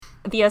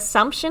the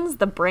assumptions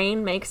the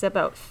brain makes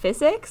about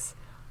physics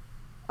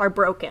are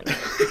broken.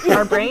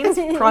 Our brains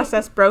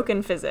process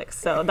broken physics,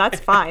 so that's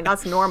fine.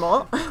 That's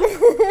normal.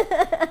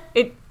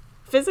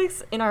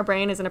 Physics in our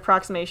brain is an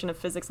approximation of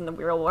physics in the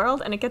real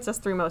world, and it gets us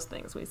through most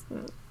things.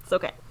 It's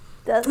okay.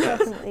 That's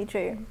definitely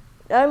true.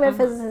 I'm a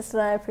physicist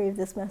and I approve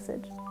this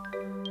message.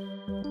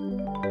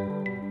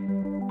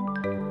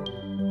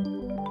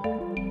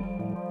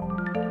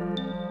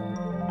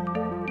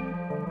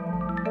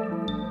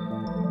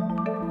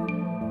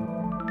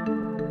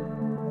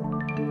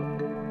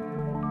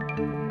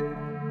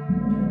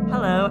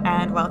 Hello,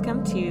 and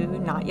welcome to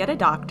Not Yet a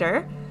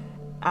Doctor.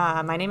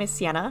 My name is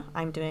Sienna.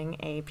 I'm doing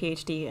a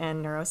PhD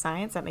in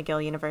neuroscience at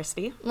McGill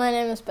University. My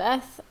name is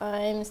Beth.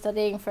 I'm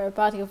studying for a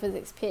particle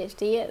physics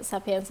PhD at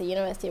Sapienza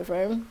University of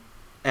Rome.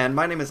 And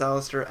my name is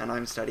Alistair, and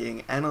I'm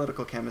studying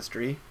analytical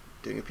chemistry,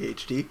 doing a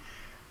PhD,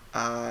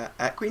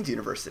 at Queen's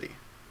University.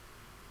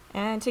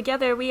 And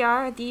together we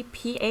are the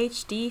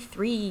PhD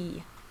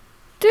 3.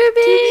 To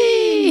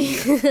be!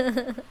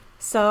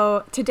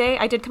 So today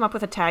I did come up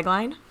with a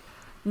tagline.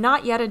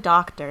 Not Yet a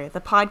Doctor, the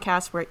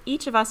podcast where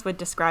each of us would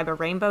describe a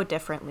rainbow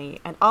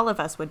differently, and all of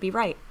us would be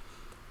right.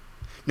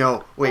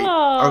 No, wait,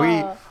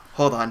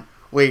 hold on,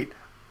 wait,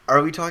 are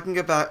we talking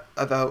about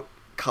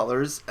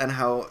colors and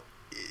how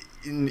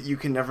you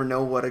can never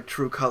know what a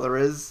true color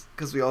is,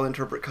 because we all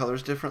interpret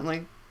colors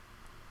differently?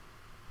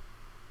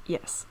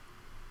 Yes.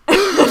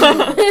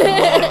 Oh,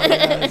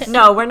 yes.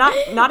 No, we're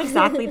not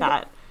exactly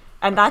that.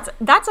 And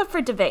that's up for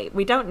debate.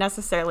 We don't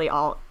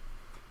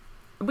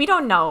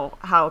know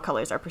how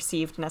colors are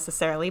perceived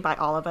necessarily by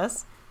all of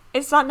us.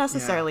 It's not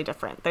necessarily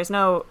different. There's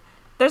no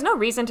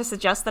reason to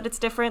suggest that it's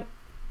different.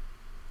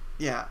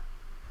 Yeah,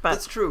 but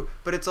that's true.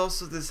 But it's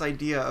also this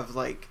idea of,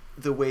 like,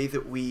 the way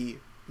that we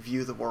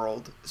view the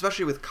world,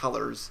 especially with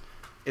colors.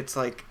 It's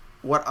like,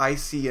 what I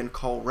see and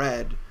call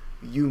red,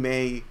 you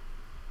may,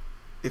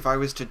 if I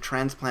was to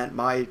transplant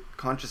my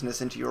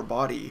consciousness into your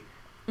body,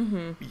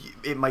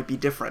 it might be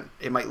different.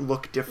 It might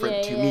look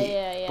different to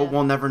me, but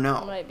we'll never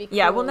know.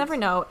 Yeah, we'll never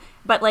know.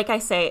 But like I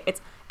say,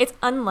 it's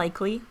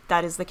unlikely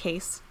that is the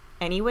case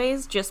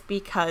anyways, just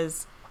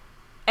because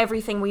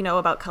everything we know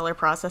about color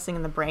processing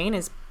in the brain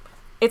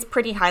it's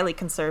pretty highly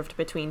conserved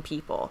between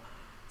people.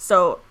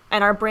 So,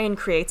 and our brain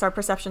creates our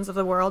perceptions of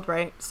the world,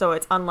 right? So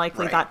it's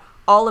unlikely that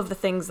all of the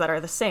things that are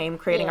the same,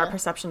 creating our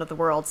perception of the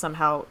world,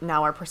 somehow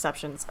now our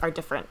perceptions are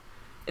different.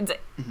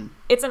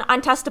 It's an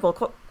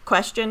untestable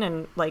question,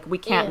 and like we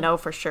can't know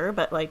for sure,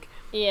 but like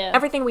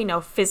everything we know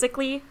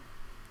physically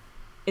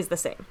is the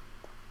same.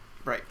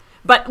 Right.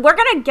 But we're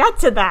gonna get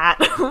to that.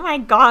 Oh my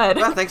god.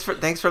 Well, thanks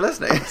for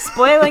listening.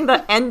 Spoiling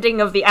the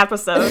ending of the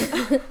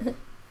episode.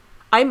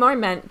 I more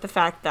meant the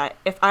fact that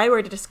if I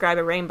were to describe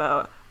a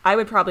rainbow, I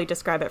would probably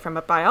describe it from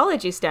a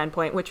biology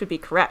standpoint, which would be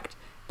correct.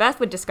 Beth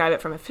would describe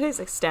it from a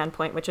physics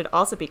standpoint, which would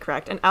also be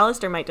correct, and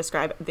Alistair might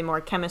describe the more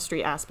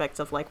chemistry aspects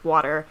of like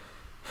water.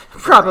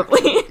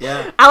 Probably.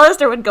 Yeah.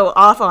 Alistair would go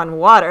off on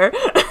water.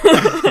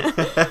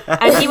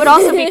 And he would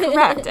also be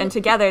correct. And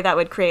together that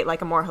would create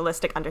like a more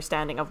holistic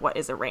understanding of what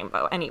is a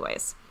rainbow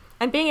anyways.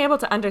 And being able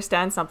to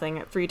understand something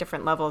at 3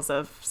 different levels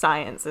of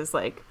science is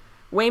like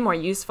way more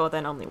useful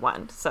than only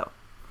one. So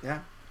yeah.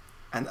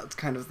 And that's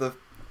kind of the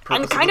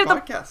purpose of the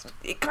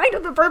podcast. Kind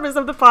of the purpose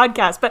of the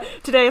podcast. But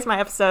today is my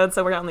episode,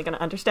 so we're only going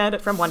to understand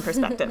it from one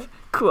perspective.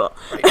 Cool.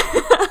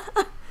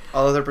 Right.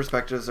 All other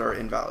perspectives are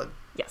invalid.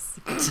 Yes.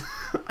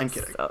 I'm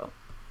kidding. So,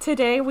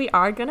 today we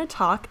are going to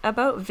talk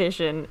about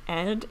vision,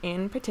 and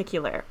in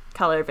particular,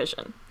 color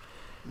vision.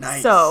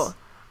 Nice. So,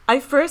 I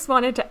first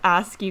wanted to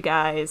ask you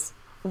guys,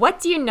 what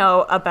do you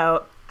know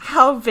about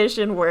how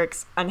vision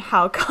works and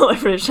how color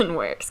vision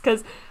works?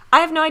 Because I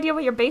have no idea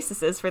what your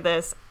basis is for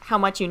this, how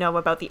much you know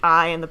about the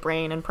eye and the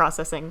brain and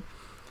processing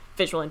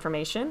visual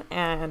information,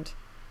 and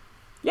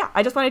yeah,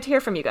 I just wanted to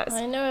hear from you guys.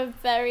 I know a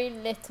very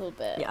little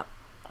bit. Yeah.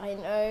 I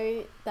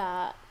know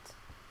that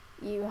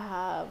you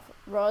have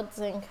rods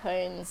and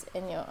cones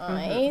in your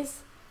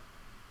eyes,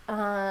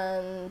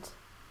 and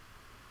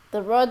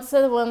the rods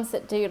are the ones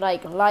that do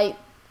like light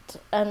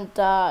and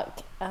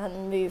dark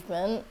and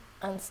movement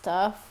and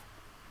stuff,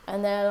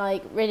 and they're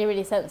like really,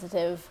 really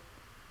sensitive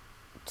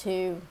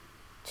to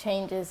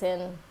changes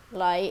in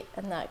light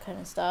and that kind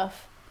of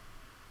stuff.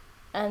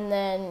 And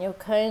then your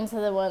cones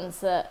are the ones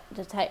that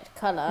detect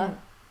colour,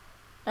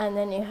 and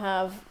then you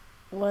have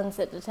ones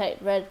that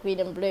detect red, green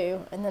and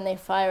blue, and then they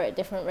fire at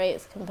different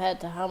rates compared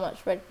to how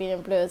much red, green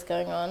and blue is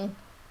going on.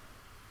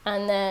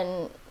 And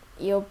then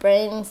your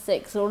brain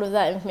sticks all of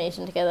that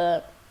information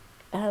together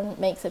and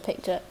makes a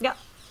picture. Yeah,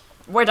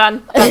 we're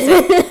done. That's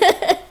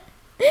it.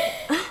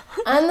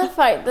 And the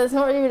fact that's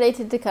not really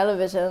related to colour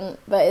vision,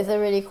 but is a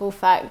really cool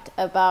fact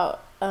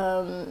about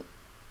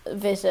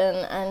vision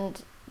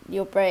and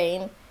your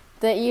brain,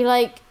 that you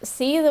like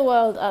see the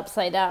world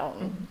upside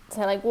down.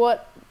 So like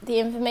what the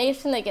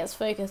information that gets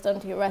focused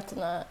onto your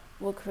retina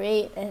will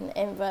create an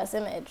inverse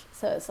image.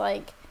 So it's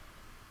like,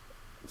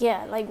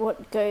 yeah, like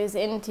what goes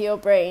into your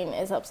brain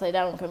is upside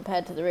down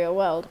compared to the real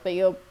world, but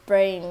your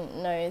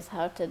brain knows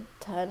how to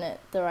turn it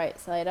the right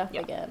side up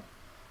again.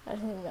 I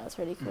think that's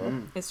really cool.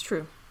 Mhm. It's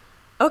true.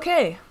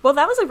 Okay, well,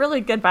 that was a really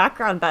good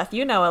background, Beth.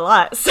 You know a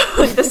lot,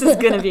 so this is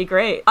going to be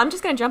great. I'm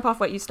just going to jump off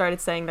what you started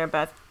saying there,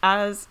 Beth.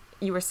 As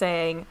you were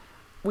saying,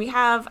 we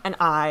have an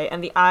eye,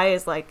 and the eye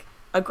is like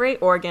a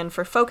great organ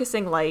for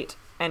focusing light,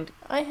 and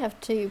I have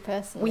two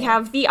personally. we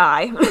have the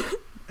eye.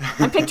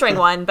 I'm picturing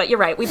one, but you're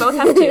right. We both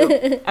have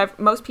two.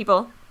 Most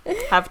people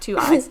have two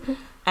eyes,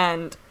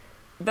 and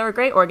they're a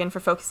great organ for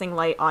focusing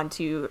light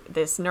onto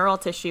this neural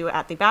tissue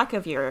at the back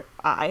of your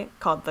eye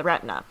called the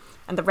retina.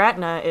 And the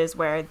retina is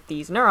where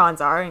these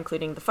neurons are,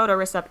 including the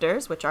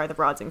photoreceptors, which are the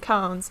rods and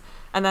cones,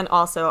 and then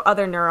also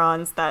other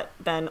neurons that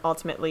then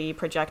ultimately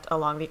project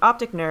along the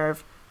optic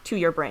nerve to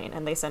your brain,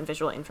 and they send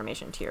visual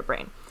information to your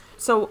brain.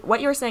 So what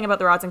you were saying about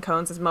the rods and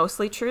cones is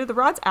mostly true. The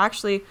rods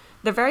actually,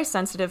 they're very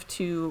sensitive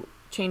to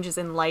changes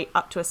in light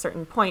up to a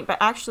certain point, but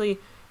actually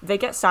they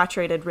get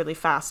saturated really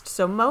fast.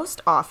 So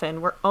most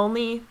often we're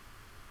only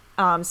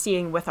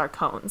seeing with our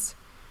cones.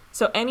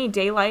 So any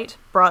daylight,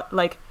 bright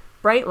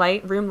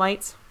light, room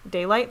lights,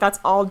 daylight, that's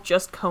all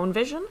just cone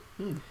vision.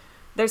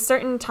 There's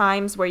certain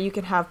times where you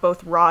can have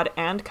both rod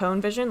and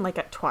cone vision, like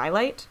at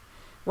twilight,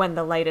 when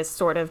the light is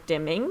sort of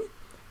dimming.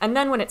 And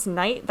then when it's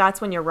night,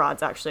 that's when your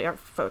rods actually are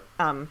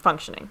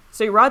functioning.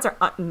 So your rods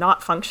are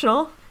not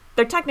functional.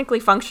 They're technically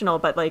functional,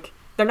 but like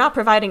they're not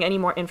providing any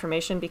more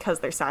information because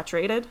they're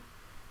saturated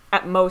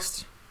at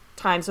most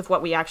times of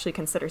what we actually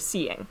consider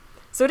seeing.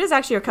 So it is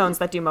actually your cones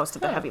that do most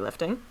of the heavy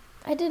lifting.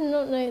 I did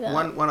not know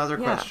that. One other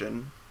Yeah.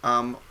 question.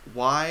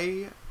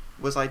 Why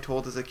was I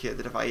told as a kid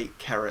that if I ate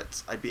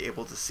carrots, I'd be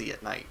able to see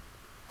at night?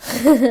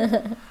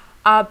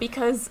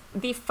 Because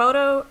the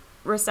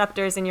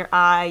photoreceptors in your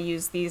eye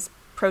use these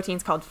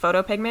proteins called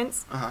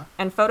photopigments, Uh-huh.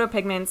 and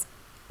photopigments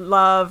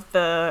love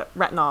the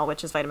retinol,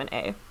 which is vitamin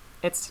A.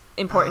 It's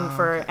important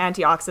for okay.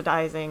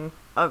 antioxidizing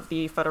of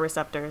the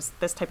photoreceptors,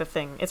 this type of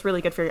thing. It's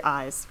really good for your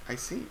eyes. I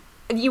see.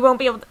 You won't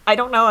be able to, I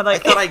don't know,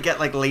 like, I thought I'd get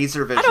like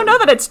laser vision. I don't know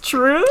that it's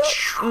true.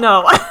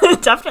 No,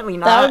 definitely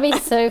not. That would be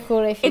so cool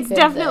if you It's could,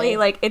 definitely though.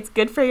 like, it's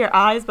good for your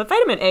eyes, but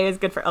vitamin A is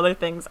good for other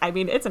things. I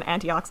mean, it's an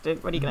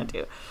antioxidant. What are you going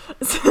to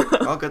do?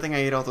 Well, good thing I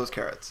ate all those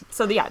carrots.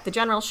 So the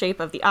general shape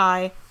of the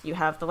eye, you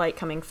have the light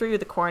coming through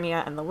the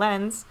cornea and the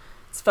lens.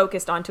 It's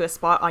focused onto a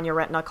spot on your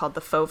retina called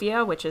the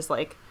fovea, which is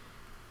like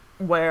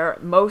where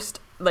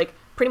most, like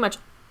pretty much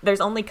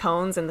there's only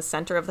cones in the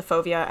center of the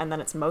fovea, and then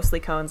it's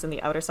mostly cones in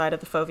the outer side of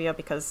the fovea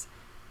because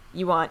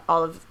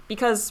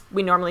because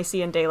we normally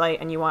see in daylight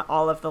and you want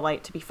all of the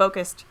light to be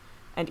focused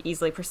and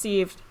easily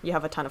perceived, you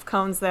have a ton of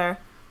cones there.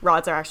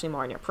 Rods are actually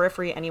more in your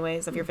periphery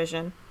anyways of your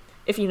vision.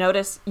 If you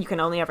notice, you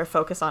can only ever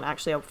focus on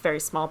actually a very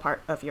small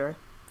part of your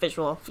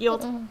visual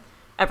field.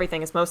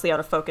 Everything is mostly out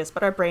of focus,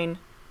 but our brain,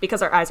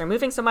 because our eyes are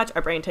moving so much,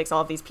 our brain takes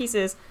all of these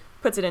pieces,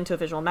 puts it into a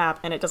visual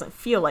map, and it doesn't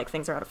feel like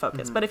things are out of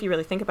focus. But if you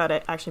really think about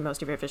it, actually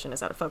most of your vision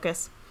is out of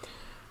focus.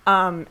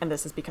 And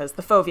this is because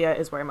the fovea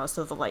is where most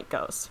of the light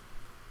goes.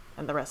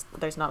 And the rest,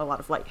 there's not a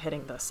lot of light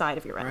hitting the side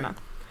of your retina. Right.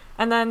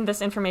 And then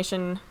this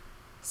information,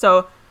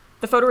 so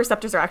the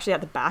photoreceptors are actually at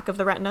the back of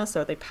the retina,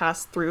 so they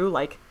pass through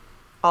like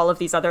all of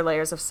these other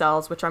layers of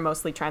cells, which are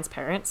mostly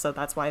transparent, so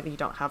that's why you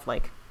don't have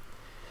like,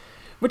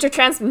 which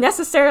are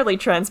necessarily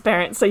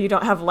transparent, so you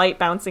don't have light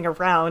bouncing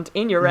around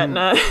in your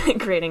retina,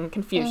 creating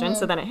confusion.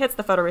 So then it hits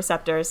the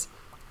photoreceptors,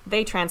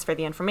 they transfer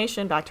the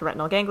information back to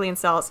retinal ganglion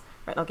cells.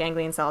 Retinal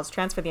ganglion cells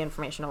transfer the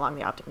information along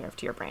the optic nerve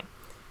to your brain.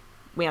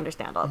 We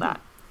understand all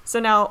that. So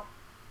now,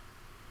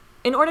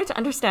 in order to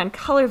understand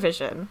color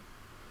vision,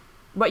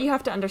 what you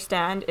have to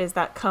understand is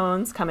that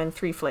cones come in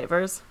 3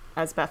 flavors,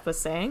 as Beth was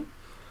saying.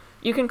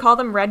 You can call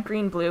them red,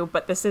 green, blue,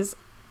 but this is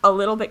a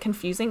little bit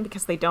confusing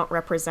because they don't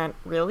represent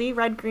really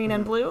red, green,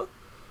 and blue.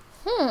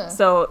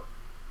 So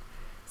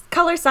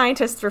color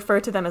scientists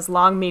refer to them as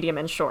long, medium,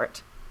 and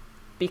short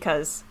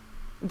because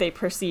they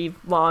perceive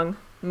long,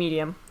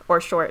 medium, or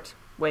short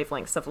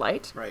wavelengths of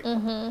light. Right.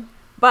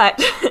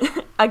 But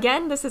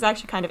again, this is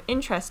actually kind of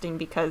interesting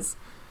because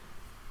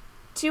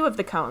 2 of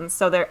the cones,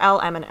 so they're L,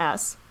 M, and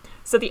S.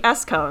 So the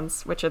S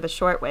cones, which are the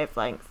short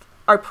wavelength,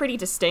 are pretty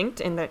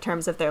distinct in the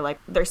terms of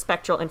their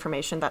spectral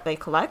information that they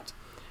collect.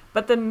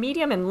 But the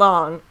medium and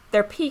long,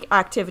 their peak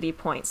activity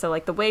point, so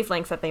like the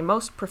wavelength that they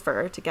most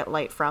prefer to get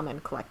light from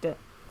and collect it,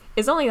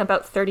 is only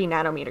about 30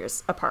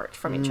 nanometers apart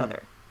from each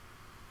other.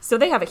 So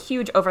they have a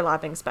huge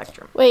overlapping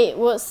spectrum. Wait,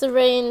 what's the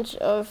range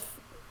of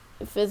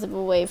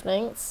visible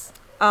wavelengths?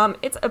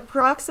 It's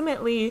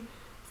approximately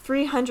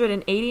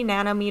 380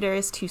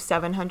 nanometers to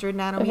 700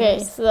 nanometers.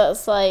 Okay, so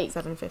that's like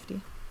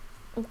 750.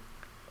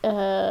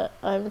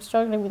 I'm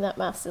struggling with that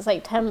maths. It's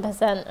like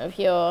 10% of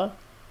your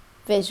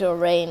visual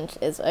range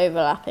is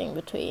overlapping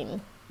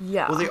between.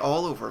 Yeah. Well, they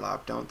all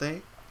overlap, don't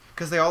they?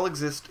 Because they all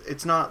exist.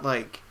 It's not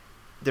like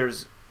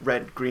there's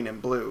red, green,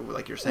 and blue,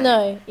 like you're saying.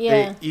 No,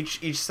 yeah.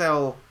 Each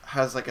cell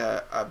has like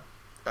a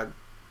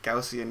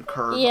Gaussian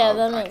curve Yeah, of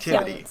that makes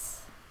activity. sense.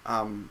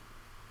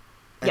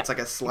 It's like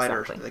a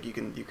slider. exactly. Like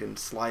you can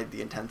slide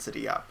the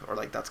intensity up, or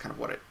like that's kind of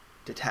what it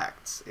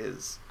detects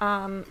is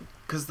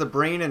because the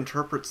brain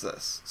interprets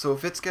this. So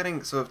if it's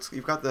getting,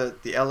 you've got the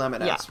L, M,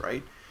 and S,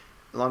 right?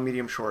 Long,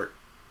 medium, short.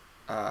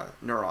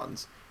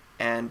 neurons.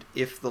 And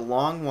if the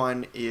long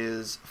one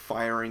is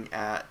firing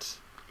at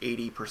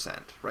 80%,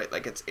 right?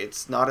 Like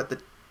it's not at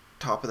the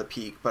top of the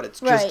peak, but it's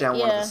just down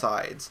one of the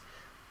sides.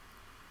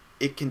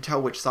 It can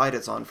tell which side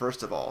it's on,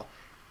 first of all.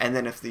 And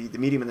then if the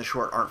medium and the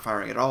short aren't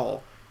firing at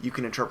all, you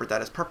can interpret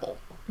that as purple.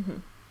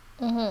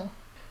 Mm-hmm. Mm-hmm.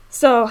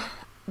 So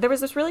there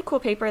was this really cool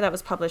paper that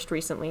was published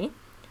recently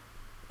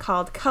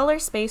called Color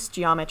Space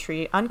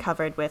Geometry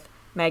Uncovered with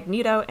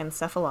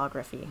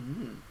Magnetoencephalography.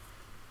 Mm.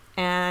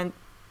 And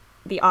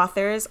the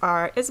authors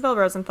are Isabel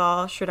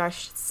Rosenthal, Sridhar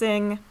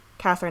Singh,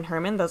 Catherine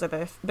Herman.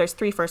 There's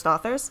 3 first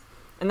authors.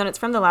 And then it's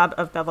from the lab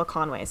of Bevel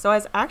Conway. So I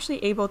was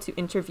actually able to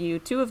interview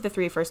 2 of the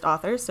 3 first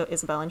authors, so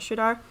Isabel and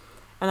Sridhar.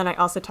 And then I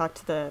also talked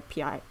to the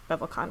PI,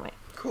 Bevel Conway.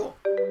 Cool.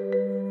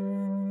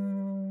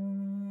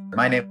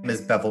 My name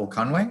is Bevel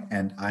Conway,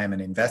 and I am an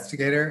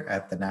investigator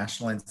at the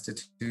National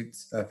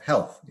Institutes of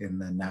Health in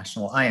the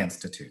National Eye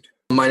Institute.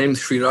 My name is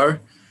Sridhar.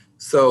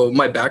 So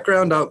my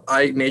background,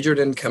 I majored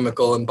in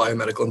chemical and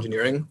biomedical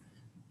engineering.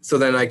 So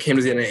then I came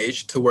to the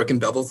NIH to work in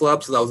Bevel's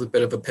lab. So that was a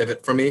bit of a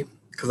pivot for me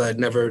because I had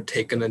never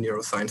taken a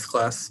neuroscience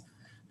class.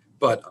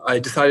 But I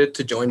decided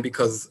to join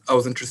because I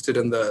was interested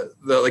in the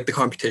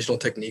computational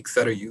techniques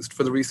that are used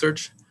for the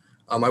research.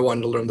 I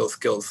wanted to learn those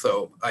skills.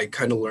 So I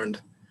kind of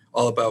learned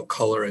all about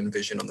color and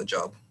vision on the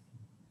job.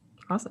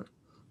 Awesome.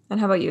 And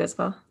how about you,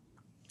 Isabel?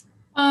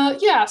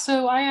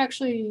 So I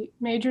actually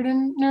majored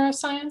in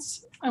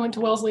neuroscience. I went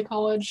to Wellesley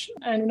College,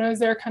 and when I was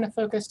there, kind of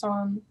focused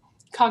on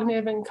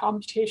cognitive and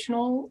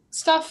computational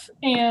stuff.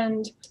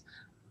 And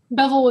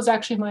Bevel was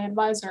actually my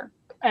advisor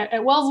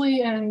at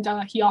Wellesley, and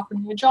he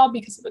offered me a job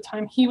because at the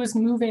time he was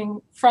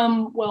moving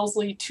from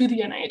Wellesley to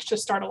the NIH to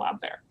start a lab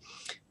there.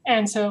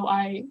 And so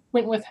I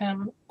went with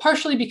him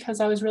partially because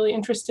I was really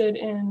interested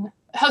in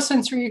how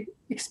sensory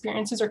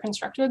experiences are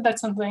constructed.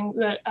 That's something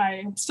that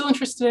I'm still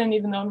interested in,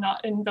 even though I'm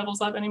not in Bevel's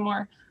lab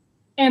anymore.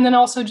 And then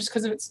also just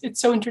because it's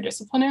so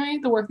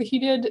interdisciplinary, the work that he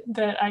did,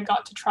 that I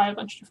got to try a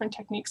bunch of different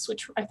techniques,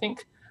 which I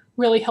think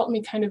really helped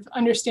me kind of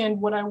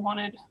understand what I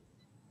wanted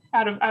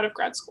out of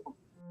grad school.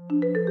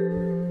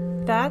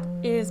 That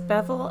is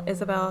Bevel,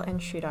 Isabel, and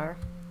Sridhar,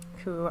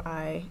 who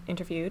I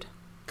interviewed.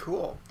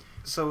 Cool.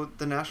 So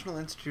the National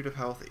Institute of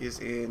Health is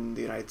in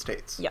the United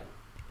States. Yeah.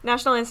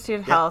 National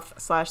Institute of Health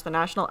 / the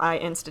National Eye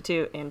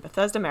Institute in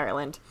Bethesda,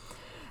 Maryland.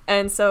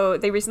 And so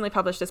they recently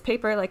published this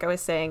paper, like I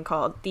was saying,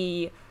 called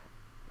The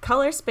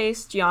Color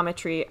Space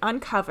Geometry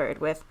Uncovered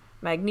with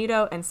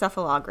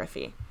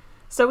Magnetoencephalography.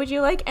 So would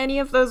you like any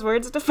of those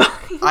words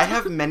defined? I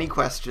have many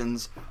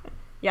questions.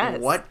 Yes.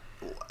 What?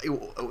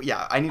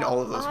 Yeah, I need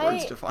all of those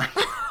words defined.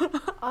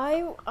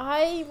 I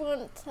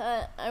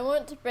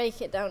want to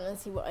break it down and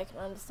see what I can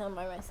understand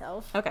by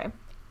myself. Okay.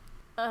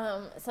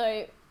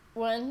 So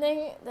one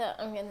thing that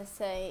I'm going to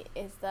say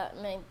is that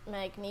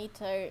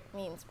magneto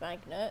means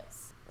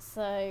magnets.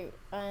 So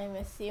I'm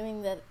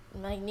assuming that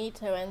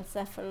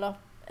magnetoencephalopathy.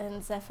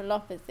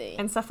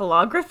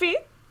 Encephalography?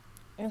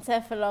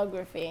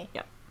 Encephalography.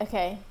 Yeah.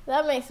 Okay,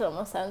 that makes a lot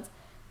more sense.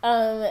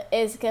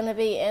 Is going to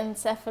be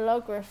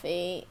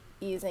encephalography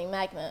using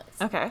magnets.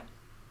 Okay.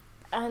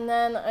 And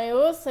then I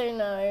also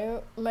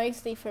know,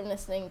 mostly from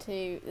listening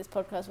to this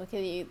podcast Will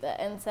Kill You, that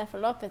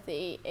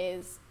encephalopathy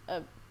is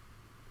a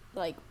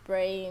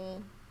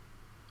brain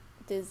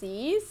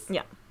disease.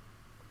 Yeah.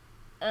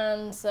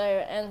 And so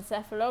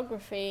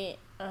encephalography,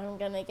 I'm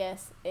going to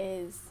guess,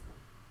 is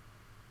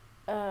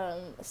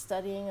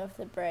studying of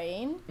the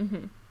brain.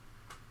 Mm-hmm.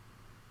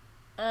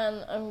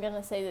 And I'm going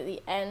to say that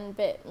the N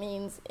bit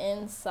means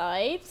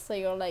inside, so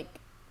you're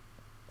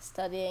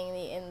studying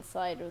the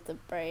inside of the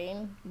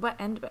brain. What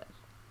end bit?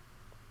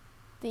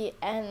 The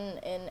N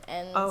in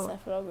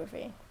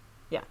encephalography.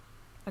 Yeah.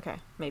 Okay,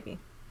 maybe.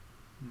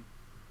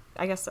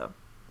 I guess so.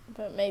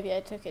 But maybe I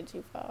took it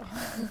too far.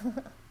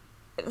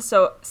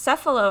 So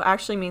cephalo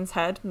actually means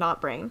head, not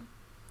brain.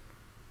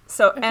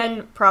 So Okay.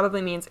 N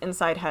probably means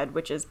inside head,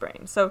 which is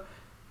brain. So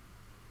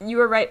you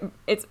were right.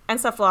 It's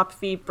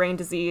encephalopathy, brain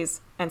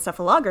disease,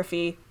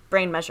 encephalography,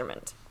 brain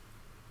measurement.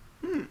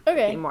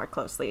 Okay. More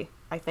closely,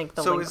 I think,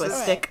 the So is this-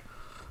 linguistic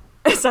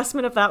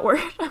assessment of that word.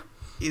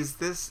 Is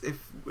this,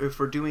 if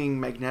we're doing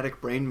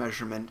magnetic brain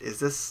measurement, is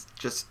this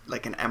just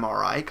like an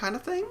MRI kind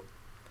of thing?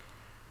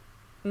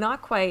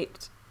 Not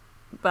quite,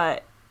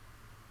 but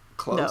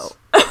Close? no.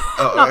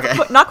 Oh, okay.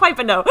 Not quite,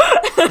 but no.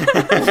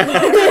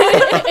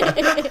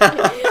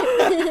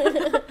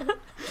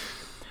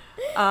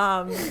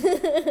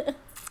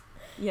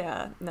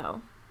 Yeah,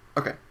 no.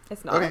 Okay.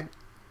 It's not. Okay.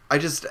 I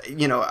just,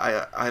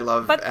 I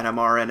love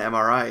NMR and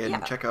MRI,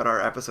 and check out our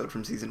episode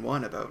from season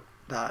 1 about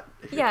that.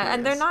 Yeah,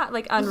 and they're not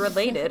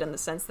unrelated in the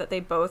sense that they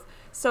both.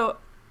 So,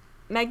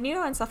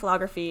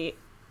 magnetoencephalography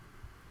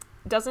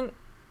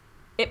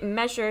it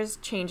measures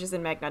changes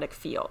in magnetic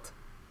field,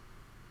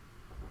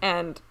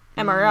 and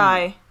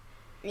MRI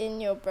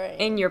In your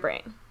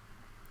brain.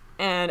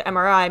 and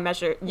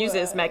MRI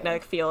uses Whoa.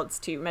 magnetic fields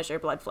to measure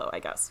blood flow, I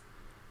guess.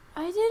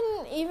 I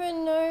didn't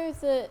even know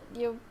that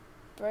your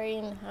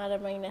brain had a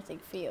magnetic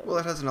field. Well,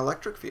 it has an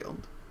electric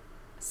field.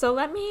 So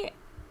let me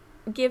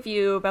give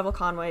you Bevel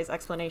Conway's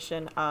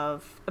explanation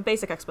of a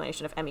basic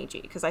explanation of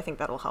MEG, because I think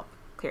that'll help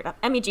clear it up.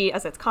 MEG,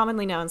 as it's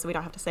commonly known, so we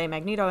don't have to say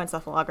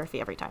magnetoencephalography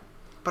every time.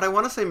 But I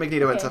want to say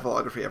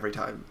magnetoencephalography every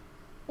time.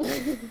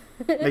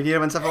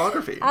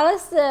 Magnetoencephalography.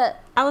 Alistair,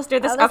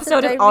 This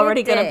episode is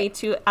already going to be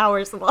 2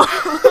 hours long.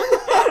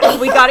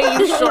 We gotta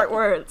use short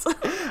words.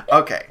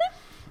 Okay.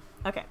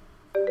 Okay.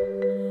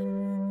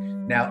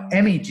 Now,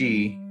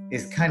 MEG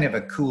is kind of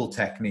a cool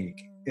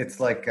technique. It's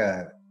like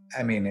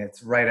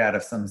it's right out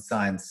of some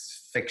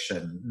science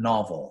fiction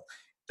novel.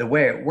 The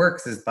way it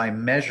works is by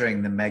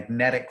measuring the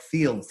magnetic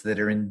fields that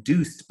are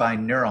induced by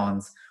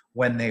neurons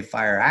when they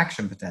fire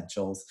action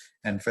potentials.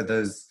 And for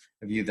those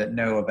of you that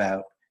know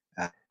about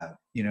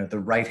the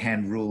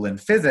right-hand rule in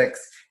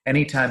physics,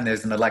 anytime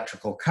there's an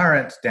electrical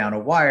current down a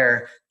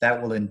wire,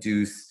 that will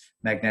induce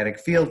magnetic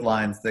field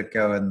lines that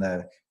go in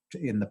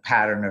the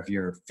pattern of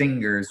your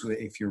fingers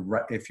if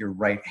your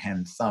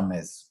right-hand thumb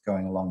is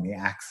going along the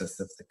axis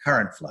of the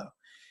current flow.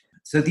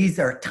 So these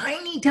are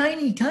tiny,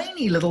 tiny,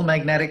 tiny little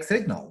magnetic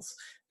signals.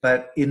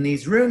 But in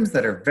these rooms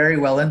that are very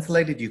well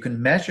insulated, you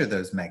can measure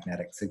those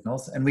magnetic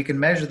signals, and we can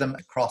measure them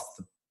across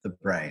the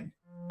brain.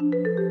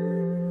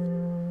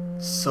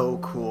 So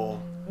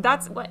cool.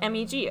 That's what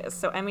MEG is.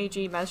 So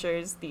MEG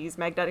measures these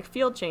magnetic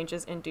field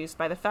changes induced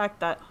by the fact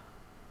that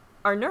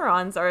our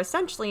neurons are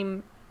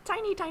essentially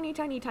tiny, tiny,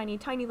 tiny, tiny,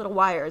 tiny little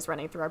wires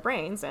running through our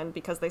brains, and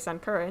because they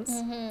send currents,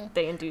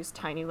 they induce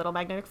tiny little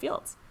magnetic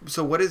fields.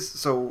 So what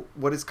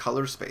is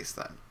color space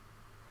then?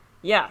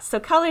 Yeah, so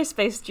color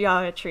space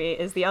geometry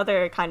is the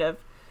other kind of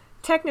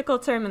technical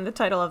term in the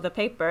title of the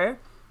paper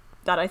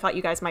that I thought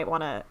you guys might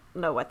want to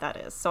know what that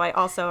is. So I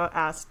also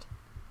asked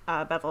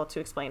Bevel to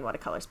explain what a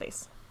color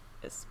space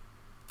is.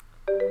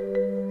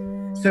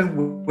 So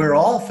we're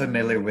all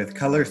familiar with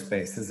color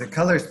spaces. A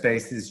color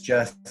space is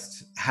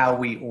just how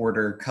we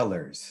order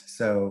colors.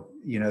 So,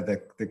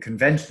 the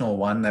conventional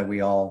one that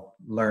we all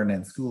learn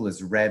in school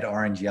is red,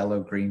 orange, yellow,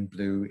 green,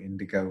 blue,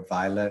 indigo,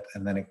 violet,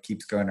 and then it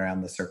keeps going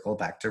around the circle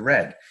back to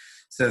red.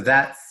 So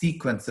that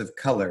sequence of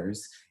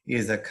colors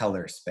is a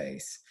color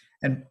space.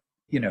 And,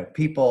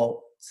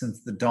 people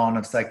since the dawn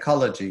of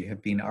psychology have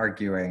been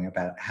arguing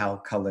about how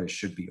colors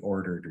should be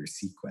ordered or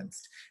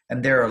sequenced.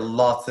 And there are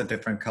lots of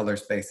different color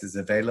spaces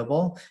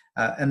available.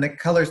 And the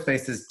color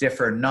spaces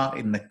differ not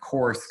in the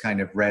coarse kind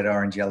of red,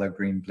 orange, yellow,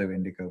 green, blue,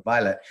 indigo,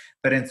 violet,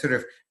 but in sort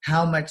of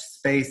how much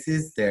space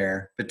is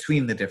there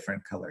between the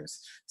different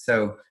colors.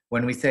 So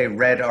when we say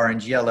red,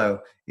 orange,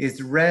 yellow,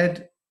 is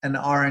red and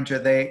orange, are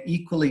they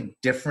equally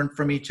different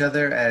from each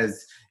other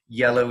as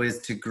yellow is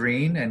to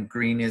green and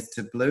green is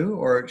to blue,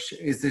 or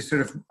is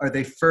there are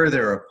they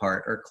further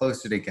apart or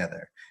closer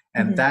together?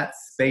 And that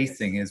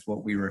spacing is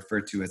what we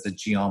refer to as a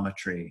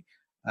geometry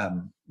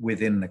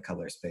within the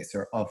color space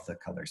or of the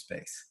color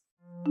space.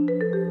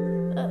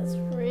 That's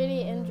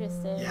really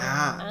interesting.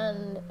 Yeah.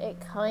 And it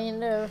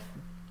kind of,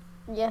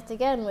 yet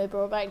again, we're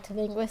brought back to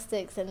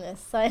linguistics in this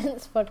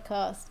science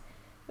podcast,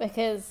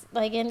 because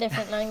in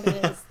different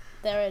languages,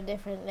 there are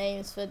different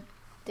names for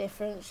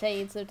different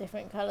shades of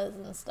different colors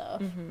and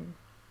stuff.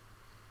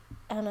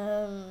 And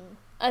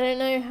I don't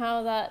know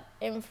how that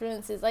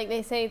influences,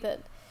 they say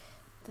that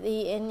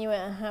the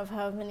Inuit have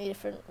how many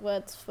different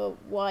words for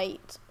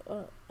white,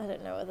 or I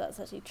don't know whether that's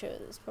actually true.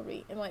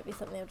 It might be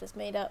something I've just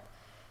made up,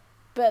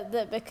 but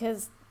that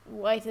because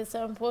white is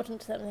so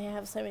important to them, they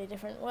have so many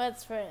different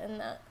words for it, and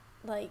that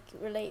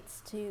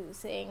relates to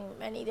seeing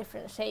many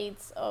different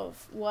shades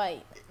of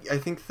white. I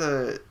think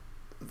the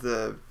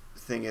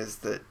thing is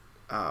that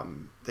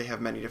they have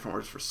many different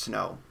words for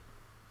snow,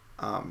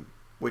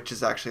 which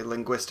is actually a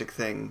linguistic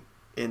thing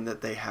in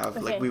that they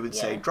have, we would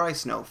say dry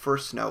snow,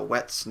 first snow,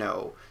 wet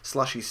snow,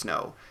 slushy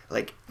snow.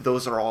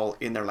 Those are all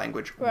in their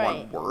language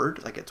one word,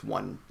 it's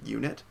one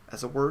unit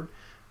as a word.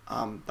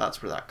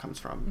 That's where that comes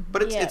from.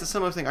 But it's a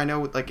similar thing. I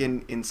know,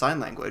 in sign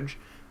language,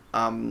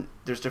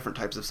 there's different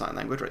types of sign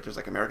language, right? There's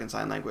American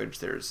Sign Language,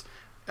 there's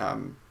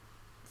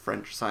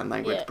French Sign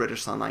Language,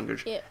 British Sign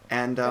Language,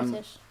 and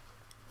British.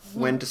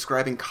 When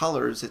describing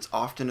colors, it's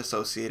often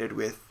associated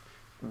with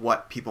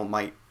what people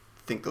might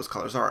think those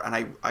colors are. And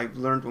I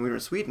learned when we were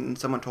in Sweden,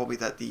 someone told me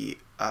that the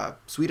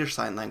Swedish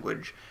Sign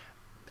Language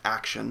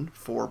action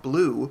for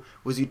blue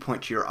was you'd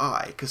point to your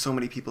eye, because so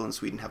many people in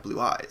Sweden have blue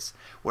eyes.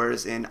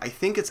 Whereas in, I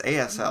think it's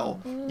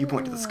ASL, you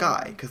point to the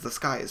sky, because the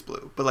sky is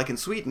blue. But in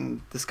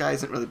Sweden, the sky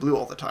isn't really blue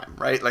all the time,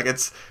 right?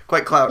 It's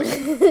quite cloudy.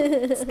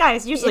 The sky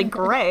is usually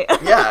gray.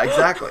 Yeah,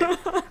 exactly.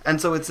 And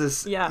so it's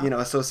this,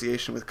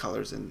 association with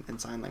colors in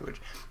sign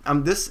language.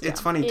 It's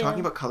funny,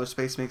 talking about color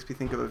space makes me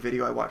think of a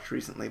video I watched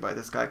recently by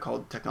this guy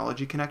called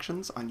Technology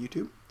Connections on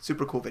YouTube.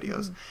 Super cool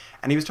videos.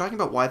 And he was talking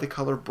about why the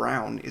color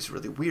brown is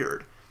really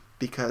weird.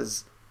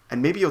 Because,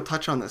 and maybe you'll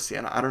touch on this,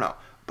 Sienna, I don't know,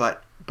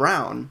 but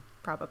brown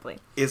probably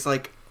is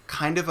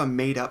kind of a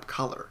made up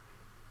color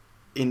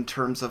in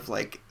terms of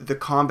the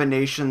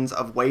combinations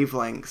of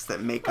wavelengths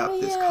that make up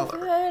this color.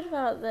 I've heard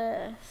about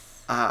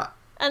this.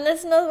 And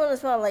there's another one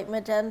as well, like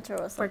magenta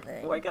or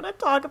something. We're gonna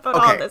talk about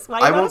all Okay, this. Why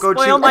I you won't gotta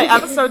go spoil too- my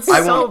episodes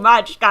I so won't-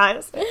 much,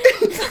 guys?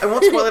 I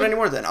won't spoil it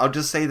anymore then. I'll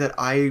just say that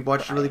I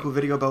watched a really cool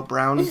video about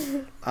Brown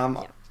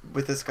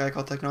with this guy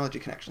called Technology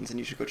Connections, and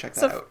you should go check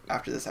that out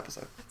after this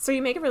episode. So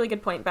you make a really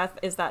good point, Beth,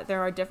 is that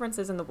there are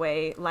differences in the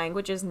way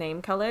languages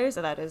name colors,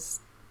 that is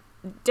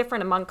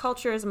different among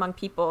cultures, among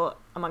people,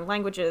 among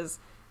languages,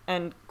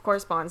 and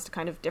corresponds to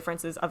kind of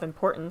differences of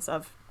importance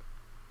of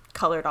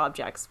colored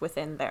objects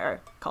within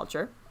their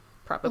culture,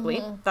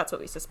 probably. That's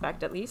what we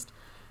suspect, at least.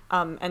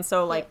 And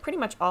so, like, pretty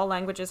much all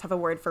languages have a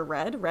word for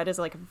red. Red is,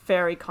 like, a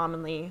very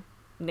commonly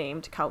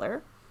named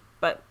color,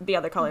 but the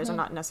other colors are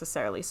not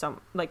necessarily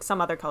some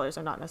other colors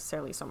are not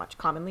necessarily so much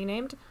commonly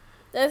named.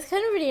 That's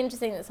kind of really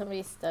interesting that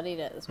somebody studied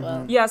it as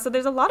well. Yeah, so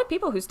there's a lot of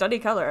people who study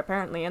color,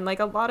 apparently, and, like,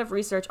 a lot of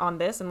research on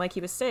this, and like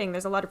he was saying,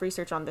 there's a lot of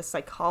research on this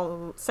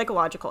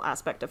psychological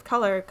aspect of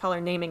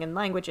color naming in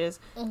languages,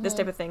 this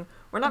type of thing.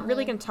 We're not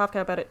really going to talk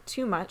about it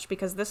too much,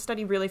 because this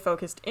study really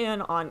focused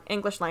in on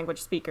English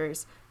language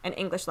speakers and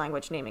English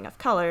language naming of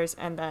colors,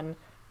 and then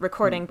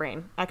recording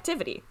brain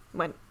activity.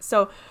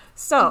 So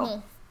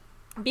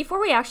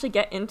before we actually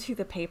get into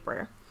the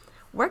paper,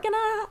 we're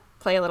gonna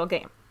play a little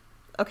game,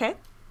 okay?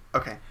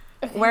 Okay.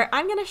 Where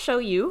I'm going to show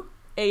you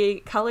a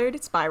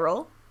colored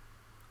spiral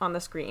on the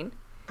screen,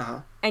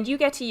 and you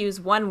get to use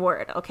one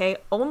word, okay?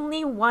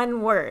 Only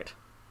one word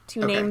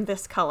to name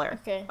this color.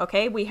 Okay.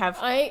 Okay, we have...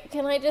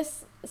 Can I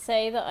just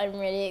say that I'm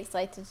really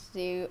excited to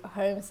do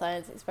home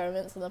science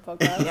experiments on the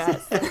podcast?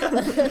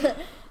 Yes.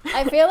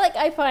 I feel like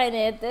I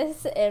pioneered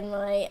this in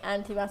my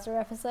antimatter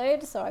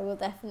episode, so I will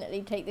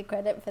definitely take the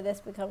credit for this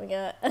becoming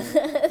a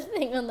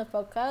thing on the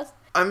podcast.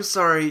 I'm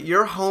sorry,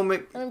 your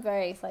I'm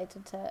very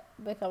excited to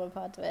become a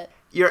part of it.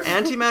 your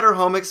antimatter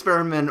home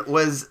experiment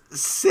was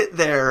sit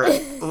there,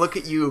 look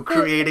at you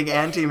creating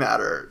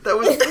antimatter. That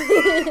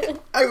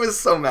was I was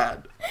so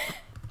mad.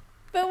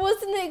 But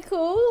wasn't it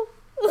cool?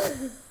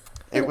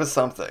 It was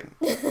something.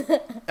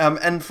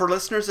 And for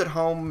listeners at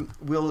home,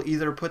 we'll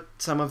either put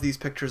some of these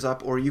pictures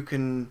up, or you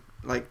can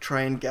like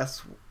try and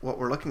guess what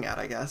we're looking at,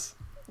 I guess.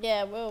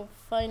 Yeah, we'll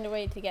find a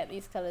way to get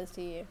these colors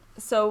to you.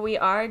 So we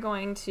are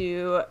going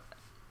to...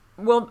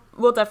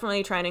 We'll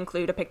definitely try and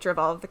include a picture of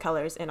all of the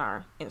colors in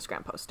our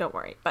Instagram post, don't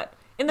worry. But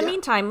in the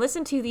meantime,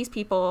 listen to these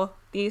people,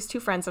 these two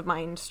friends of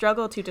mine,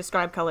 struggle to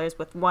describe colors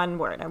with one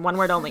word, and one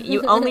word only.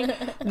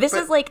 This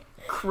is like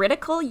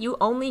critical, you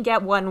only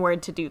get one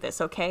word to do this,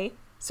 okay?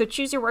 So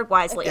choose your word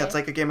wisely. Yeah, it's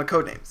like a game of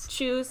codenames.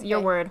 Choose your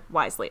word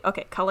wisely.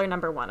 Okay, color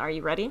number 1. Are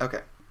you ready? Okay.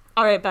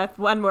 All right, Beth,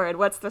 one word.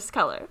 What's this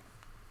color?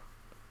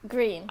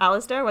 Green.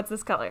 Alistair, what's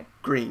this color?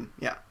 Green,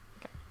 yeah.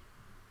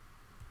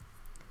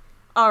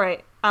 All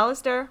right,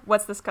 Alistair,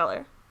 what's this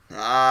color?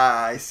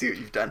 Ah, I see what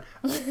you've done.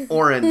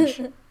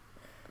 Orange.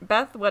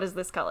 Beth, what is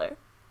this color?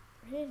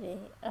 Really?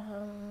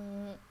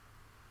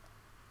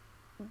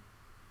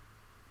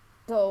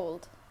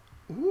 Gold.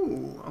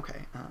 Ooh,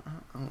 okay.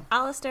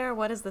 Alistair,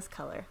 what is this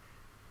color?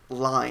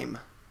 Lime.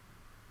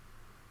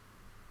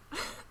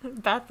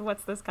 Beth,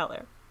 what's this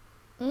color?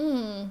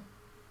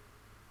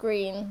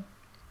 Green.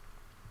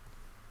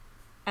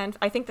 And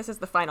I think this is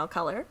the final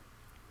color.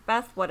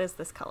 Beth, what is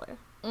this color?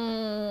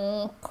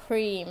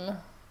 Cream.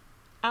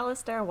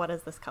 Alistair, what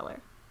is this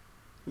color?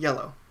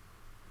 Yellow.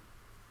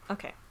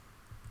 Okay.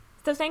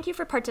 So thank you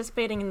for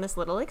participating in this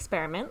little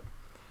experiment.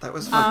 That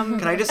was fun.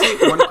 Can I just say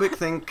one quick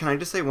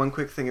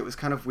thing? It was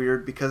kind of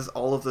weird because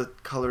all of the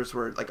colors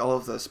were, like, all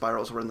of the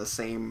spirals were in the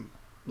same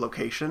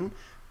location.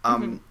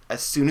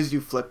 As soon as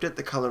you flipped it,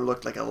 the color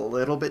looked like a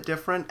little bit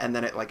different, and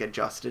then it like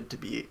adjusted to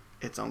be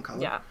its own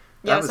color. Yeah.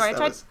 That Sorry,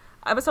 was-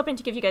 I was hoping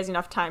to give you guys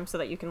enough time so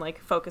that you can like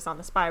focus on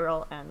the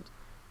spiral and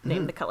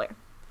name the color.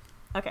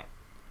 Okay.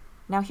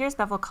 Now here's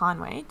Bevel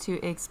Conway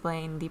to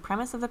explain the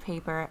premise of the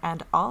paper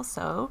and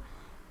also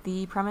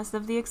the premise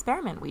of the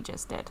experiment we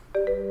just did.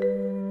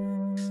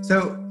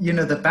 So,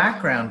 the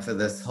background for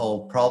this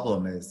whole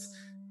problem is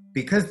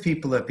because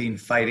people have been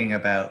fighting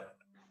about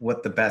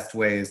what the best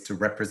way is to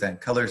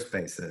represent color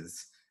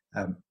spaces,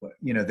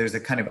 there's a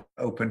kind of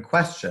open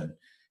question.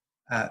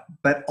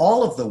 But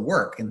all of the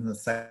work in the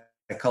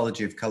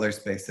psychology of color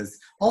spaces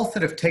all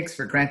sort of takes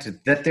for granted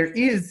that there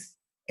is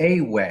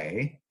a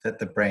way that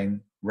the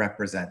brain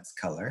represents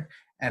color,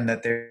 and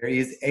that there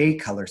is a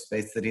color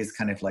space that is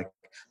kind of like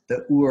the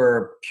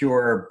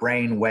pure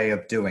brain way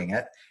of doing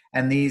it.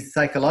 And these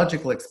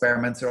psychological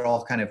experiments are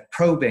all kind of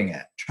probing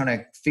it, trying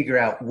to figure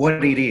out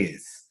what it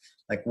is,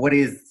 like what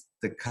is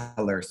the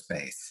color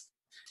space.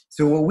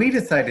 So what we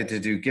decided to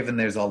do, given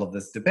there's all of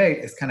this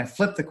debate, is kind of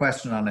flip the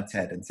question on its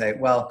head and say,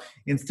 well,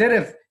 instead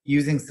of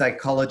using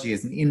psychology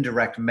as an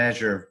indirect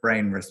measure of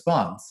brain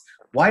response,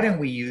 why don't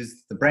we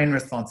use the brain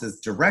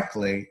responses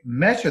directly,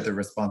 measure the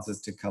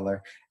responses to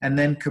color, and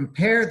then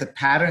compare the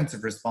patterns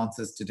of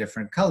responses to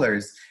different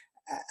colors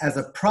as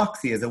a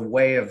proxy, as a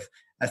way of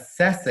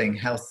assessing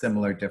how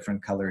similar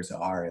different colors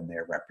are in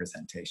their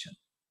representation.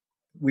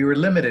 We were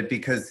limited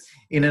because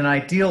in an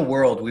ideal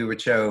world, we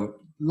would show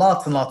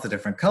lots and lots of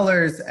different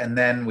colors, and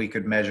then we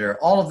could measure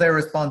all of their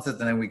responses,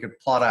 and then we could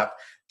plot up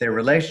their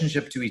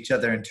relationship to each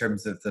other in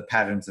terms of the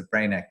patterns of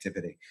brain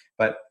activity.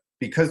 But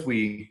because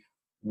we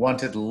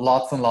wanted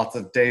lots and lots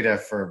of data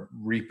for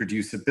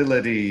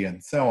reproducibility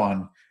and so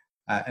on,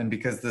 and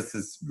because this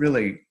is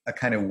really a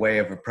kind of way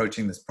of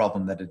approaching this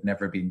problem that had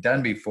never been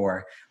done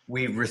before,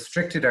 we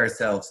restricted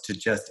ourselves to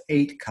just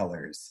 8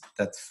 colors.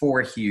 That's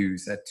 4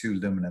 hues at 2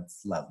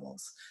 luminance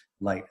levels,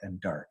 light and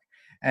dark.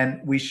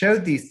 And we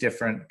showed these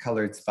different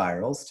colored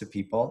spirals to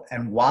people.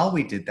 And while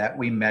we did that,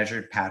 we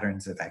measured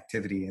patterns of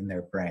activity in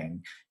their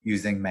brain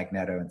using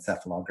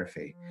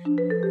magnetoencephalography.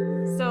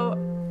 So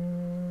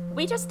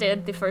we just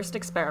did the first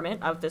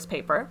experiment of this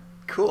paper,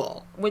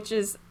 Cool. which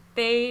is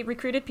they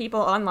recruited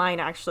people online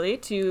actually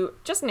to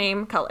just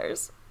name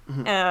colors.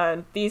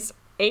 And these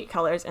 8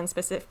 colors, and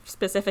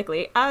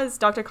specifically, as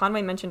Dr.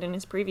 Conway mentioned in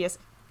his previous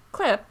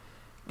clip,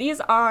 these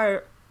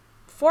are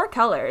 4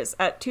 colors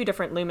at 2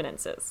 different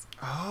luminances.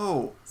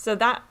 Oh. So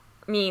that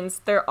means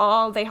they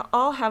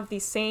all have the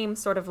same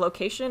sort of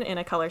location in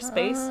a color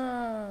space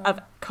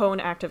of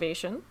cone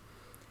activation.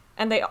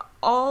 And they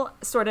all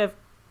sort of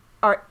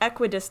are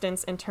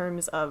equidistant in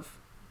terms of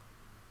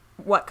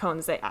what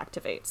cones they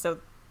activate. So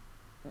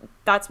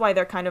that's why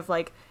they're kind of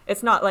like,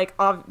 it's not like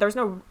there's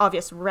no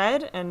obvious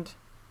red,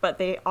 but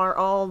they are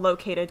all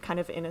located kind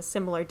of in a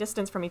similar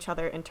distance from each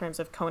other in terms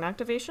of cone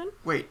activation.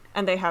 Wait,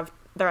 And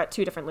they're at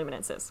 2 different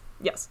luminances.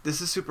 Yes.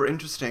 this is super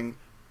interesting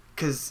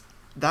because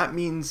that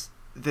means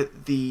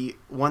that the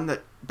one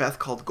that Beth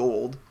called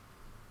gold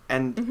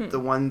and the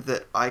one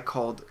that I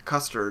called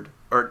custard,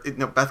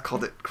 Beth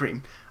called it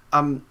cream,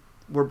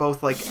 were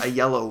both like a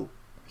yellow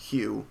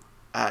hue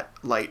at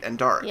light and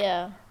dark.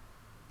 Yeah.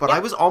 But I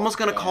was almost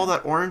going to Yeah. call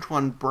that orange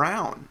one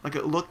brown. Like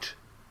it looked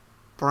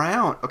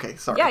brown. Okay,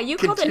 sorry. Yeah, you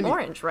called it Continue.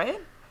 orange, right?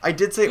 I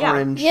did say Yeah.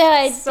 orange. Yeah,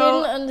 I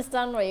So- didn't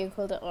understand why you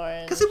called it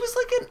orange. Because it was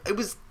like it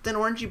was an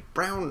orangey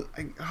brown.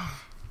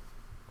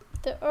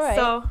 Alright.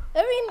 So-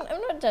 I mean,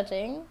 I'm not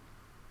judging.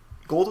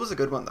 Gold was a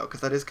good one though, because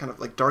that is kind of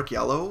like dark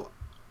yellow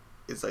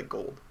is like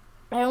gold.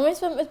 I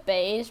almost went with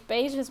beige.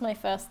 Beige was my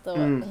first thought,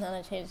 and then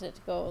I changed it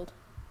to gold.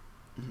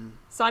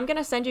 So I'm going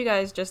to send you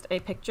guys just a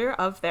picture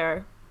of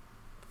their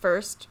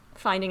first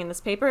finding in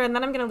this paper, and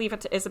then I'm going to leave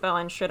it to Isabel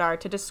and Sridhar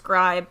to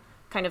describe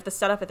kind of the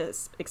setup of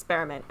this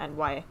experiment and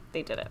why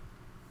they did it.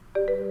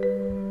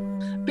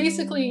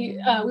 Basically,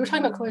 we were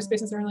talking about color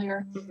spaces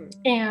earlier,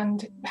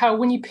 and how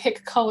when you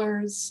pick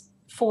colors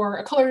for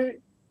a color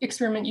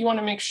experiment, you want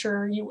to make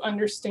sure you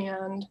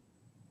understand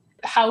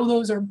how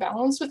those are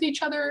balanced with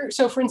each other.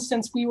 So for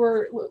instance, we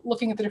were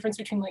looking at the difference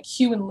between like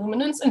hue and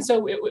luminance, and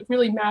so it would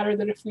really matter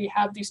that if we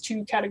have these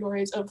 2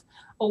 categories of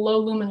a low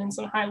luminance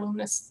and high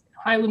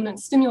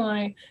luminance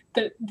stimuli,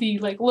 that the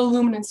like low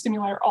luminance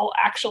stimuli are all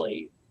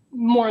actually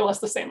more or less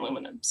the same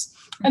luminance.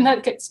 And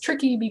that gets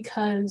tricky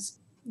because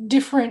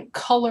different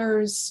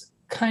colors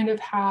kind of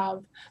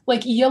have,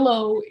 like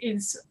yellow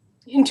is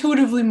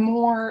intuitively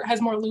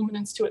has more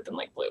luminance to it than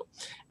like blue.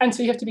 And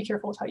so you have to be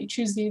careful with how you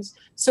choose these.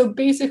 So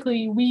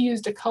basically we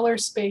used a color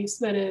space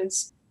that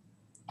is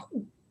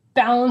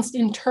balanced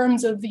in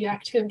terms of the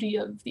activity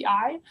of the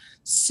eye.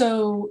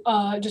 So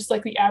just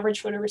like the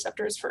average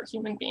photoreceptors for a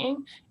human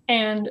being.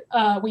 And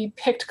we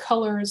picked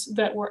colors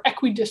that were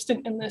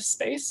equidistant in this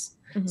space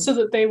so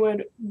that they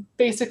would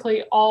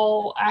basically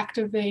all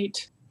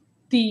activate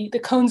the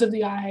cones of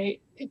the eye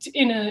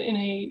in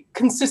a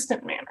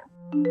consistent manner.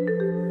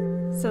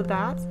 So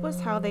that was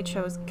how they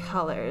chose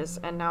colors,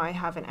 and now I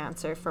have an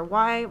answer for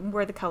why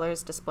were the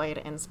colors displayed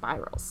in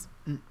spirals.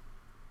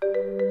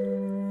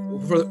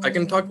 I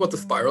can talk about the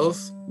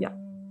spirals. Yeah.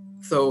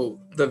 So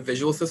the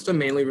visual system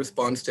mainly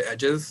responds to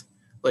edges,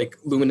 like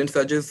luminance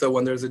edges. So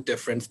when there's a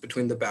difference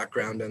between the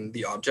background and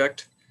the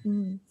object.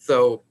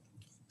 So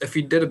if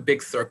you did a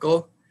big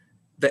circle,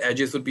 the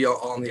edges would be all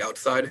on the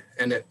outside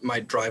and it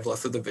might drive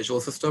less of the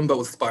visual system. But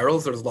with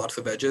spirals, there's lots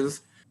of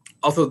edges.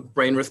 Also, the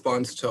brain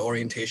responds to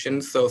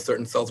orientation. So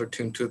certain cells are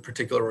tuned to a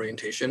particular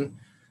orientation.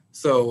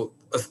 So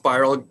a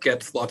spiral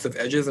gets lots of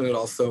edges and it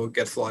also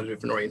gets a lot of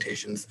different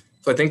orientations.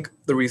 So I think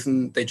the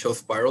reason they chose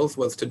spirals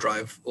was to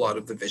drive a lot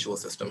of the visual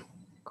system.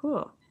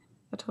 Cool.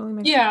 That totally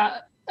makes Yeah.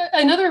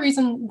 Another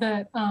reason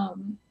that,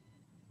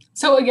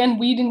 so again,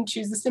 we didn't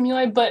choose the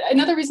stimuli, but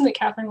another reason that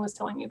Catherine was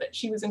telling me that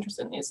she was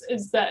interested in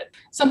is that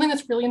something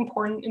that's really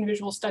important in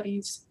visual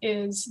studies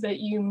is that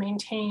you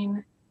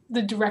maintain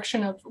the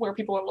direction of where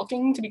people are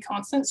looking to be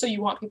constant. So you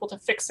want people to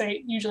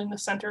fixate usually in the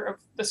center of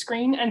the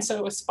screen. And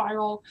so a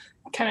spiral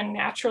kind of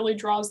naturally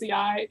draws the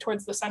eye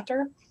towards the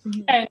center.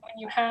 Mhm. And when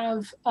you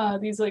have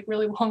these like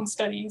really long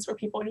studies where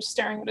people are just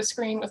staring at a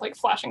screen with like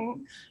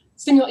flashing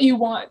stimuli, you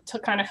want to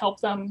kind of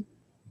help them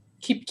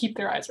keep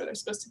their eyes where they're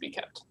supposed to be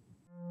kept.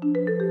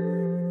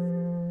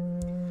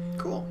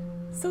 Cool.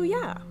 So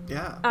yeah.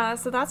 Yeah.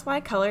 So that's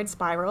why colored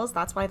spirals.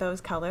 That's why those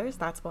colors.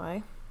 That's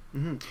why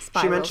spirals,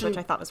 She mentioned. which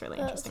I thought was really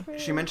That's interesting. really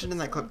She mentioned in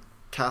that clip, interesting.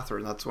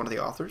 Catherine. That's one of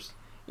the authors.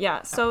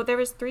 Yeah, so there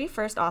was 3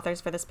 first authors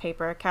for this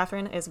paper,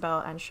 Catherine, Isabel,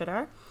 and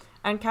Sridhar.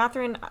 And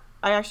Catherine,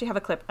 I actually have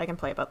a clip I can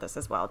play about this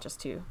as well, just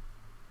to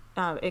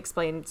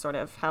explain sort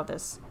of how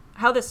this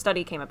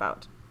study came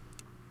about.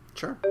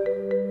 Sure.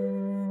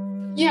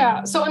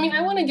 Yeah, so I mean,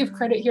 I want to give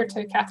credit here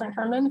to Catherine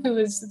Herman, who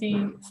is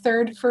the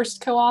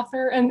first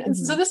co-author. And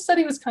so this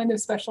study was kind of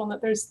special in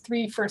that there's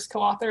 3 first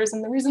co-authors.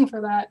 And the reason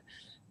for that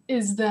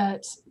is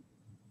that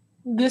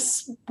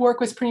this work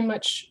was pretty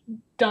much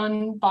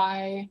done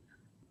by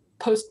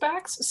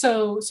postbacks.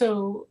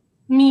 So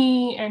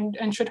me and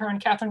Shridhar and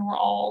Catherine were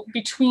all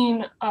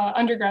between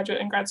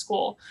undergraduate and grad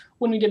school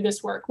when we did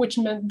this work, which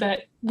meant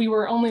that we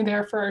were only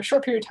there for a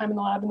short period of time in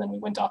the lab, and then we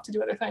went off to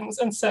do other things.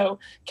 And so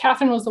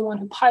Catherine was the one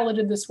who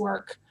piloted this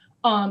work,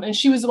 and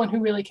she was the one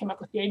who really came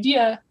up with the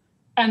idea.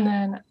 And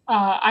then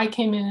I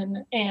came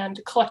in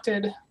and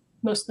collected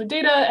most of the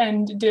data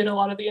and did a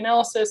lot of the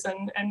analysis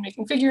and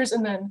making figures,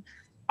 and then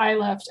I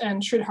left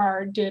and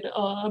Shridhar did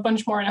a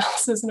bunch more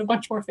analysis and a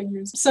bunch more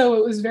figures. So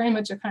it was very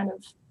much a kind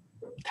of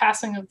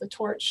passing of the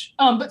torch.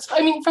 But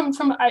I mean, so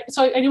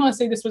I do want to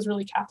say this was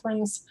really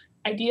Catherine's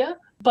idea,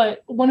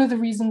 but one of the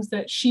reasons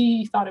that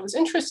she thought it was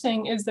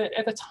interesting is that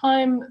at the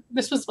time,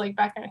 this was like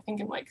back in, I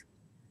think in like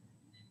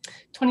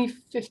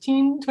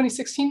 2015,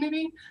 2016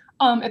 maybe,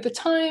 at the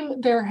time,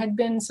 there had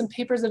been some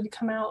papers that had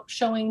come out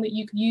showing that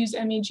you could use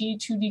MEG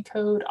to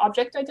decode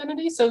object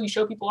identity. So you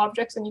show people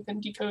objects and you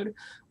can decode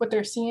what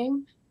they're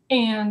seeing.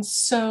 And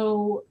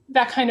so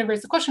that kind of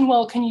raised the question,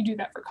 well, can you do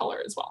that for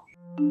color as well?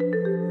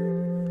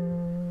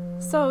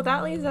 So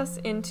that leads us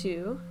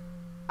into,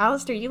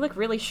 Alistair, you look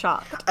really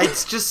shocked.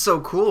 It's just so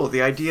cool.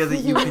 The idea that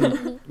you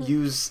can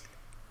use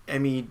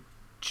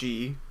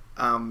MEG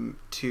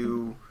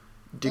to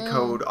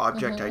decode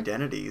object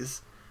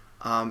identities.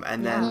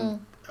 And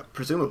then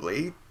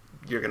presumably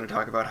you're going to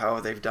talk about how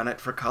they've done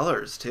it for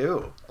colors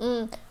too.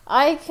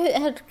 I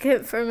had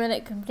for a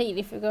minute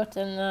completely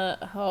forgotten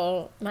the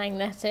whole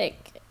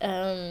magnetic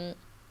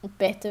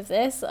bit of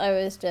this. I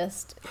was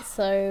just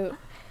so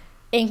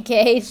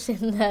engaged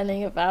in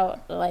learning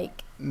about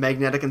like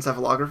magnetic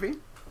encephalography.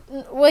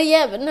 Well,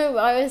 yeah, but no,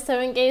 I was so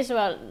engaged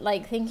about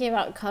like thinking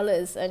about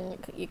colors and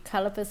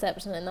color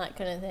perception and that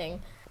kind of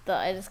thing that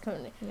I just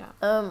couldn't. Yeah.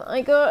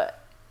 I got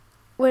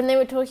when they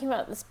were talking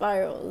about the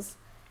spirals,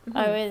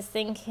 I was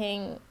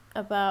thinking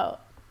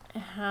about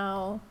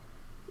how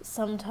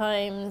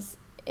sometimes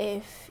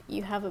if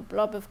you have a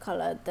blob of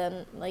color,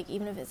 then like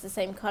even if it's the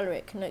same color,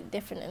 it can look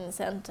different in the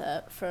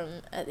center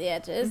from at the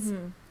edges.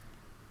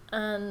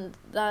 And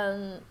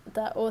then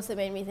that also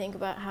made me think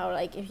about how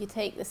like if you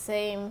take the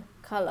same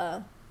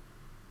color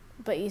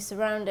but you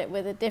surround it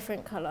with a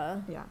different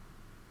color,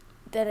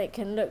 then it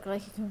can look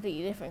like a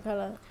completely different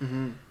color.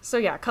 So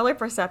yeah, color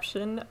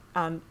perception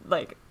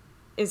like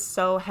is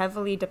so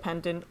heavily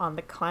dependent on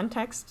the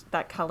context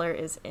that color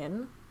is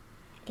in.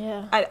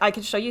 Yeah. I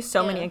could show you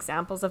so many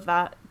examples of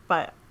that,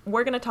 but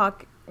we're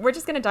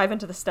just going to dive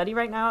into the study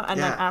right now, and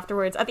then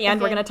afterwards, at the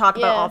end, we're going to talk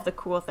about all of the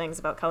cool things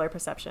about color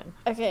perception.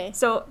 Okay.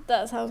 So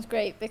that sounds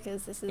great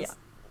because this is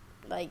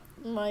like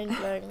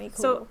mind-blowingly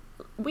cool. So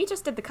we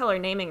just did the color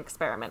naming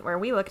experiment where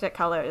we looked at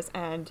colors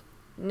and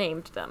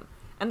named them.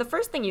 And the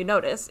first thing you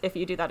notice if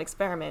you do that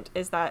experiment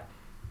is that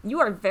you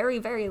are very,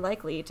 very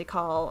likely to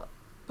call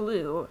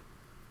blue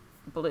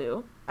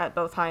at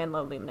both high and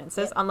low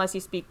luminances, unless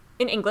you speak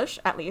in English,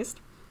 at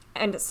least.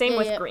 And same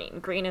with green.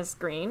 Green is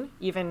green,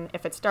 even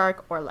if it's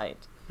dark or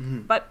light.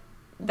 But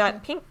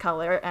that pink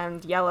color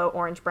and yellow,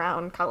 orange,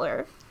 brown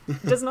color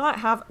does not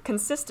have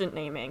consistent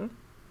naming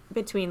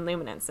between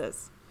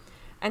luminances.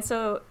 And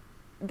so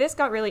this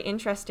got really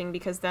interesting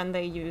because then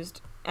they used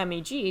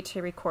MEG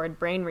to record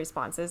brain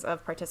responses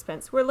of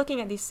participants who were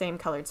looking at these same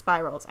colored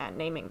spirals and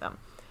naming them.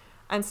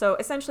 And so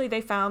essentially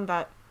they found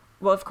that,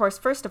 well, of course,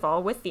 first of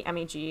all, with the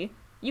MEG,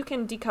 you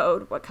can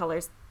decode what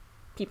colors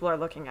people are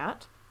looking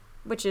at,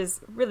 which is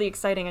really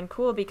exciting and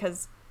cool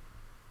because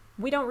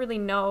we don't really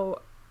know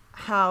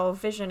how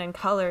vision and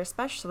color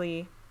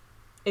especially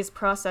is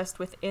processed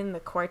within the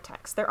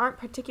cortex. There aren't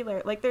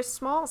particular, like there's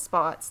small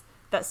spots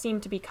that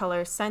seem to be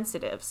color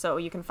sensitive. So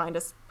you can find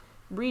a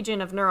region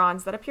of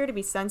neurons that appear to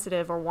be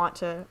sensitive or want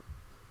to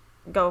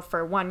go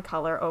for one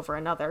color over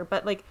another.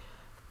 But like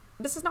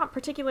this is not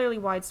particularly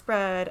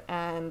widespread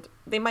and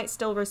they might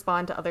still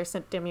respond to other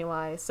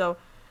stimuli. So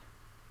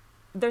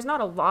there's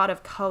not a lot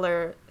of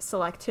color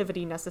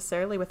selectivity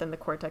necessarily within the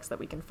cortex that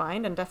we can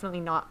find, and definitely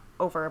not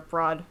over a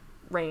broad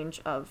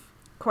range of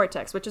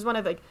cortex, which is one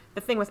of the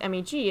thing with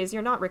MEG is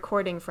you're not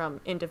recording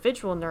from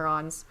individual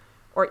neurons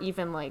or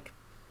even like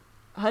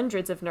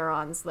hundreds of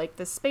neurons. Like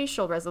the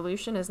spatial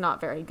resolution is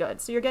not very good.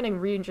 So you're getting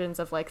regions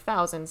of like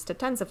thousands to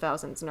tens of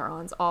thousands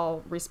neurons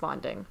all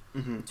responding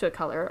to a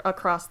color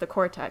across the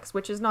cortex,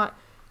 which is not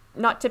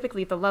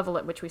typically the level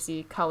at which we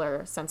see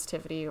color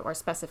sensitivity or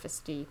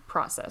specificity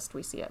processed.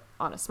 We see it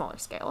on a smaller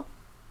scale.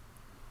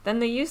 Then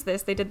they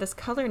did this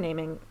color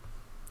naming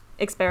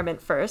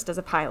experiment first as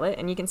a pilot,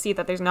 and you can see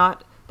that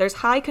there's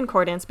high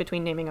concordance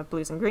between naming of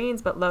blues and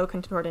greens, but low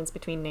concordance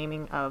between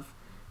naming of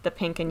the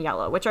pink and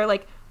yellow, which are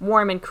like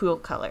warm and cool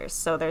colors.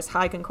 So there's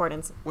high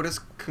concordance. What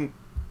does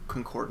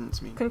concordance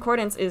mean?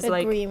 Concordance is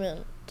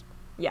agreement.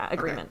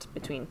 Agreement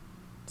between.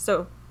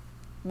 So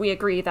we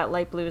agree that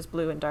light blue is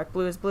blue and dark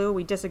blue is blue.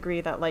 We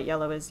disagree that light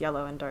yellow is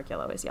yellow and dark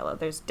yellow is yellow.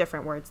 There's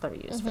different words that are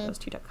used for those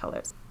two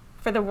colors.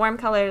 For the warm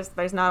colors,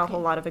 there's not a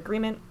whole lot of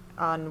agreement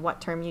on what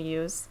term you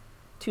use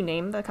to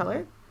name the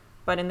color.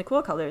 But in the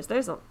cool colors,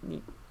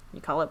 you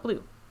call it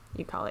blue,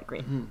 you call it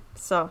green.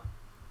 So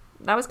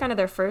that was kind of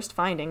their first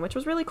finding, which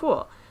was really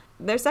cool.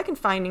 Their second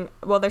thing,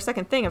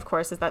 of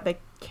course, is that they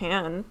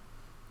can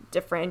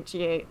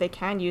differentiate, they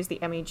can use the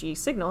MEG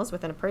signals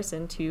within a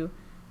person to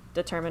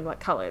determine what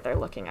color they're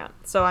looking at.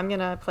 So I'm going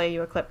to play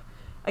you a clip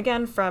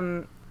again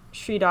from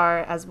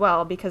Sridhar as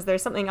well, because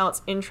there's something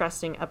else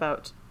interesting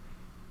about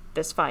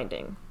this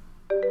finding.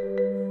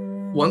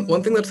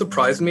 One thing that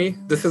surprised me,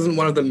 this isn't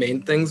one of the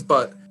main things,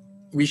 but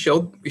we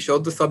showed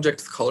the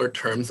subjects color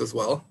terms as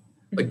well,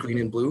 like green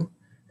and blue.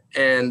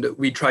 And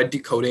we tried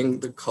decoding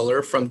the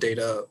color from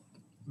data,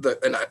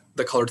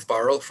 the colored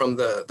spiral from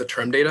the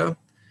term data.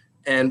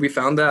 And we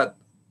found that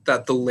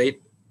the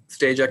late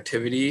stage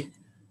activity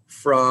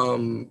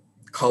from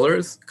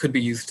colors could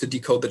be used to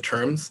decode the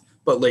terms,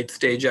 but late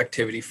stage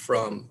activity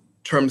from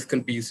terms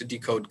can be used to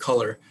decode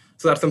color.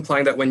 So that's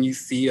implying that when you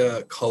see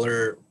a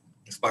color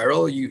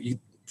spiral, you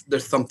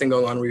there's something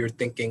going on where you're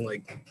thinking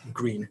like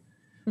green.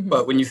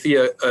 But when you see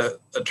a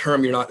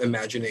term, you're not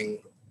imagining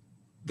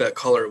that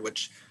color,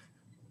 which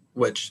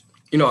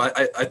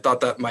I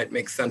thought that might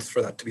make sense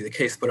for that to be the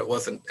case, but it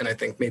wasn't. And I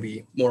think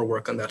maybe more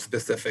work on that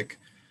specific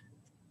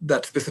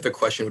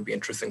question would be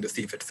interesting to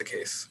see if it's the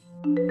case.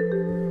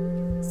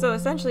 So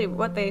essentially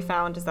what they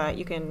found is that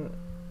you can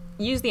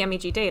use the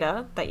MEG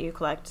data that you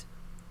collect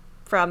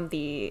from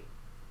the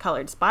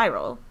colored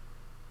spiral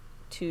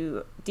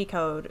to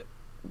decode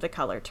the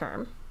color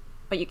term,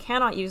 but you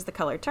cannot use the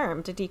color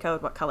term to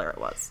decode what color it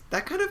was.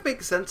 That kind of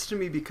makes sense to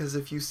me, because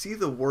if you see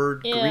the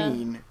word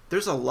green,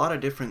 there's a lot of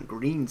different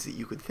greens that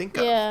you could think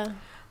of. Yeah.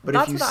 But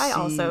that's if you what I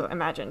also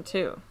imagined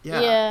too.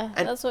 Yeah,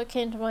 and that's what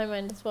came to my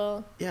mind as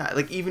well. Yeah,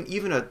 like even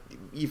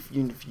if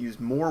you use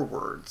more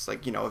words,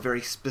 like, a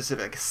very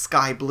specific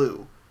sky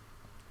blue,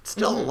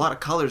 still a lot of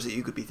colors that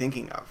you could be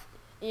thinking of.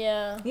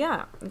 Yeah.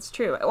 Yeah, it's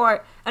true.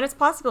 And it's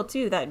possible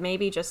too that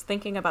maybe just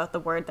thinking about the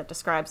word that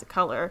describes a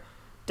color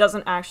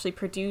doesn't actually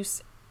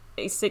produce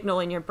a signal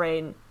in your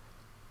brain,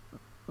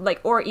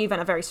 or even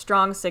a very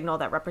strong signal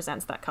that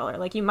represents that color.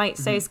 Like you might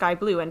say sky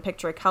blue and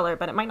picture a color,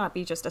 but it might not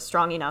be just a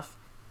strong enough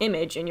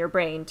image in your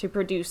brain to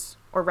produce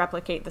or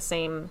replicate the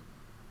same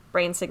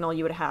brain signal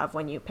you would have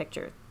when you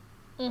picture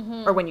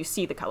or when you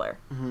see the color.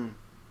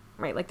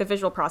 Right? Like the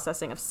visual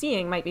processing of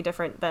seeing might be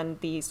different than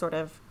the sort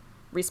of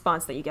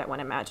response that you get when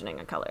imagining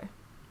a color.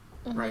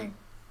 Right.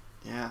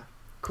 Yeah.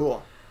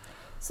 Cool.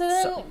 So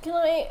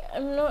then,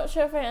 I'm not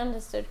sure if I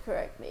understood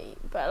correctly,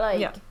 but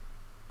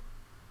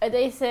are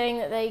they saying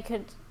that they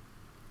could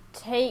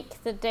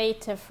take the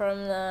data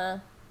from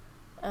the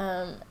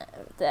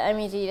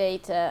MEG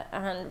data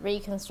and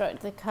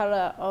reconstruct the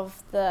color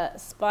of the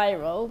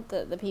spiral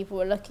that the people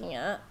were looking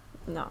at?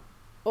 No.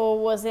 Or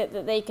was it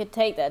that they could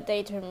take that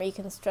data and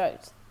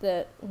reconstruct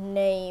the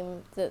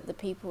name that the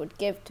people would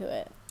give to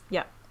it?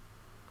 Yeah.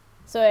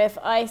 So if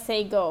I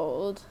say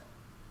gold,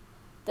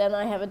 then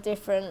I have a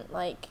different,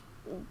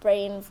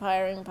 brain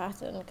firing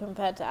pattern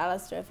compared to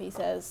Alistair if he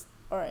says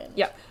orange.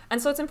 Yeah.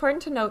 And so it's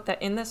important to note that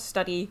in this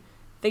study,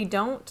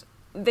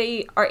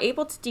 they are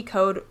able to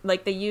decode,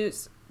 they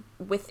use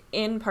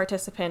within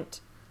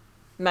participant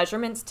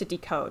measurements to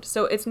decode.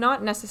 So it's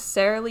not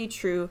necessarily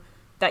true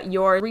that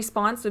your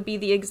response would be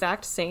the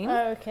exact same.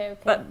 Oh, okay.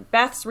 But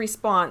Beth's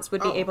response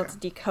would be able to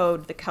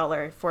decode the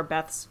color for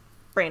Beth's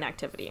brain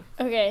activity.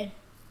 Okay.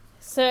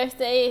 So if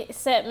they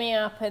set me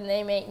up and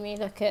they make me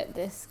look at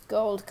this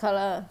gold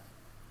color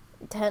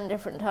 10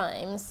 different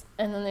times,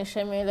 and then they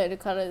show me a load of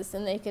colors,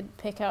 and they could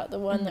pick out the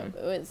one that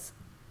was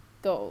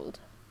gold.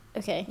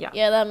 Okay.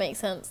 Yeah, that makes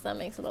sense. That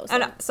makes a lot of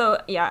sense. And so,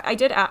 yeah, I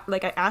did, I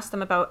asked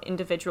them about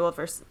individual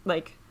versus,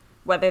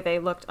 whether they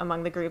looked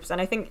among the groups.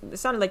 And I think it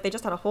sounded like they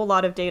just had a whole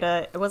lot of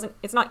data.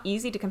 It's not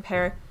easy to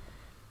compare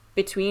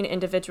between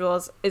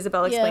individuals,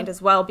 Isabel explained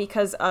as well,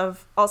 because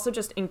of also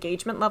just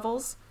engagement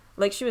levels.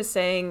 Like she was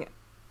saying,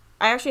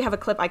 I actually have a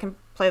clip, I can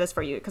play this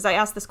for you, because I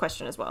asked this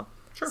question as well.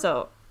 Sure.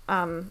 So,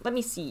 let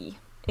me see.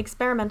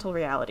 Experimental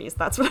realities,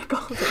 that's what I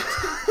called it.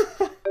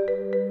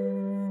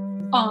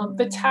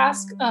 The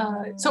task,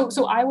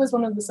 so I was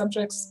one of the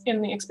subjects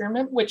in the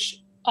experiment,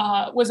 which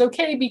was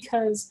okay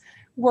because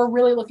we're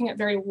really looking at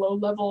very low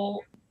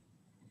level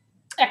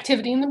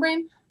activity in the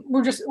brain.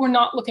 We're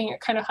not looking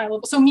at kind of high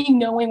level. So me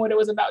knowing what it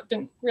was about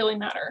didn't really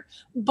matter.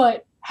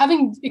 But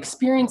having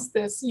experienced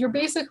this, you're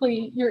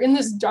in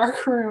this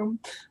dark room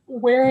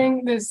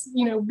wearing this,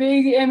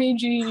 big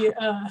MEG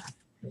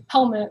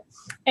helmet,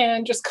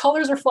 and just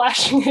colors are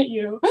flashing at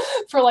you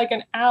for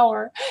an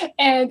hour,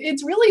 and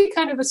it's really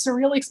kind of a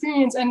surreal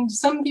experience. And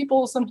some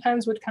people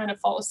sometimes would kind of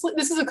fall asleep.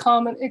 This is a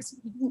common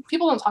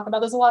people don't talk about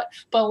this a lot,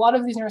 but a lot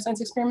of these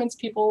neuroscience experiments,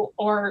 people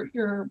or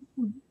your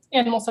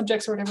animal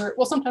subjects or whatever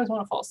will sometimes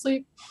want to fall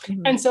asleep.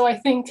 And so I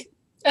think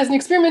as an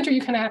experimenter,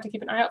 you kind of have to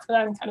keep an eye out for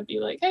that and kind of be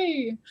like,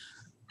 hey,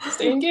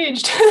 stay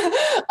engaged.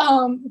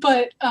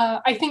 But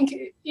I think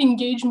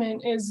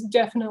engagement is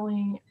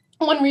definitely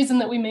one reason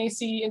that we may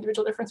see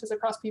individual differences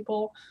across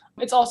people.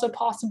 It's also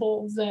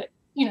possible that,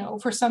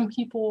 for some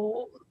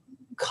people,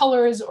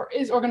 color is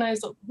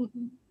organized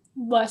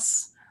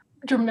less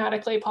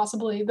dramatically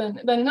possibly than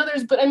in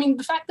others. But I mean,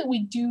 the fact that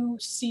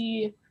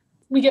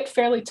we get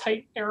fairly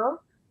tight error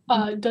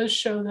does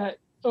show that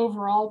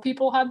overall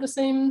people had the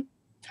same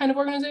kind of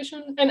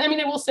organization. And I mean,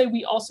 I will say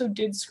we also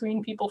did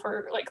screen people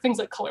for like things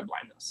like color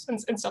blindness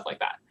and stuff like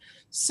that.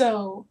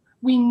 So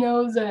we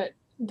know that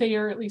they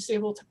are at least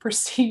able to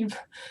perceive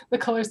the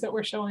colors that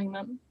we're showing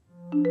them.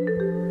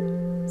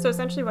 So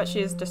essentially what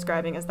she is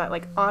describing is that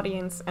like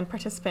audience and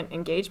participant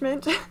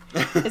engagement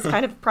is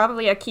kind of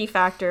probably a key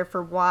factor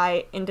for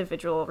why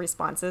individual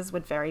responses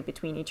would vary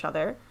between each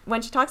other.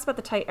 When she talks about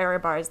the tight error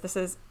bars, this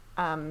is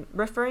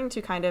referring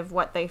to kind of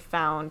what they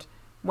found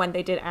when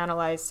they did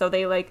analyze. So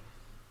they like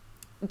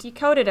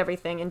decoded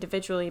everything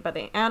individually, but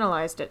they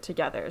analyzed it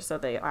together. So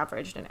they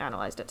averaged and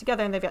analyzed it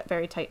together, and they've got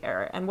very tight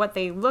error. And what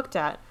they looked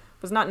at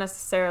was not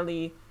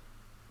necessarily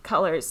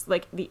colors,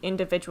 like the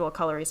individual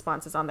color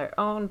responses on their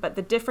own, but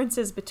the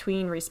differences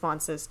between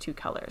responses to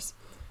colors.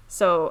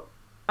 So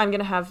I'm going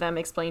to have them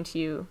explain to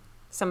you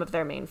some of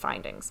their main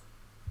findings.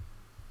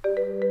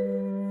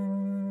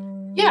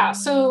 Yeah,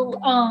 so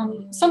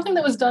something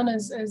that was done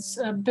as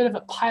a bit of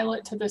a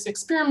pilot to this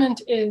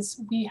experiment is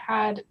we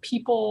had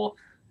people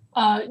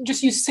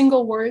just use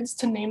single words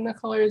to name the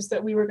colors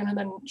that we were going to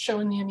then show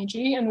in the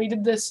MEG. And we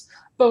did this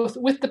both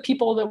with the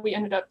people that we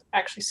ended up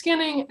actually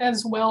scanning,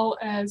 as well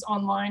as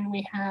online.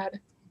 We had,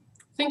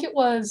 I think it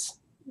was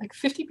like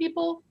 50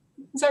 people.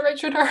 Is that right,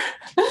 Sridhar?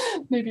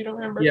 Maybe you don't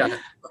remember. Yeah,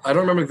 I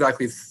don't remember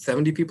exactly.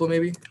 70 people,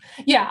 maybe?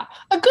 Yeah,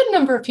 a good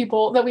number of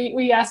people that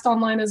we asked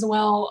online as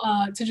well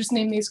to just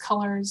name these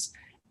colors.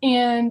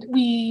 And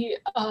we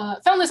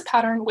found this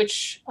pattern,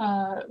 which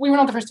we were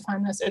not the first to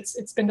find this.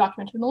 It's been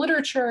documented in the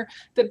literature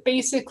that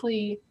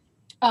basically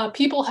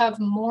people have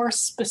more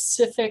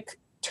specific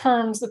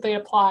terms that they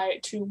apply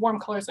to warm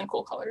colors and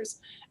cool colors.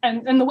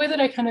 And the way that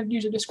I kind of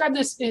usually describe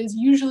this is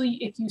usually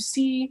if you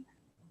see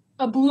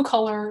a blue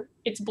color,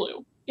 it's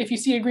blue. If you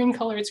see a green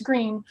color, it's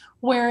green.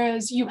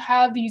 Whereas you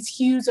have these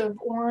hues of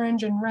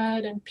orange and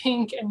red and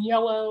pink and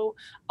yellow,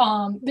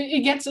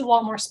 it gets a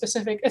lot more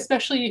specific,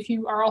 especially if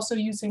you are also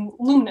using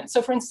luminance.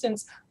 So for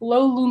instance,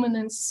 low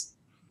luminance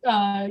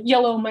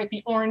yellow might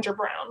be orange or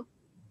brown,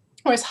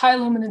 whereas high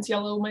luminance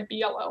yellow might be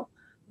yellow.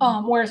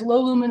 Whereas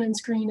low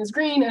luminance green is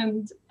green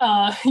and,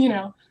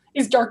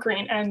 is dark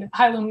green, and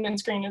high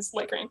luminance green is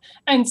light green.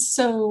 And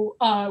so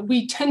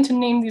we tend to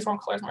name these warm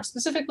colors more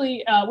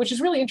specifically, which is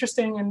really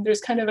interesting. And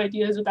there's kind of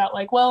ideas about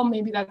like, well,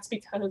 maybe that's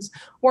because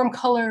warm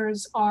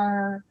colors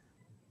are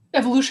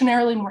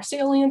evolutionarily more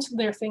salient.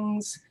 They're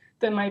things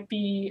that might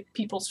be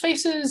people's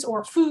faces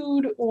or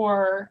food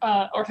or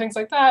things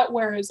like that.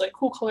 Whereas like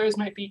cool colors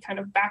might be kind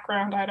of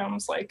background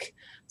items like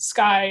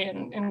sky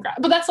and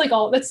but that's like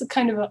that's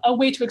kind of a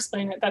way to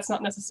explain it. That's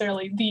not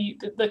necessarily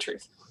the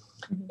truth.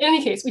 Mm-hmm. In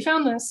any case, we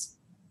found this.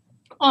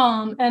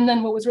 And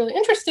then what was really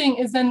interesting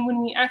is then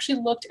when we actually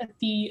looked at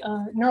the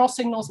neural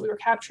signals that we were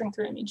capturing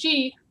through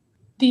MEG,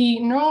 the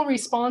neural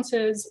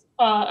responses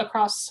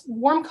across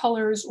warm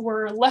colors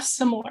were less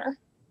similar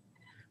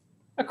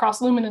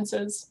across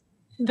luminances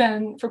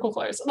than for cool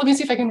colors. Let me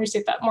see if I can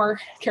restate that more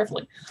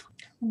carefully.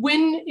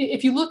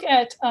 If you look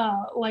at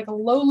like a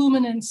low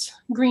luminance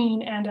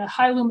green and a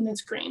high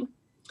luminance green,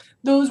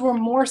 those were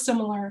more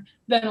similar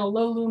than a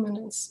low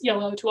luminance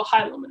yellow to a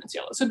high luminance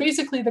yellow. So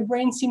basically the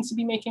brain seems to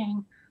be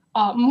making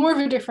more of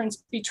a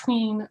difference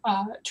between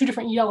two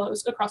different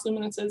yellows across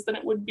luminances than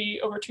it would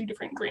be over two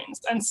different greens.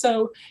 And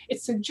so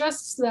it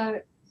suggests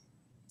that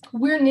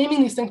we're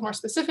naming these things more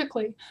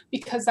specifically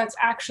because that's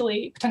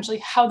actually potentially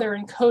how they're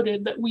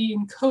encoded, that we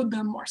encode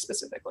them more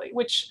specifically,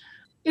 which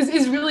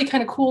is really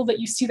kind of cool that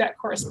you see that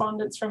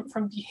correspondence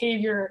from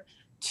behavior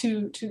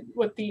to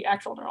what the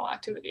actual neural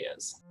activity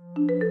is.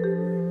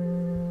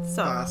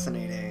 So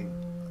fascinating.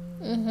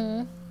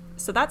 Mm-hmm.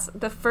 So that's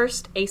the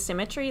first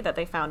asymmetry that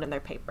they found in their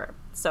paper.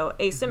 So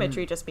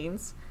asymmetry just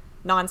means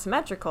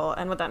non-symmetrical,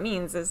 and what that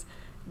means is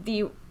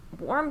the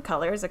warm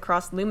colors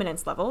across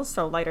luminance levels,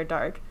 so light or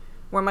dark,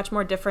 were much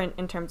more different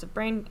in terms of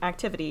brain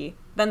activity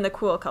than the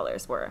cool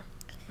colors were.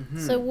 Mm-hmm.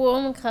 So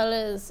warm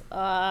colors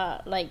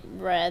are like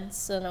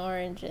reds and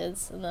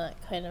oranges and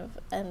that kind of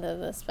end of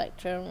the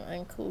spectrum,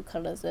 and cool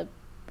colors are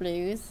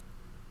blues.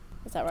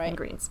 Is that right? And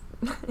greens.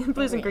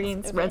 Blues and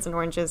greens, okay. Reds and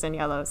oranges and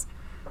yellows.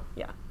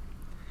 Yeah.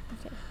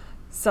 Okay.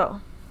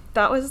 So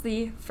that was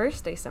the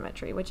first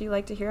asymmetry. Would you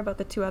like to hear about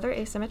the two other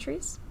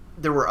asymmetries?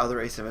 There were other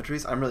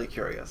asymmetries? I'm really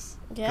curious.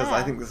 Because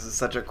I think this is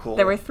such a cool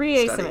There were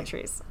 3 study.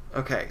 Asymmetries.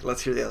 Okay,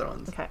 let's hear the other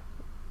ones. Okay.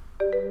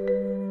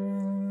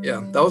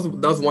 Yeah, that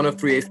was one of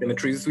 3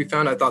 asymmetries we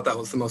found. I thought that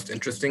was the most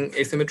interesting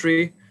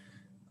asymmetry.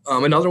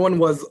 Another one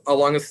was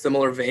along a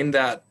similar vein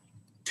that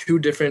 2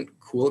 different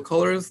cool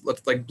colors,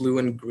 like blue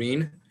and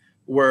green,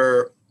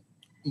 were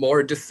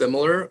more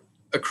dissimilar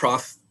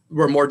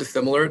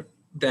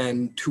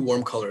than 2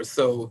 warm colors.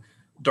 So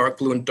dark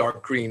blue and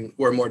dark green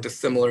were more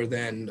dissimilar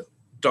than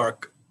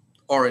dark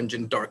orange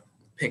and dark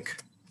pink.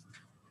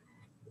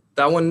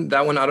 That one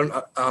I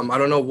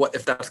don't know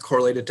if that's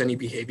correlated to any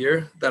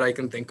behavior that I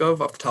can think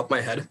of off the top of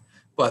my head,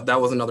 but that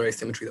was another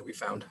asymmetry that we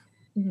found.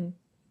 Mm-hmm.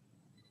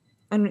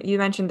 And you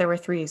mentioned there were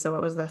 3, so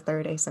what was the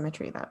third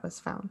asymmetry that was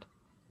found?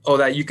 Oh,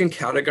 that you can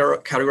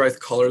categorize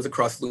colors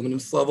across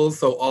luminance levels.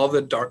 So all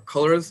the dark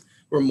colors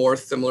were more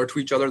similar to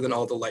each other than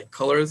all the light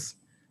colors.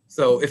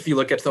 So if you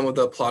look at some of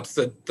the plots,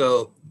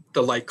 the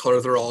light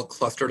colors are all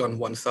clustered on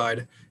one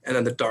side, and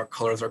then the dark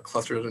colors are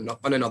clustered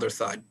on another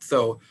side.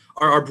 So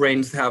our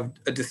brains have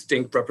a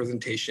distinct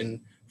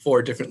representation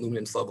for different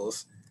luminance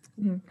levels.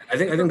 Mm-hmm. I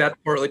think that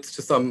correlates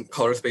to some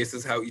color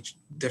spaces, how each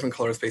different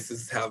color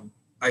spaces have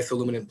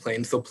isoluminant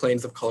planes, so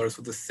planes of colors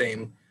with the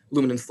same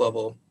luminance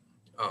level.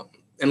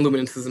 And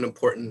luminance is an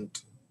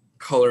important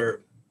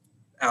color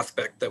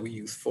aspect that we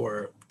use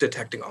for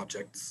detecting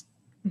objects.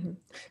 Mm-hmm.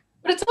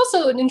 But it's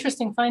also an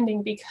interesting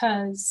finding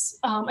because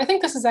I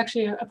think this is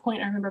actually a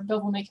point I remember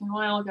Billville making a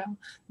while ago,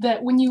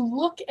 that when you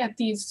look at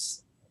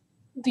these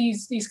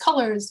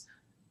colors,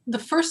 the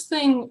first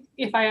thing,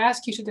 if I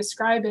ask you to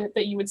describe it,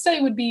 that you would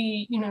say would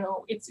be,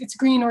 it's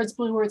green or it's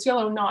blue or it's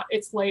yellow, not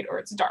it's light or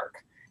it's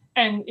dark.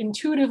 And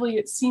intuitively,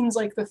 it seems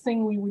like the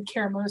thing we would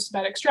care most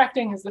about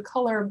extracting is the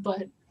color,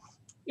 but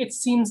it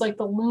seems like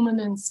the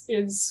luminance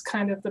is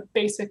kind of the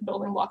basic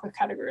building block of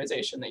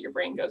categorization that your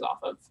brain goes off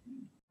of.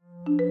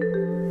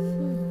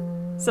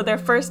 So their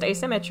first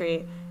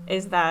asymmetry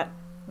is that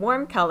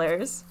warm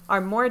colors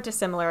are more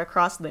dissimilar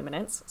across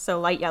luminance, so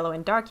light yellow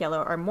and dark yellow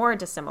are more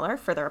dissimilar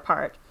further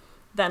apart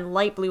than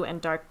light blue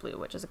and dark blue,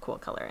 which is a cool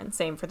color, and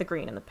same for the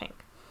green and the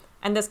pink.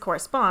 And this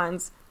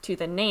corresponds to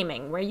the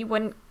naming, where you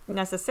wouldn't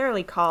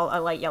necessarily call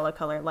a light yellow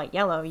color light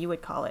yellow, you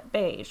would call it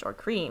beige or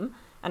cream,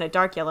 and a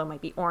dark yellow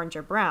might be orange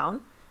or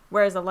brown,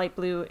 whereas a light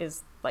blue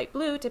is light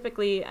blue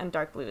typically, and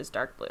dark blue is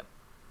dark blue.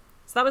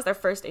 So that was their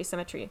first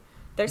asymmetry.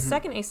 Their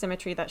second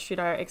asymmetry that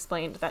Sridhar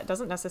explained that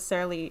doesn't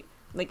necessarily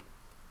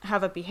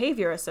have a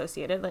behavior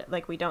associated,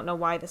 like we don't know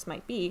why this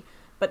might be,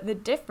 but the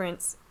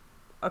difference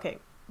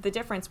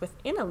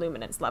within a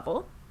luminance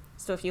level,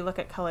 so if you look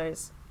at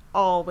colors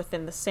all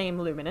within the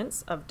same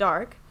luminance of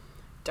dark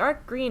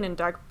green and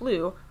dark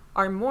blue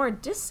are more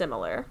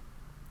dissimilar,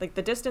 like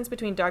the distance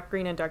between dark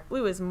green and dark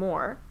blue is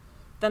more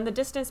than the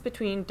distance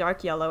between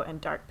dark yellow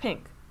and dark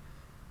pink.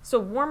 So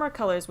warmer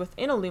colors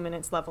within a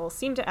luminance level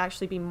seem to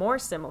actually be more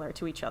similar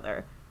to each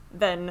other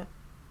than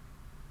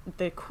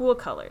the cool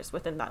colors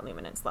within that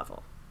luminance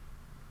level.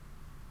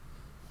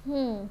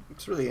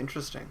 It's really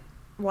interesting.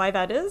 Why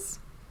that is?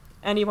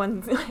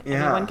 Anyone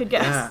could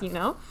guess,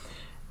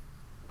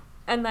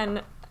 And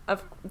then,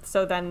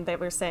 so then they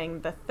were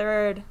saying the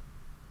third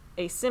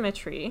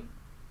asymmetry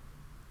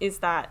is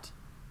that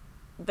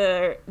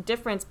the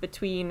difference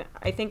between,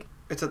 I think...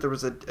 It's that there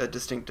was a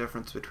distinct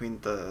difference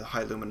between the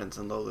high luminance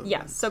and low luminance.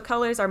 Yeah, so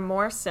colors are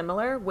more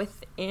similar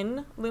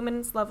within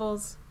luminance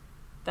levels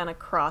than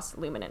across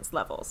luminance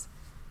levels.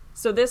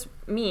 So this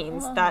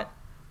means that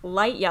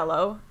light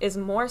yellow is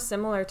more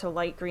similar to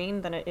light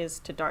green than it is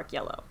to dark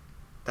yellow.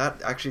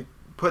 That actually,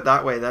 put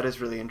that way, that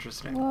is really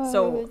interesting. Whoa,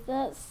 So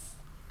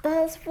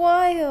that's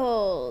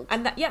wild.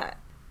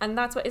 And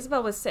that's what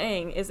Isabel was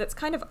saying, is it's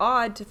kind of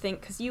odd to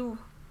think, because you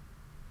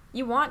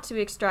want to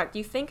extract,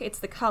 you think it's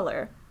the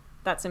color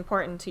that's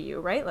important to you,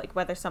 right? Like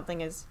whether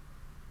something is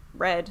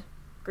red,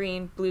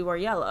 green, blue, or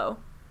yellow.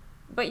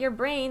 But your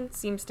brain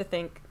seems to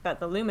think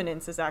that the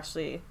luminance is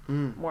actually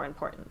more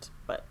important.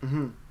 But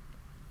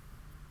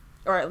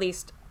or at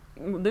least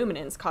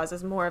luminance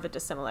causes more of a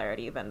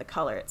dissimilarity than the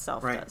color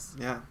itself does.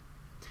 Yeah.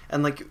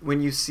 And like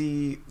when you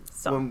see,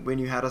 when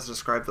you had us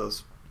describe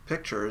those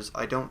pictures,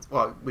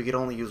 we could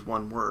only use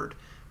one word,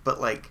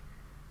 but like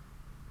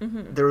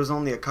there was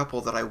only a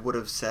couple that I would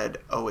have said,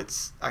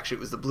 it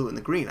was the blue and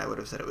the green. I would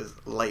have said it was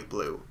light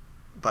blue.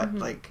 But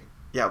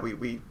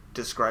we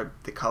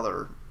described the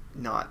color,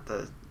 not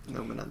the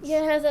luminance.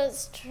 Yeah,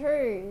 that's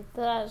true.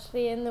 That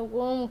actually in the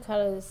warm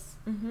colours,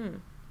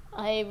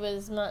 it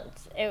was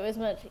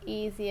much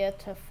easier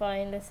to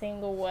find a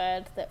single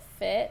word that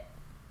fit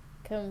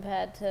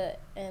compared to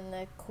in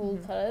the cool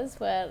colours,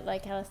 where,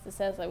 like Alistair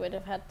says, I would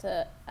have had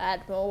to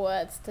add more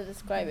words to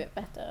describe it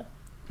better.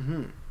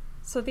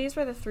 So these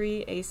were the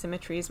 3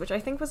 asymmetries, which I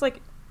think was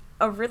like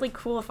a really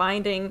cool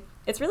finding.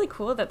 It's really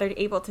cool that they're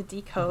able to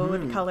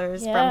decode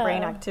colors from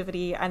brain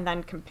activity and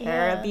then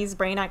compare these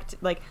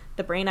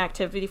the brain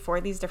activity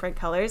for these different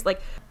colors.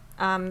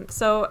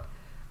 So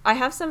I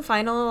have some I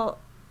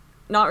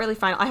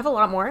have a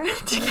lot more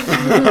to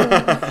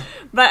get.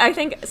 But I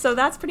think, so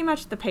that's pretty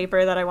much the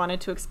paper that I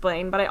wanted to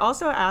explain. But I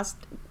also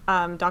asked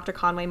Dr.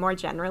 Conway more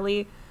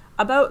generally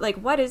about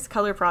what is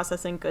color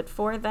processing good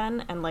for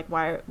then, and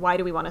why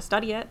do we want to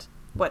study it,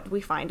 what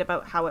we find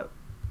about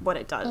what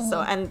it does.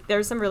 So, and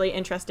there's some really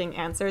interesting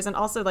answers, and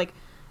also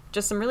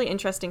just some really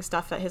interesting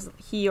stuff that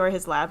he or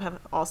his lab have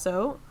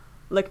also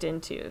looked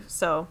into.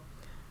 So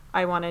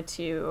I wanted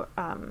to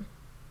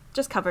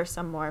just cover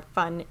some more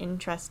fun,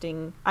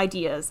 interesting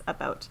ideas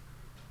about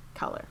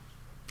color.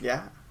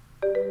 Yeah.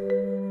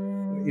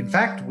 In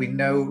fact, we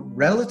know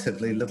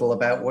relatively little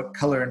about what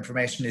color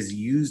information is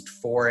used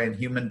for in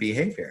human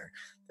behavior.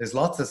 There's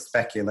lots of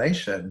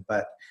speculation,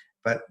 but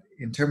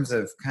in terms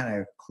of kind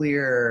of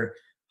clear,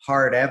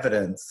 hard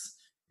evidence,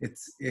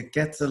 it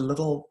gets a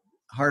little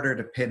harder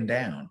to pin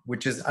down,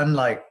 which is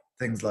unlike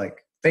things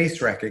like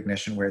face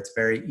recognition, where it's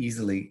very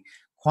easily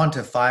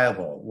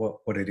quantifiable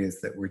what it is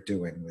that we're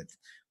doing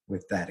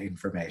with that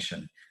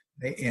information.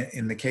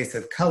 In the case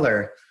of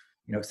color,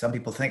 some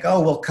people think, oh,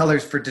 well,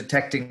 color's for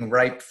detecting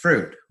ripe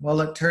fruit.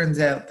 Well, it turns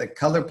out that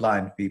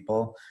colorblind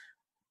people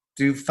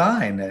do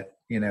fine at,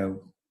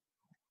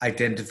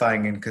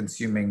 identifying and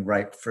consuming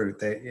ripe fruit.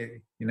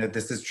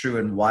 This is true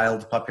in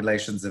wild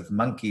populations of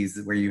monkeys,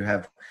 where you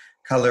have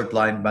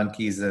colorblind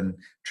monkeys and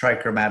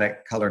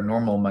trichromatic color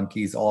normal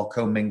monkeys all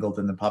commingled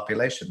in the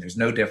population. There's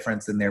no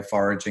difference in their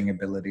foraging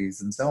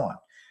abilities and so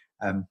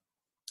on.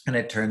 And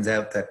it turns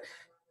out that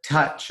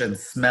touch and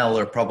smell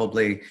are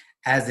probably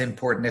as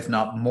important, if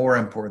not more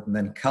important,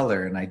 than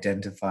color in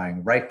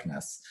identifying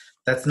ripeness.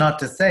 That's not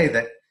to say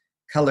that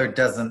color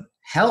doesn't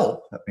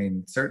help. I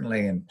mean,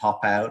 certainly in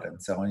pop out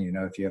and so on,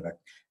 if you have a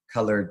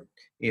colored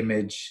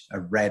image, a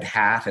red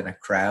hat in a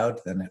crowd,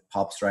 then it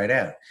pops right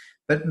out.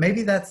 But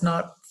maybe that's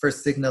not for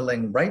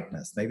signaling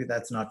ripeness. Maybe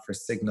that's not for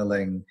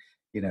signaling,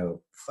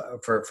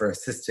 for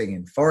assisting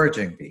in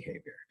foraging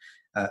behavior.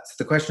 So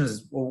the question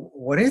is, well,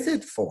 what is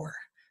it for?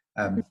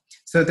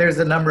 So there's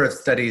a number of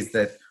studies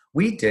that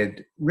we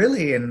did,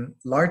 really in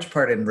large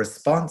part in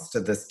response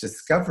to this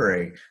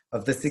discovery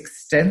of this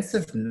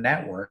extensive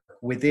network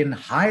within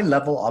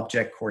high-level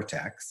object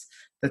cortex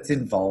that's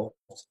involved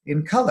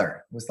in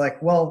color. It was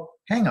like, well,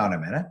 hang on a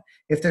minute.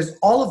 If there's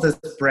all of this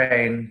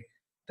brain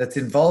that's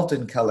involved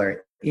in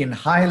color in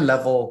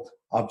high-level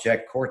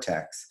object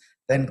cortex,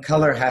 then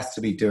color has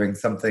to be doing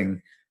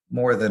something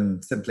more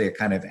than simply a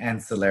kind of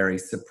ancillary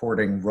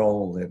supporting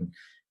role in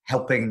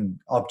helping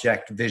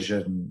object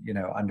vision,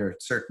 under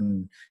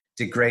certain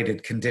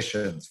degraded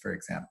conditions, for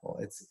example.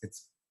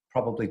 It's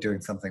probably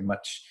doing something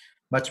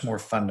much more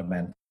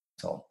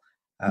fundamental.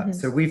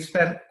 So we've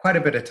spent quite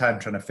a bit of time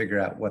trying to figure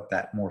out what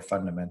that more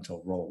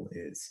fundamental role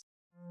is.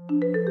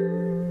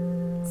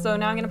 So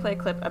now I'm going to play a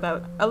clip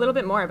about a little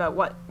bit more about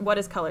what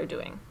is color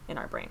doing in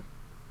our brain.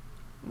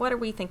 What are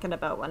we thinking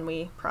about when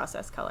we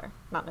process color?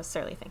 Not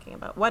necessarily thinking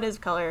about what is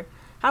color,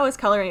 how is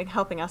color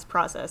helping us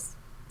process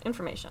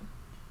information?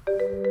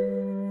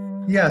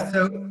 Yeah,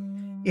 so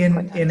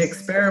in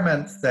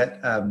experiments that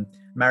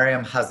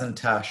Mariam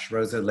Hazentash,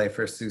 Rosa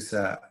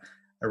Leifer-Sousa,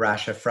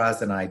 Arash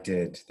Afraz and I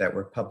did that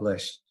were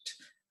published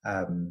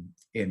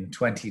in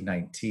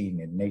 2019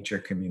 in Nature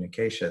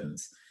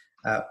Communications,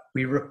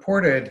 we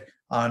reported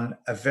on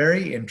a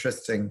very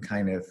interesting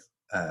kind of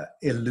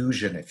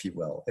illusion, if you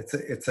will. It's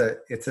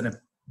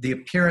the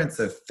appearance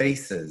of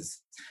faces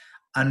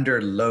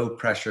under low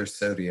pressure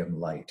sodium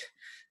light.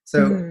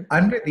 So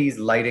under these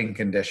lighting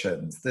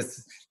conditions,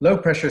 this low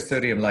pressure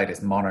sodium light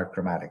is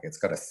monochromatic. It's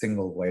got a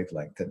single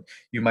wavelength, and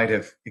you might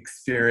have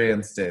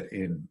experienced it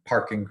in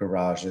parking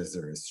garages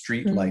or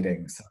street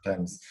lighting.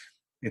 Sometimes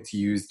it's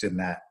used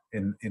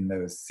in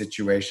those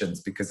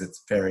situations because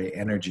it's very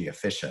energy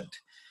efficient.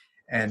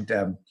 And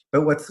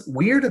but what's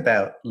weird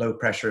about low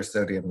pressure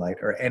sodium light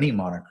or any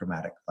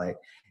monochromatic light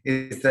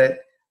is that,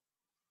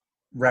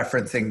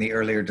 referencing the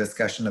earlier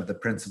discussion of the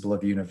principle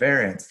of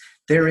univariance,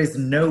 there is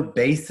no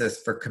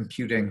basis for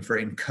computing for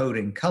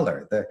encoding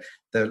color.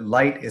 The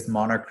light is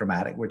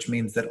monochromatic, which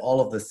means that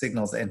all of the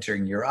signals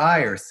entering your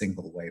eye are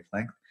single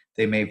wavelength.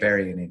 They may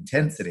vary in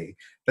intensity,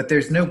 but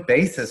there's no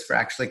basis for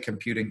actually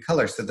computing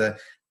color.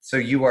 So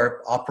you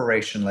are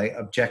operationally,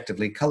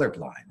 objectively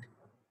colorblind.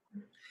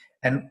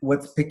 And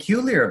what's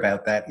peculiar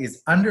about that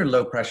is under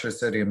low pressure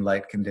sodium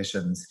light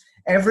conditions,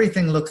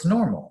 everything looks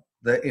normal.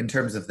 In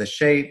terms of the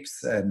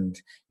shapes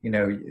and,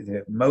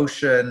 the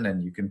motion,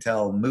 and you can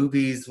tell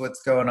movies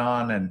what's going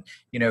on. And,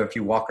 if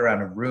you walk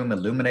around a room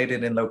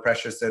illuminated in low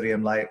pressure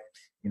sodium light,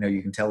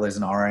 you can tell there's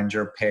an orange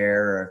or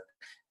pear,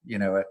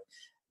 or,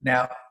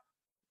 now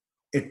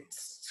it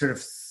sort of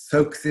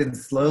soaks in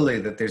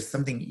slowly that there's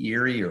something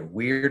eerie or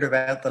weird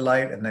about the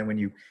light. And then when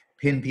you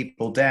pin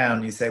people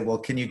down, you say, well,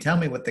 can you tell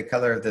me what the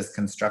color of this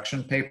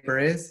construction paper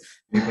is?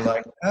 People are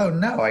like, oh,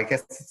 no, I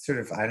guess it's sort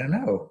of, I don't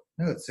know.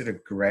 No, it's sort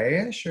of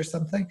grayish or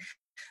something.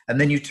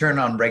 And then you turn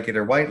on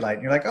regular white light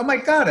and you're like, oh my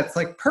God, it's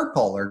like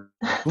purple or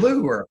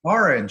blue or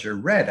orange or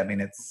red. I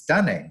mean, it's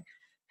stunning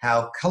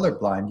how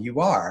colorblind you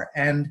are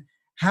and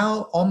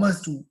how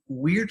almost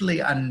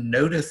weirdly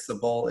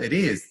unnoticeable it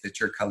is that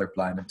you're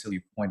colorblind until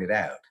you point it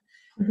out.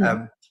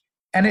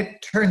 And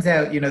it turns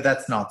out,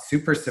 that's not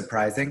super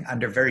surprising.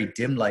 Under very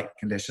dim light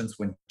conditions,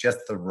 when just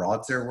the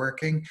rods are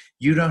working,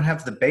 you don't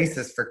have the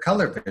basis for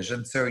color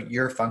vision, so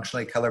you're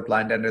functionally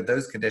colorblind under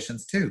those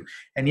conditions too.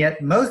 And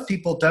yet most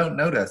people don't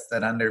notice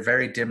that under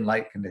very dim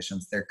light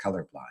conditions, they're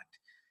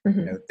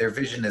colorblind. Their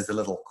vision is a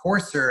little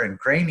coarser and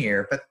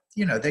grainier, but,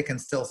 they can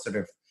still sort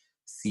of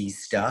see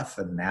stuff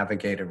and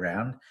navigate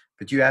around.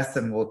 But you ask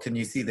them, well, can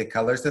you see the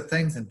colors of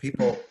things? And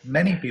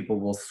many people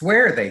will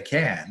swear they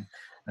can,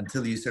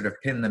 until you sort of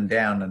pin them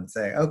down and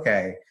say,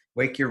 okay,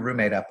 wake your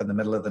roommate up in the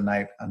middle of the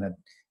night under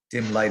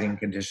dim lighting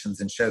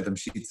conditions and show them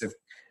sheets of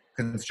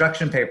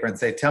construction paper and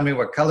say, tell me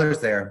what color's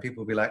there. And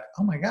people will be like,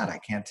 oh my God, I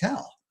can't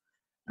tell.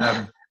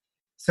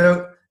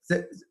 So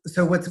So,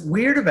 so what's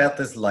weird about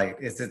this light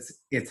is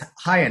it's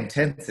high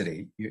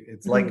intensity.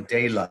 It's like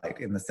daylight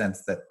in the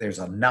sense that there's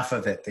enough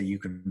of it that you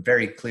can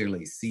very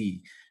clearly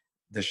see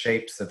the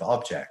shapes of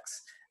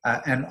objects.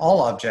 And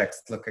all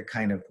objects look a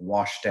kind of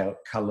washed out,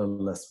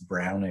 colorless,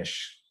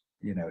 brownish,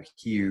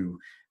 hue,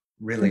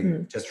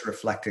 really just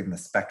reflecting the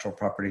spectral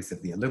properties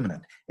of the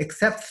illuminant,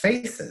 except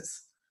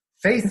faces.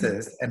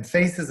 Faces and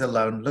faces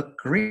alone look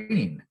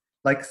green,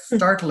 like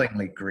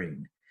startlingly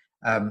green.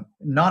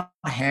 Not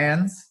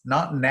hands,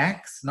 not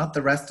necks, not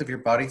the rest of your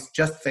bodies,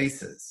 just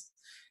faces.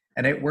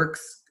 And it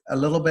works a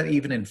little bit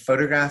even in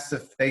photographs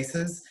of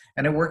faces,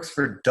 and it works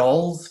for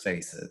dolls'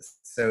 faces.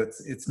 So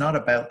it's not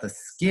about the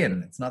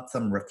skin. It's not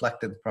some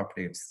reflective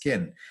property of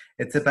skin.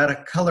 It's about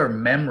a color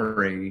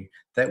memory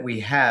that we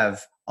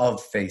have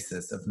of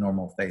faces, of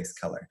normal face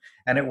color.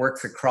 And it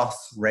works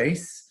across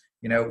race.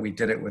 We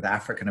did it with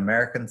African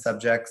American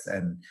subjects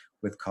and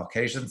with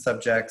Caucasian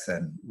subjects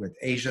and with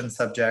Asian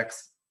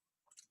subjects.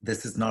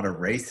 This is not a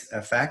race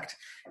effect.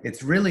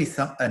 It's really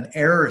an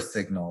error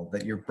signal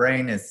that your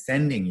brain is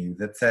sending you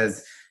that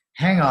says,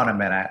 hang on a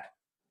minute,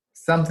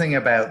 something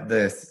about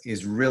this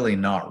is really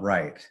not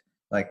right.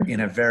 Like in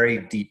a very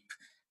deep,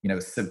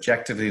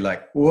 subjectively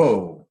like,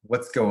 whoa,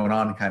 what's going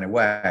on kind of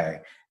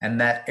way.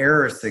 And that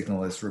error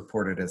signal is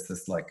reported as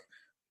this like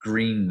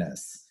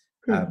greenness.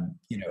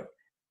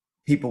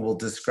 People will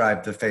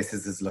describe the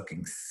faces as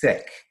looking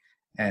sick.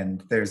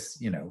 And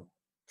there's,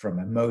 from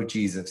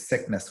emojis of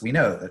sickness, we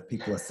know that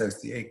people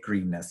associate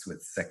greenness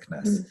with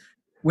sickness,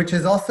 which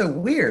is also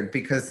weird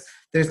because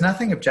there's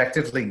nothing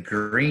objectively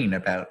green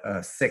about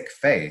a sick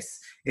face.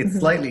 It's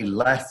slightly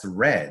less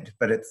red,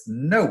 but it's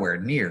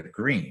nowhere near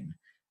green.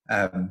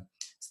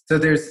 So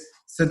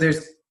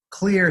there's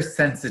clear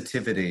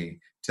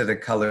sensitivity to the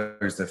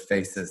colors of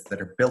faces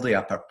that are building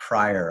up a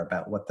prior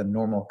about what the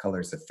normal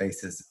colors of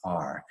faces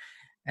are.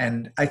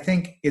 And I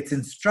think it's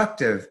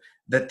instructive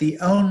that the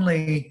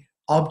only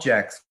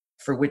objects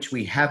for which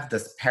we have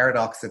this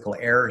paradoxical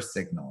error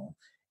signal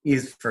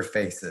is for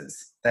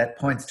faces. That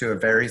points to a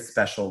very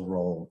special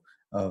role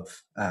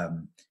of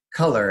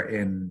color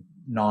in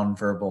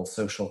nonverbal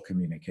social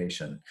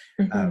communication,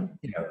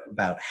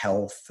 about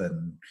health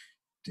and,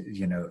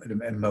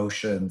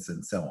 emotions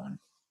and so on.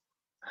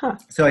 Huh.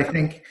 So I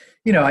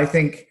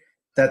think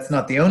that's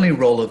not the only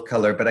role of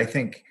color, but I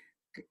think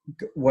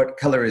what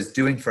color is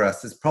doing for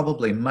us is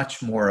probably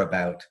much more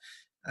about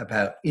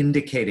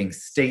indicating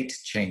state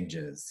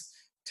changes,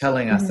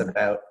 telling us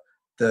about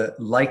the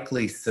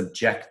likely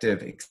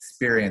subjective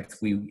experience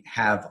we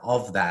have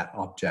of that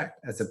object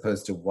as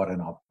opposed to what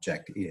an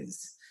object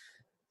is.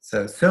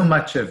 So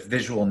much of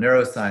visual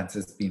neuroscience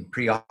has been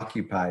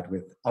preoccupied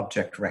with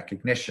object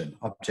recognition,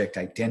 object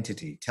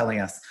identity, telling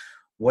us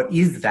what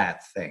is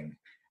that thing.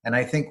 And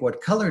I think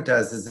what color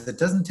does is it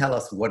doesn't tell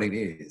us what it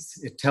is.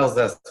 It tells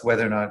us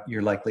whether or not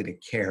you're likely to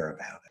care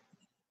about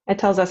it. It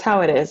tells us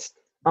how it is,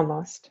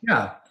 almost.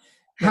 Yeah,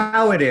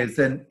 how it is,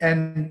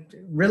 and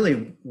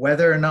really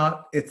whether or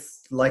not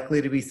it's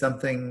likely to be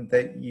something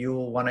that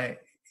you'll want to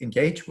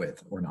engage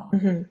with or not.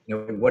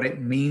 What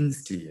it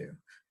means to you.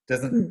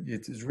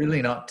 It's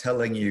really not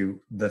telling you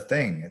the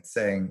thing. It's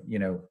saying,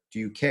 do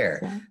you care?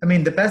 Yeah. I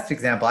mean, the best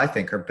example I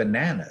think are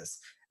bananas.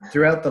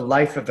 Throughout the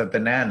life of a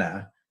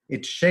banana,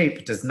 its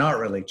shape does not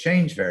really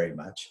change very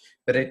much,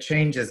 but it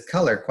changes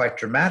color quite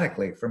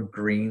dramatically from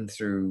green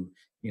through,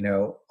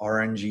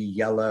 orangey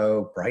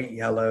yellow, bright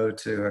yellow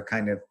to a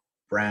kind of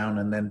brown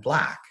and then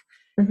black.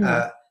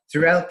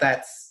 Throughout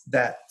that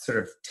sort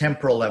of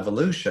temporal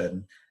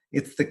evolution,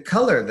 it's the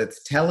color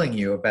that's telling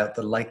you about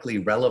the likely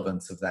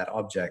relevance of that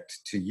object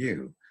to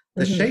you.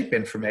 The shape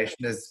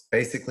information is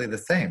basically the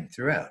same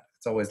throughout.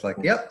 It's always like,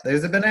 yep,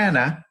 there's a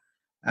banana.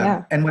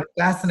 And what's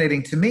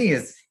fascinating to me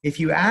is if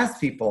you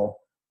ask people,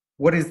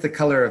 what is the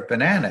color of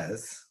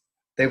bananas?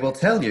 They will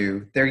tell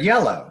you they're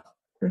yellow.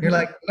 You're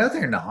like, no,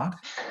 they're not.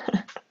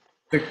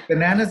 The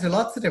bananas are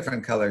lots of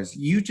different colors.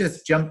 You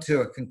just jumped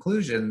to a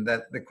conclusion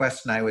that the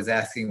question I was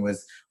asking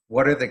was,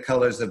 what are the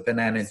colors of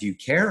bananas you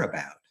care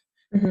about?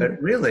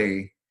 But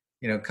really,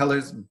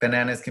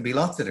 bananas can be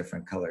lots of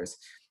different colors.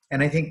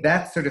 And I think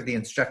that's sort of the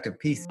instructive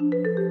piece.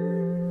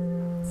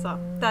 So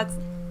that's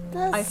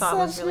I thought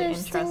was really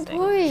interesting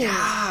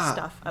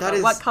stuff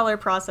about what color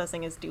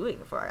processing is doing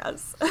for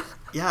us.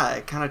 Yeah,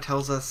 it kind of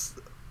tells us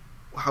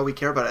how we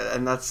care about it.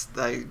 And that's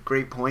a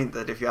great point,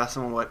 that if you ask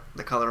someone what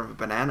the color of a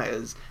banana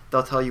is,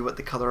 they'll tell you what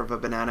the color of a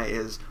banana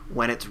is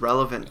when it's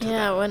relevant to them.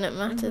 Yeah, when it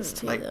matters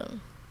to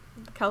them.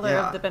 The color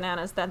of the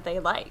bananas that they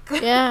like.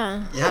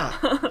 Yeah.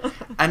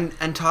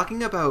 And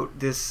talking about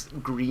this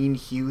green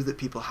hue that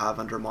people have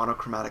under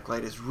monochromatic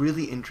light is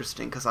really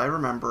interesting, because I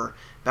remember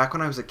back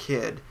when I was a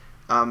kid,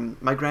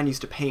 my gran used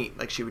to paint.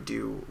 Like, she would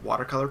do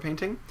watercolor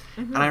painting.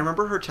 And I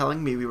remember her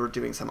telling me, we were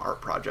doing some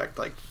art project,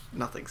 like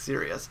nothing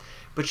serious,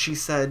 but she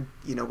said,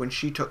 when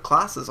she took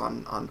classes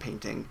on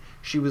painting,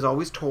 she was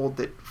always told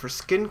that for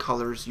skin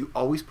colors, you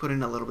always put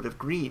in a little bit of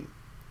green.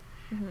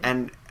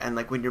 And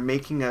like when you're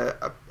making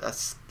a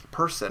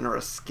person or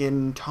a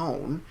skin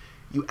tone,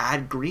 you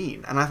add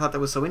green, and I thought that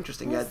was so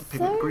interesting. You add the That's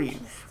pigment so green,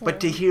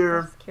 but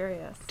interesting.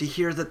 to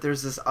hear that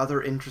there's this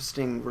other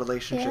interesting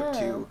relationship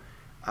to,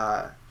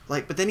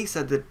 like, but then he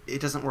said that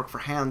it doesn't work for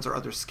hands or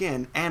other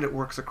skin, and it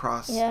works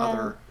across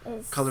other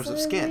it's colors so of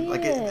skin.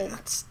 Like, weird.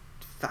 that's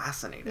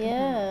fascinating.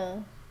 Yeah.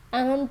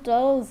 And on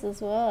dolls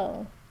as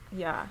well.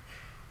 Yeah.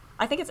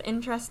 I think it's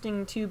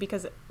interesting too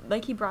because,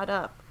 like he brought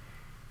up,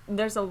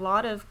 there's a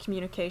lot of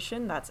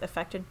communication that's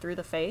affected through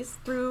the face,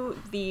 through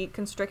the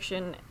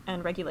constriction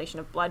and regulation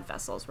of blood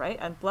vessels, right?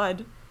 And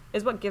blood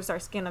is what gives our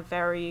skin a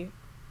very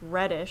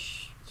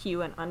reddish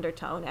hue and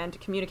undertone, and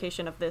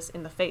communication of this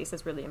in the face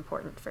is really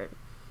important for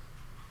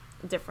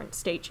different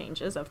state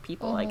changes of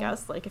people, I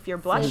guess. Like, if you're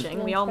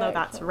blushing, we all know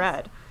that's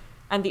red.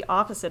 And the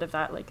opposite of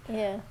that, like,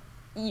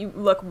 you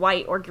look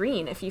white or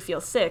green if you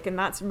feel sick, and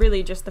that's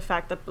really just the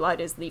fact that blood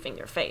is leaving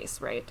your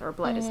face, right? Or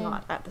blood is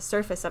not at the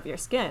surface of your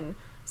skin.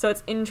 So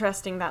it's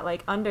interesting that,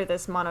 like, under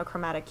this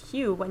monochromatic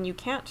hue, when you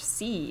can't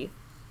see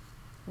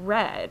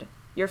red,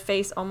 your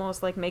face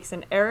almost, like, makes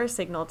an error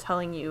signal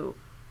telling you,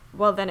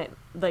 well, then it,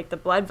 like, the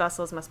blood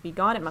vessels must be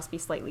gone, it must be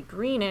slightly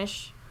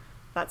greenish.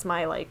 That's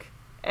my, like,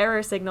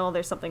 error signal,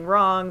 there's something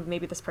wrong,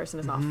 maybe this person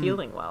is not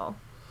feeling well.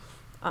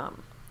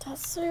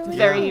 That's so weird.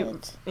 Very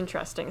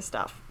interesting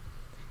stuff.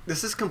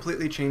 This has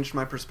completely changed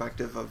my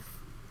perspective of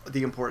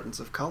the importance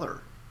of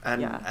color,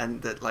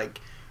 and that, like,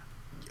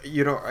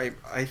 you know,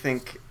 I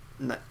think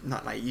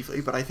not naively,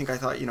 but I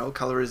thought, you know,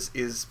 color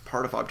is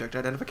part of object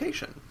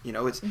identification. You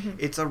know,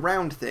 it's a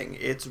round thing,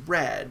 it's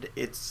red,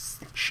 it's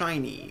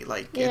shiny,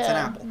 like it's an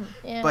apple.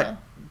 But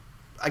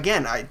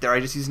again, I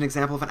just use an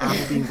example of an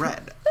apple being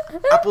red.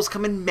 Apples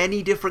come in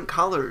many different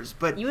colors,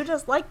 but You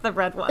just like the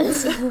red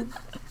ones.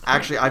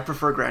 actually, I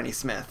prefer Granny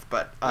Smith.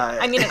 But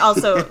I mean,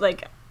 also,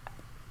 like,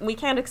 we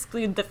can't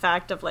exclude the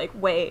fact of, like,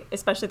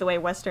 especially the way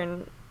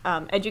Western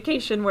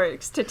education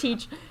works to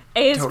teach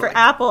A is for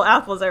apple,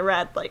 apples are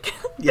red. Like,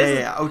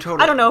 Oh,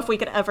 totally. I don't know if we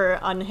could ever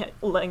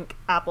unlink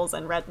apples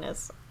and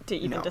redness to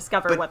even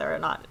discover whether or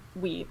not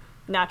we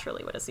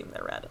naturally would assume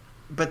they're red.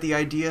 But the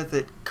idea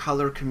that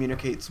color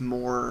communicates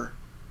more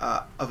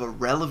of a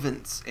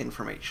relevance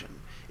information.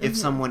 If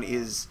someone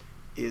is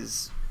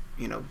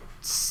you know,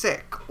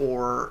 sick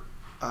or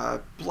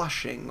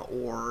blushing,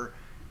 or,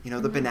 you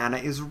know, the banana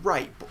is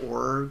ripe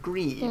or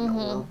green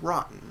or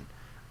rotten.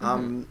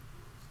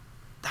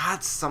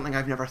 That's something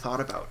I've never thought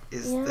about,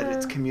 is that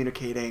it's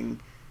communicating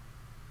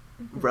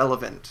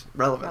relevance.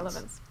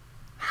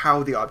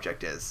 How the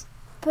object is.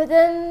 But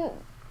then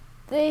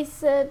they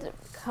said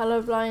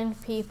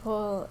colorblind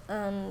people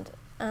and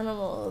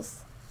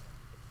animals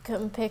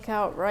can pick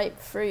out ripe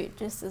fruit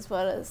just as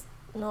well as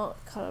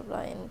not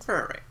colorblind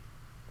Right.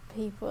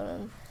 people,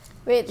 and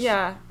which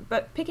Yeah,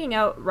 but picking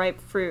out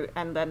ripe fruit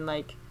and then,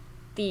 like,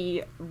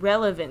 the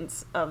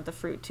relevance of the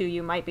fruit to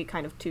you might be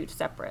kind of two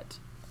separate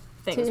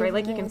things, Two right?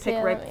 Like, you can things, pick yeah,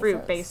 that ripe makes fruit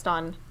sense. based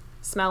on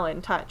smell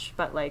and touch,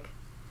 but, like,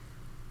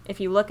 if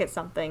you look at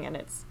something and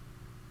its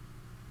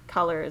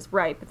color is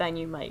ripe, then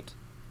you might,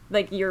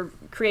 like, you're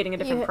creating a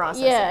different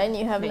process. and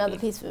you have another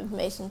maybe. piece of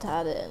information to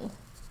add in.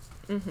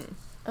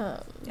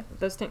 Yeah,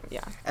 those things,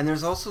 yeah. And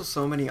there's also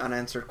so many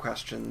unanswered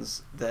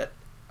questions that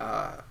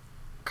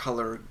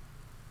color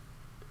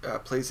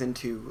plays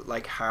into,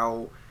 like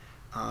how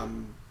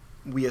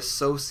we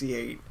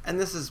associate, and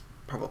this is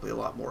probably a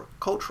lot more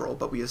cultural,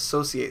 but we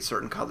associate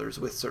certain colors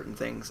with certain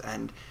things,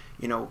 and,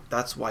 you know,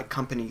 that's why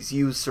companies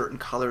use certain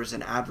colors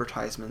in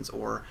advertisements,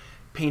 or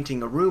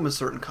painting a room a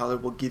certain color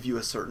will give you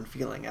a certain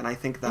feeling. And I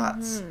think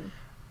that's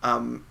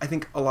I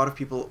think a lot of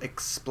people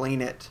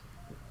explain it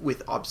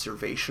with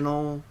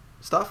observational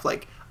stuff,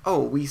 like,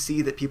 oh, we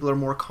see that people are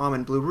more calm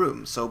in blue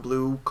rooms, so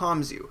blue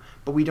calms you,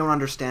 but we don't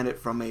understand it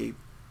from a,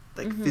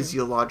 like,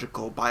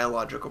 physiological,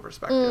 biological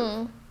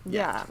perspective.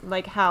 Yeah,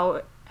 like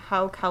how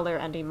color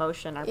and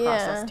emotion are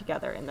processed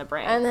together in the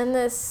brain. And then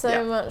there's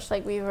so much,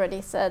 like we've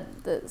already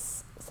said,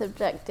 that's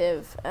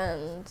subjective,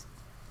 and,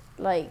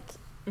 like,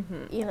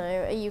 you know,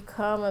 are you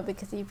calmer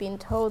because you've been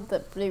told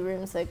that blue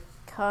rooms are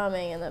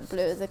calming and that blue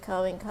is a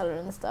calming color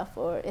and stuff,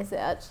 or is it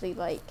actually,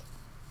 like,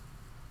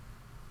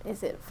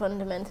 is it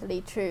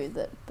fundamentally true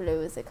that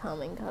blue is a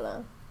calming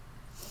color?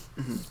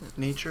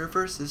 Nature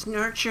versus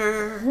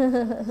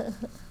nurture.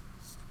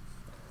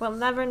 We'll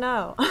never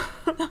know.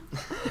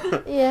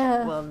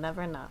 Yeah. We'll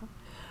never know.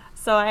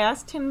 So I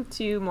asked him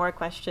 2 more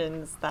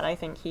questions that I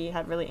think he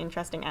had really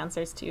interesting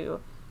answers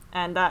to,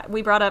 and that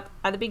we brought up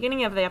at the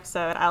beginning of the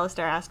episode.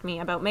 Alistair asked me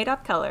about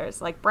made-up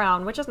colors, like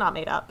brown, which is not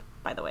made up,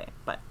 by the way,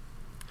 but...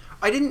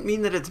 I didn't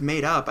mean that it's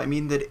made up. I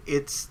mean that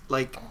it's,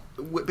 like,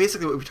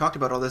 basically what we've talked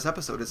about all this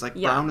episode is, like,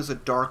 brown is a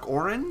dark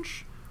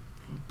orange,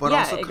 but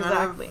also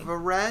kind of a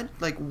red.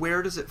 Like,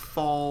 where does it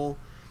fall?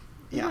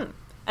 Yeah.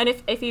 And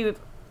if you've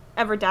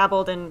ever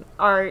dabbled in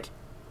art,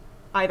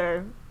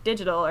 either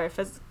digital or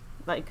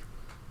like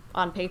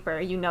on paper,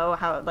 you know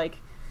how, like,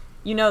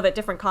 you know that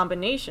different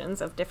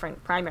combinations of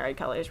different primary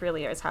colors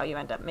really is how you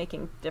end up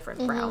making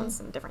different browns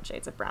and different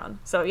shades of brown.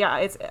 So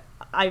yeah,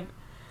 I've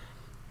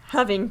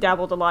having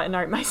dabbled a lot in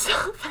art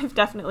myself, I've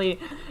definitely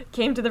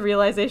came to the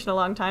realization a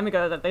long time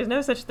ago that there's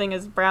no such thing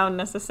as brown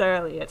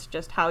necessarily. It's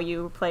just how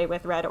you play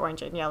with red,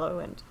 orange, and yellow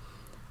and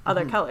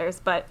other colors.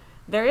 But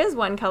there is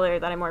one color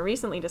that I more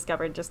recently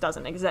discovered just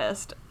doesn't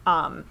exist,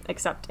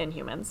 except in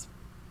humans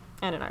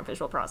and in our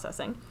visual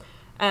processing.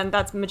 And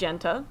that's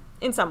magenta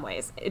in some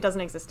ways. It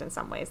doesn't exist in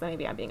some ways.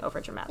 Maybe I'm being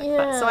overdramatic.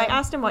 But so I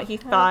asked him what he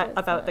thought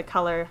about the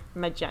color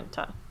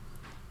magenta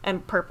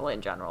and purple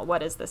in general.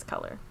 What is this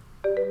color?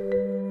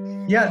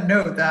 Yeah,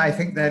 no, I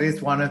think that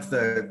is one of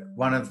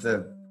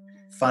the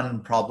fun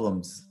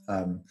problems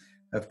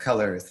of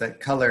color, is that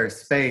color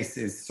space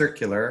is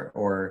circular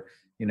or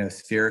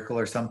spherical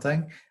or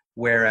something,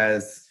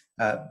 whereas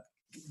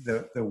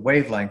the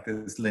wavelength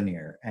is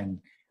linear. And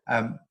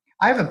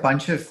I have a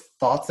bunch of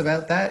thoughts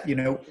about that.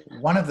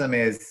 One of them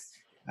is,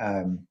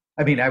 I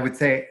would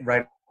say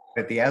right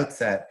at the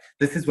outset,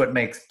 this is what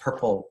makes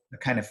purple a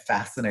kind of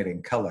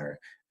fascinating color,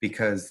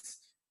 because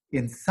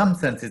in some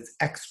sense it's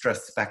extra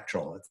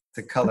spectral. It's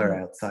a color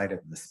outside of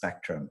the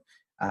spectrum.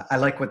 I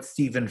like what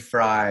Stephen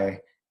Fry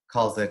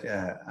calls it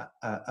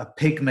a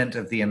pigment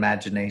of the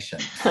imagination.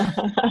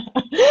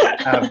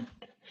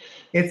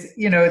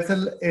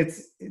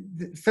 It's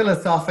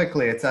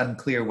philosophically it's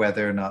unclear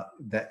whether or not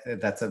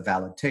that's a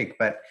valid take,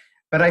 but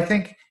I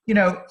think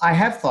I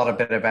have thought a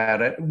bit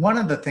about it. One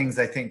of the things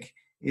I think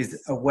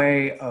is a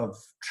way of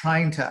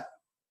trying to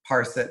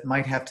parse it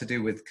might have to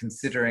do with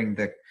considering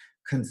the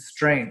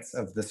constraints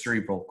of the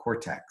cerebral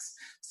cortex.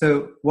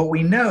 So what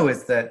we know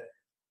is that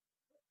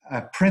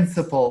a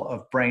principle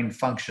of brain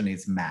function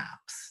is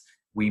maps.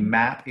 We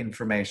map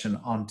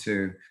information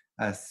onto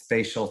a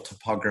spatial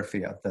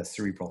topography of the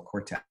cerebral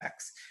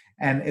cortex.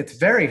 And it's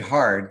very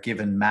hard,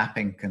 given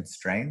mapping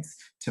constraints,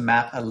 to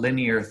map a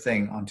linear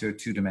thing onto a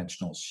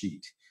two-dimensional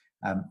sheet.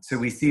 So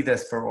we see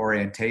this for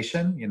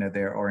orientation.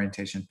 There are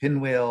orientation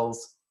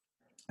pinwheels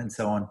and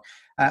so on.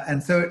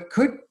 And so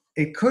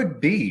it could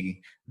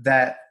be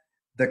that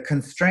the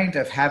constraint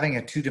of having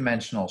a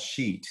two-dimensional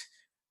sheet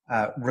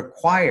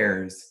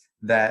requires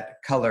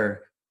that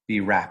color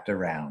be wrapped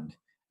around.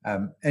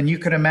 And you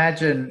could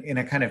imagine, in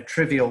a kind of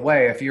trivial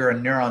way, if you're a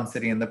neuron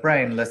sitting in the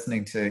brain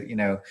listening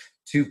to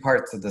two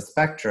parts of the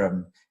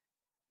spectrum,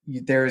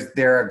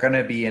 there are going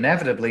to be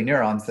inevitably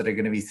neurons that are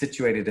going to be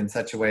situated in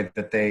such a way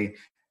that they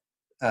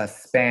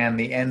span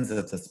the ends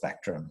of the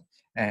spectrum,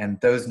 and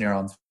those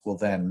neurons will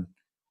then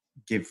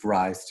give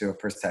rise to a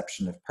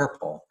perception of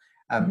purple.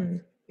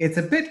 It's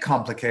a bit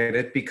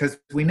complicated because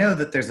we know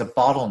that there's a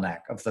bottleneck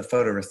of the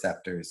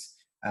photoreceptors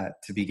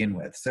to begin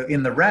with. So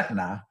in the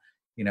retina,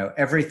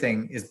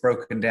 everything is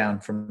broken down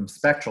from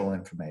spectral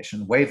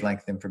information,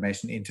 wavelength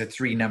information, into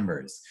three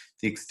numbers: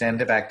 the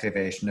extent of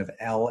activation of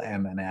L,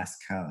 M, and S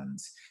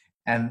cones.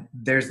 And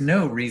there's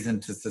no reason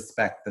to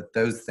suspect that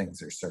those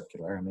things are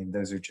circular.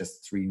 Those are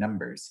just three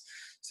numbers.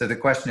 So the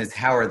question is,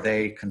 how are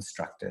they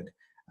constructed?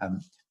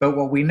 But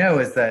what we know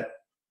is that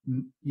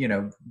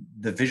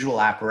the visual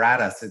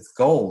apparatus, its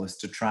goal is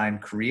to try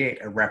and create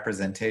a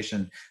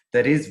representation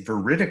that is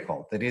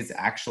veridical, that is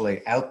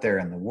actually out there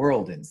in the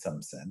world in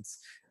some sense.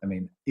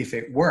 If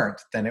it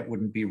weren't, then it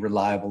wouldn't be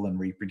reliable and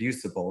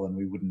reproducible, and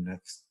we wouldn't have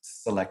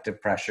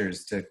selective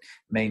pressures to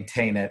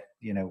maintain it,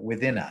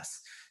 within us.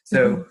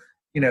 So,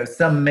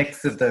 some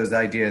mix of those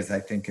ideas, I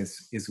think,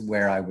 is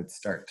where I would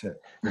start to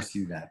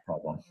pursue that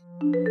problem.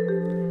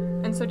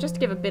 And so just to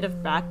give a bit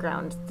of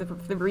background,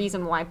 the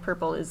reason why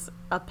purple is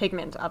a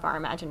pigment of our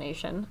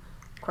imagination,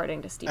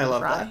 according to Stephen Fry. I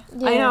love that.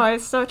 Yeah. I know,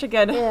 it's such a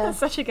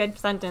good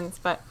sentence,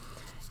 but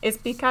it's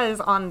because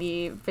on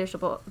the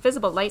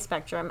visible light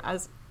spectrum,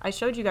 as I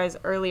showed you guys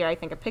earlier, I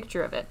think a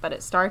picture of it, but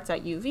it starts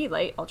at UV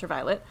light,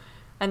 ultraviolet,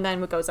 and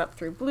then it goes up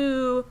through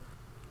blue,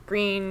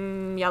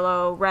 green,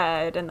 yellow,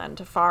 red, and then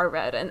to far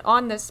red. And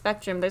on this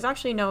spectrum, there's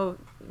actually no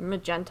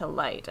magenta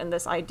light. And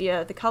this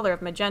idea, the color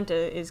of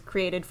magenta, is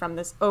created from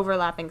this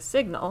overlapping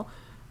signal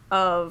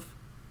of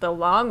the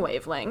long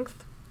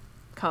wavelength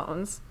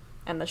cones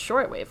and the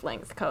short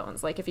wavelength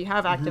cones. Like if you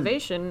have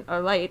activation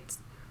or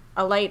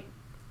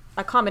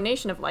a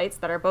combination of lights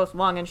that are both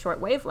long and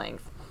short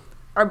wavelength,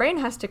 our brain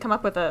has to come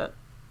up with a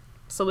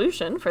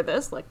solution for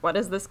this. Like, what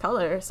is this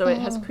color? So it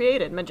has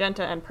created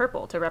magenta and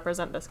purple to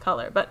represent this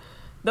color. But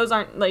those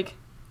aren't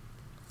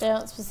they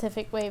aren't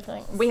specific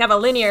wavelengths. We have a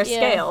linear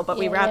scale, but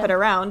we wrap it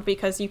around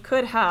because you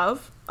could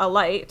have a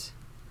light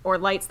or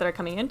lights that are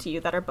coming into you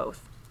that are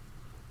both.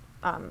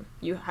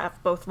 You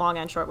have both long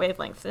and short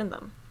wavelengths in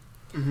them.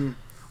 Mm-hmm.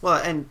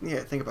 Well, and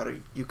think about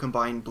it. You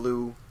combine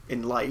blue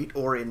in light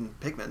or in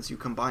pigments. You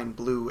combine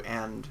blue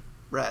and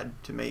red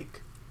to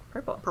make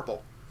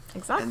purple.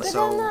 Exactly. And but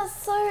then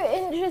that's so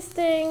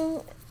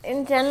interesting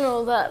in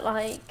general that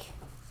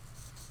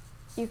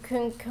you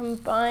can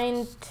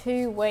combine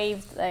two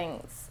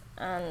wavelengths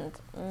and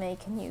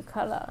make a new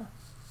color.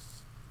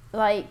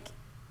 The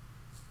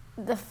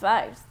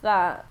fact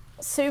that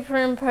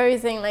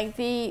superimposing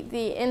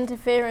the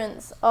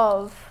interference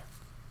of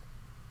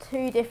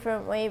two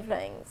different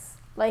wavelengths,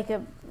 like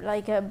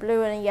a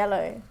blue and a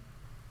yellow,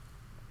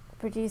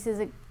 produces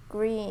a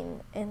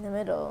green in the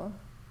middle.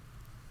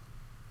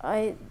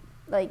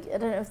 like, I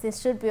don't know if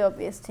this should be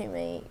obvious to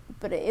me,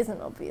 but it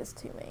isn't obvious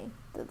to me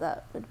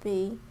that would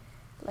be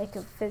like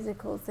a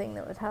physical thing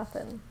that would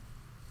happen.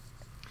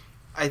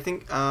 I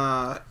think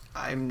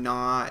I'm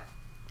not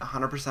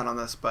 100% on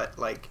this, but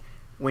like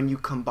when you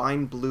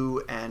combine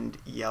blue and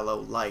yellow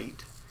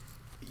light,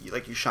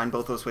 you shine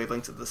both those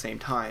wavelengths at the same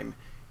time,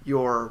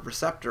 your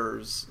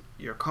receptors,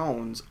 your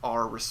cones,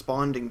 are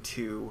responding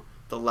to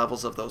the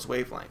levels of those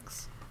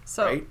wavelengths.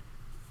 So right?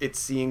 It's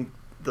seeing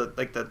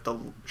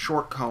the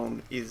short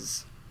cone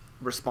is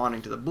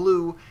responding to the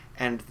blue,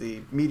 and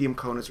the medium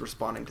cone is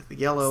responding to the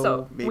yellow.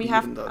 So maybe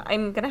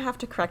I'm gonna have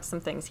to correct some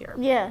things here.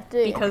 Yeah,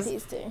 because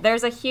please do.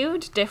 There's a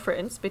huge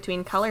difference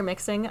between color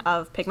mixing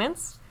of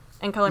pigments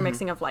and color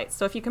mixing of lights.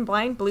 So if you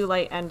combine blue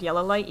light and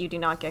yellow light, you do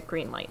not get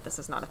green light. This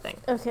is not a thing.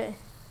 Okay.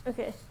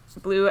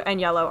 Blue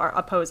and yellow are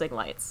opposing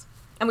lights.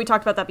 And we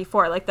talked about that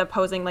before, like the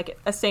opposing, like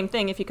a same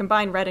thing. If you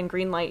combine red and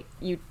green light,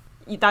 you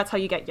that's how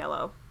you get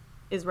yellow,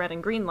 is red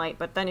and green light.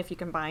 But then if you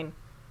combine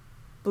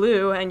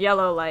blue and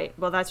yellow light,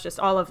 well, that's just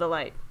all of the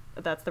light.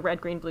 That's the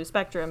red, green, blue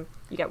spectrum.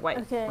 You get white.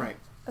 Okay. Right.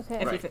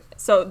 Okay. Right.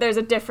 So there's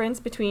a difference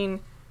between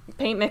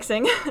paint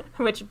mixing,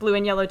 which blue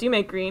and yellow do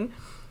make green,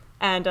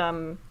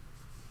 and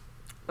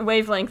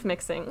wavelength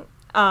mixing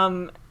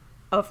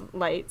of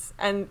lights.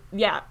 And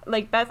yeah,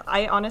 like Beth,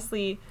 I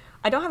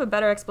don't have a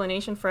better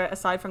explanation for it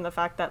aside from the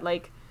fact that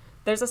like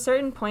there's a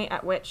certain point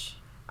at which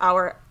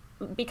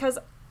because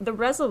the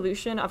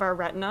resolution of our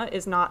retina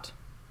is not,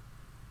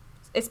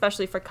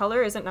 especially for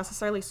color, isn't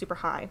necessarily super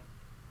high.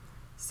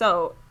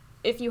 So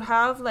if you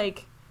have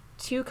like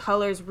two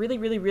colors really,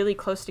 really, really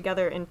close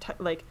together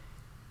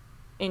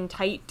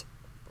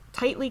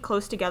tightly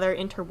close together,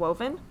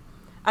 interwoven,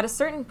 at a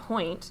certain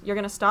point, you're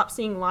going to stop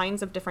seeing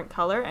lines of different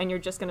color and you're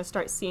just going to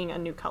start seeing a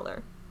new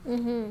color.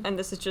 Mm-hmm. And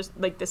this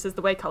is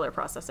the way color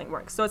processing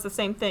works. So it's the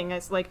same thing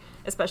as like,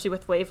 especially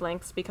with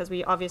wavelengths, because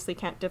we obviously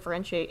can't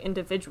differentiate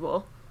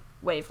individual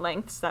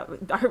wavelengths. That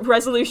our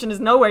resolution is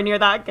nowhere near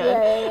that good.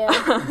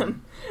 Yeah.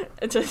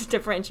 To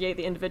differentiate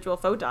the individual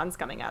photons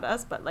coming at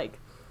us. But like,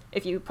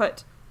 if you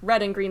put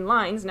red and green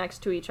lines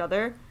next to each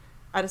other,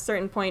 at a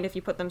certain point, if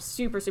you put them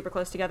super, super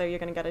close together, you're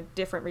going to get a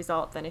different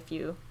result than if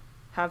you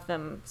have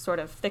them sort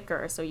of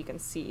thicker so you can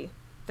see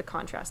the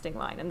contrasting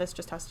line. And this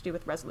just has to do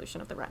with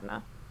resolution of the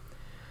retina.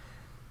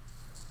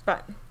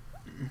 But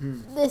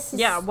this is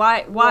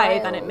why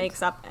wild. then it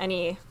makes up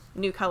any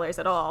new colors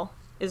at all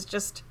is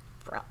just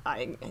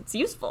it's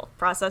useful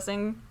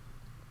processing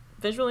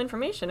visual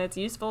information. It's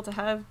useful to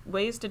have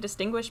ways to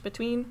distinguish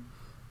between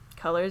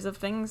colors of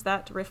things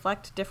that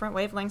reflect different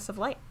wavelengths of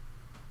light.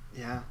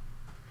 Yeah.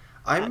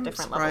 I'm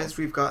different surprised levels.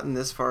 we've gotten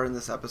this far in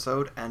this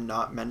episode and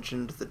not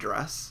mentioned the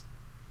dress.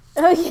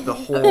 Oh, yeah. The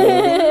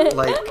whole,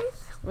 like...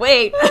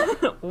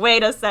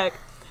 Wait a sec.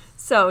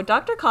 So,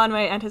 Dr.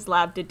 Conway and his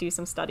lab did do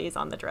some studies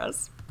on the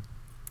dress.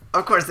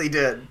 Of course they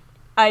did.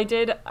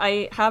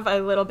 I have a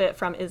little bit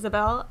from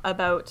Isabel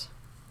about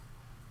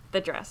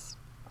the dress.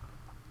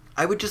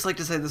 I would just like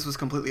to say this was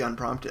completely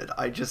unprompted.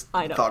 I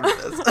know. thought of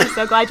this. I'm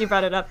so glad you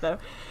brought it up, though.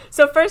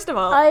 So, first of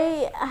all,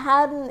 I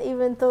hadn't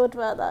even thought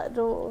about that at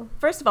all.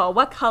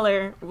 what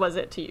color was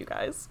it to you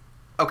guys?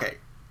 Okay.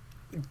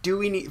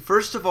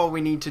 First of all,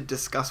 we need to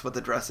discuss what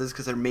the dress is,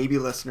 because there may be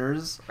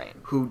listeners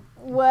who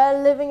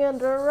We're living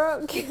under a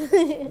rock.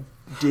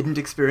 didn't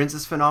experience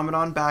this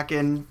phenomenon back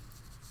in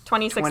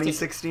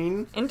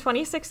 2016. In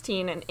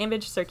 2016, an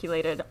image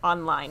circulated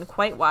online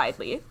quite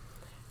widely.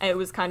 It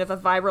was kind of a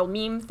viral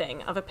meme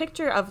thing of a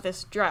picture of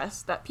this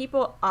dress that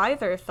people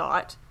either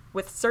thought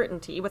with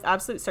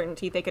absolute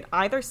certainty, they could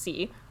either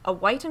see a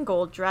white and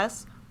gold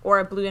dress or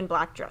a blue and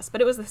black dress.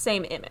 But it was the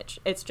same image.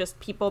 It's just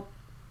people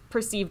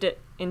perceived it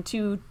in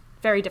two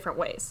very different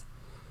ways.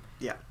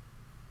 Yeah.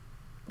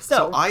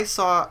 So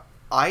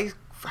I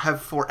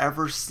have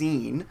forever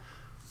seen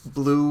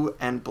blue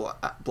and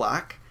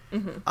black.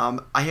 Mm-hmm.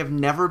 I have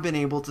never been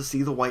able to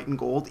see the white and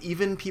gold.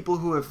 Even people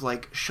who have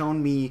like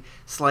shown me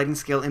sliding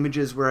scale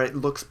images where it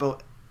looks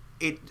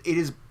it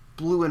is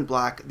blue and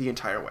black the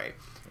entire way.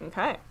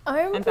 Okay.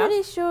 I'm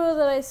pretty sure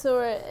that I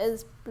saw it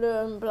as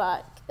blue and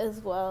black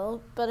as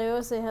well, but I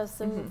also have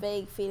some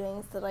vague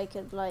feelings that I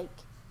could like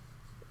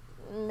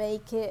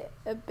make it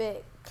a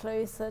bit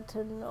closer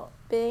to not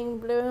being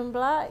blue and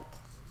black.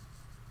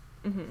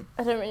 Mm-hmm.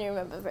 I don't really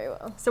remember very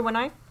well. So when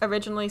I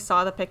originally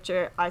saw the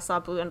picture, I saw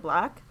blue and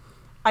black.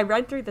 I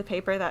read through the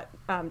paper that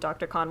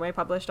Dr. Conway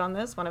published on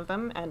this, one of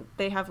them, and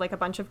they have like a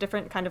bunch of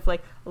different kind of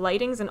like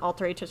lightings and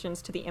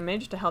alterations to the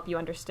image to help you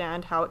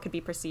understand how it could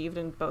be perceived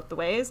in both the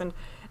ways. And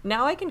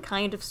now I can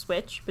kind of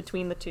switch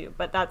between the two,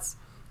 but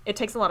it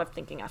takes a lot of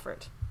thinking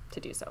effort to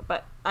do so.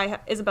 But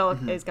Isabel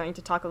is going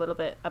to talk a little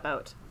bit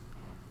about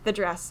the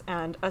dress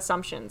and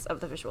assumptions of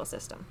the visual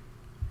system.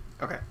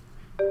 Okay.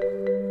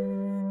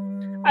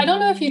 I don't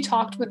know if you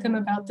talked with him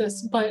about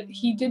this, but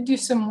he did do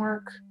some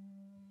work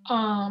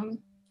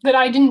that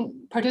I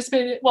didn't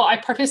participate in. Well, I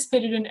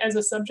participated in as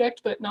a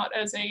subject, but not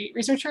as a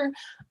researcher,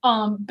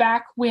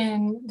 back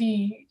when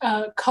the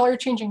color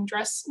changing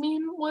dress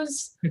meme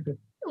was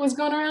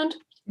going around.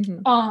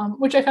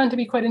 which I found to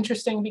be quite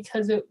interesting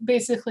because it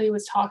basically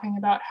was talking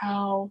about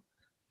how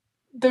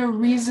the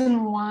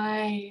reason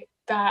why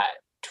that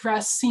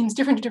dress seems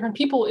different to different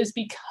people is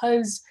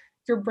because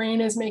your brain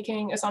is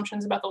making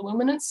assumptions about the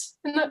luminance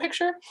in that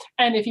picture.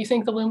 And if you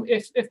think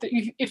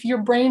if your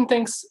brain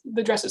thinks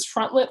the dress is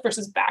frontlit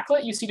versus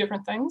backlit, you see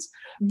different things.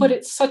 But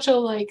it's such a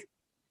like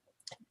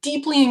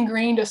deeply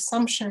ingrained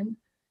assumption,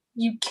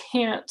 you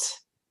can't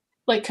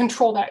like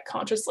control that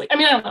consciously. I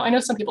mean, I don't know. I know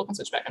some people can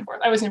switch back and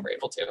forth. I was never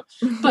able to,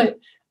 but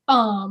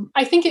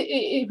I think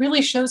it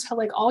really shows how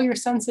like all your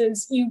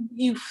senses,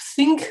 you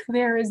think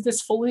there is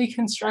this fully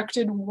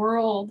constructed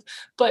world,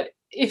 but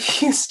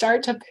if you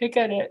start to pick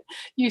at it,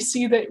 you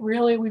see that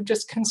really we've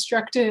just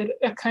constructed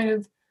a kind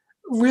of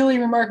really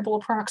remarkable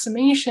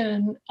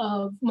approximation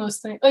of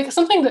most things. Like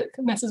something that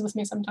messes with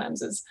me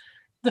sometimes is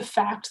the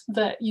fact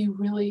that you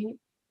really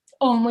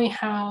only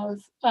have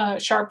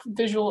sharp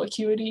visual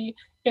acuity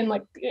in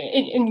like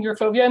in your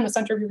fovea in the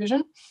center of your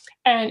vision,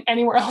 and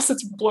anywhere else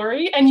it's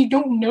blurry, and you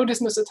don't notice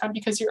most of the time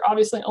because you're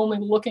obviously only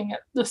looking at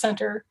the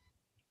center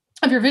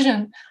of your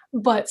vision.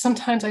 But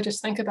sometimes I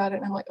just think about it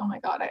and I'm like, oh my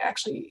god, I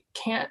actually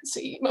can't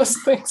see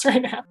most things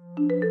right now.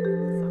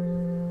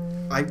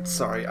 I'm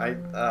sorry,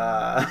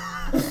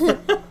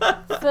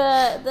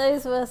 For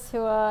those of us who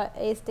are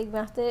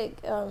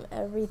astigmatic,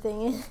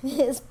 everything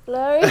is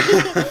blurry,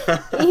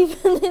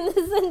 even in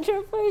the center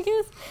of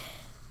focus.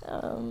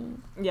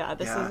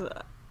 This is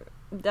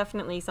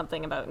definitely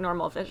something about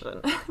normal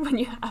vision when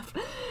you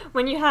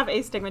have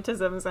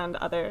astigmatisms and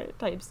other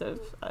types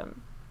of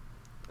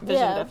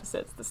vision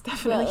deficits. This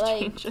definitely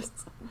changes.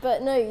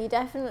 But no, you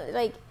definitely,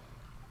 like,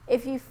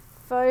 if you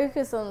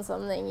focus on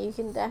something, you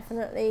can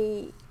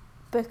definitely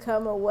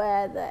become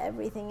aware that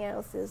everything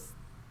else is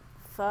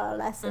far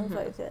less in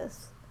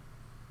focus.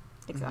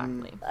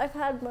 Exactly. I've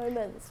had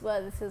moments where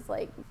this has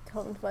like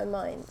come to my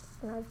mind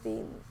and I've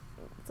been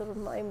sort of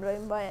mind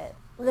blown by it.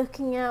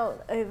 Looking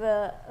out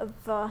over a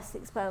vast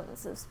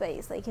expanse of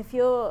space, like if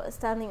you're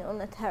standing on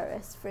a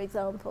terrace, for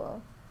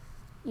example,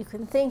 you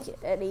can think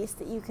at least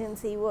that you can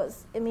see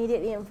what's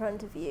immediately in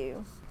front of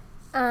you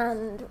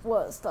and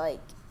what's like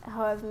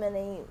however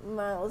many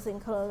miles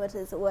and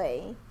kilometers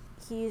away,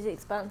 huge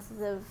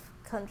expanses of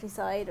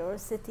countryside or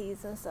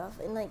cities and stuff,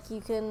 and like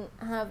you can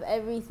have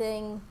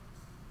everything,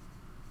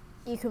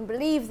 you can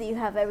believe that you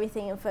have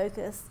everything in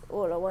focus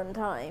all at one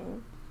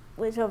time,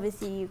 which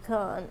obviously you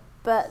can't,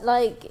 but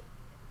like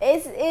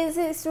it's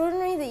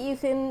extraordinary that you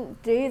can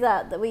do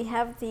that we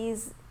have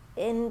these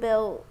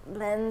inbuilt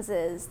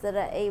lenses that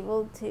are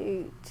able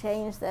to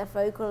change their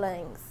focal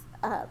length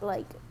at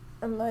like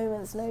a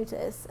moment's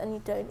notice and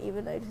you don't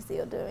even notice that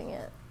you're doing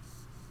it.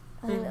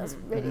 I think that's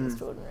really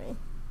extraordinary.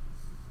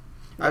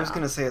 I was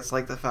going to say it's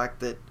like the fact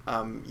that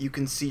you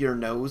can see your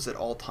nose at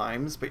all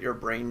times, but your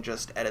brain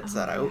just edits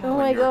that out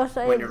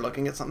when you're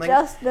looking at something.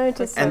 Just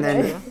noticed and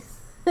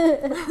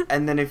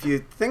then if you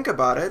think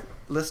about it,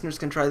 listeners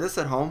can try this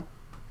at home.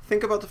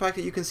 Think about the fact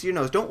that you can see your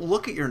nose. Don't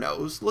look at your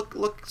nose.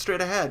 Look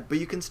straight ahead, but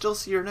you can still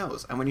see your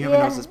nose. And when you have a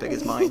nose as big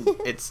as mine,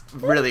 it's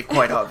really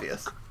quite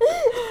obvious.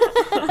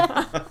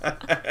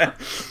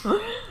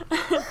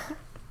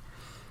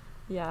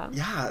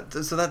 Yeah,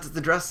 so that's the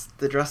dress.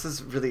 The dress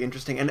is really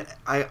interesting, and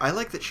I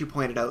like that she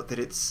pointed out that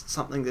it's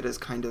something that is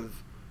kind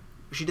of,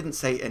 she didn't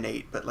say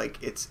innate, but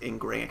like it's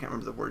ingrained. I can't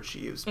remember the word she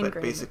used, but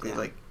basically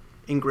like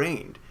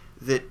ingrained,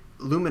 that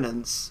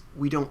luminance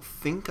we don't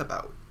think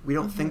about. We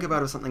don't think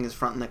about if something is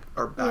frontlit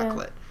or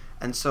backlit,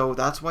 and so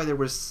that's why there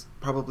was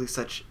probably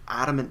such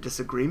adamant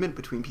disagreement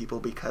between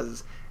people,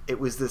 because it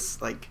was this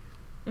like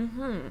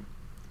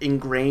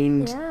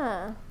ingrained,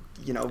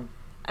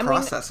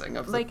 processing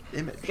of the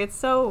image. It's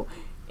so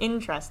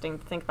interesting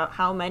to think about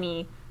how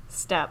many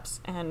steps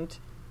and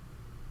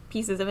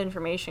pieces of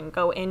information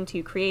go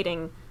into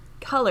creating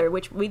color,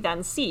 which we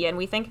then see and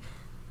we think,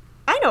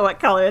 I know what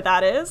color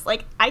that is.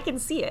 Like, I can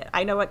see it.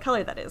 I know what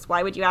color that is.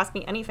 Why would you ask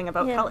me anything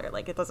about color?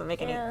 Like, it doesn't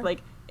make any,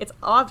 like, it's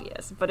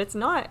obvious, but it's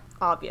not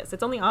obvious.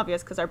 It's only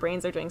obvious because our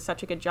brains are doing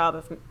such a good job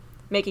of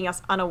making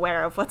us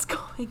unaware of what's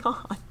going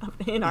on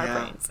in our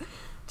brains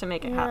to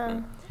make it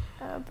happen.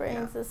 Our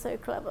brains are so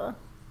clever.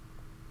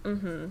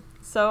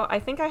 So I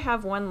think I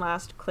have one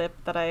last clip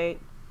that I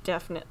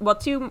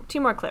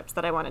two more clips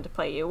that I wanted to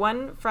play you.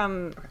 One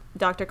from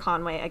Dr.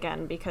 Conway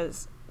again,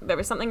 because there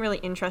was something really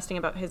interesting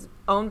about his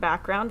own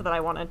background that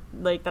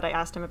I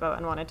asked him about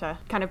and wanted to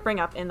kind of bring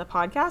up in the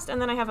podcast.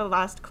 And then I have a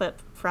last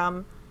clip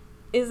from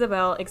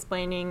Isabel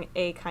explaining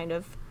a kind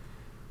of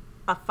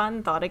a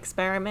fun thought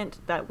experiment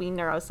that we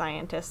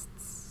neuroscientists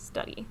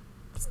study.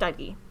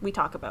 We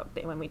talk about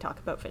when we talk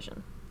about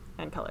vision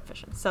and color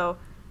vision. So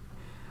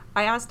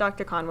I asked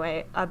Dr.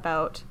 Conway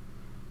about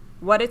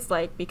what it's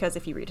like, because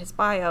if you read his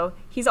bio,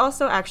 he's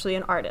also actually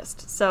an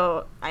artist.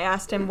 So I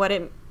asked him what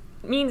it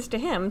means to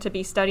him to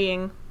be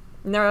studying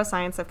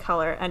neuroscience of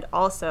color and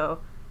also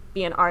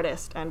be an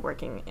artist and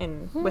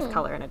working with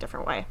color in a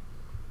different way.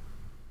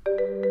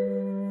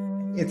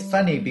 It's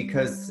funny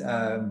because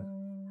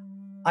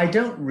I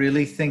don't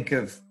really think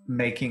of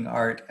making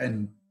art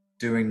and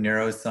doing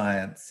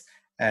neuroscience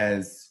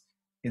as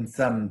in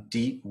some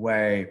deep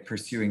way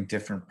pursuing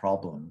different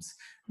problems.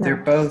 No. They're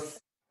both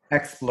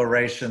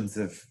explorations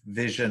of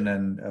vision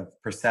and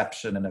of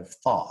perception and of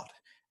thought.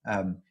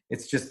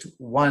 It's just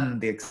one,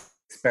 the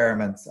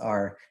experiments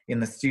are in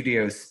the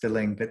studio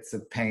spilling bits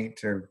of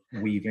paint or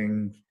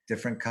weaving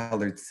different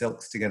colored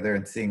silks together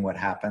and seeing what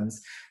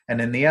happens.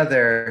 And in the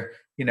other,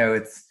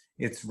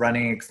 it's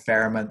running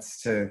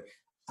experiments to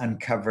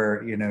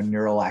uncover,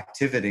 neural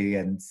activity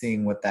and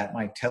seeing what that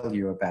might tell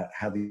you about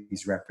how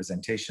these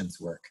representations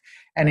work.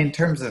 And in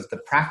terms of the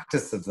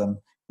practice of them,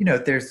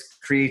 there's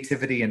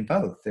creativity in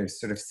both. There's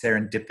sort of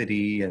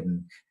serendipity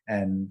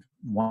and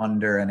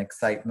wonder and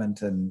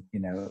excitement and,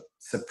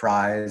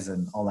 surprise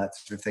and all that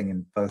sort of thing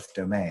in both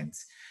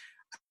domains.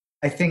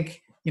 I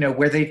think,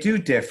 where they do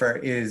differ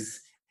is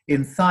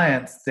in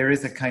science, there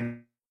is a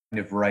kind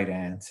of right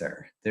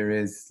answer. There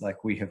is,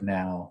 like we have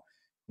now,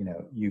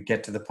 you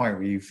get to the point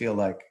where you feel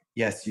like,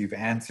 yes, you've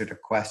answered a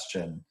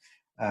question,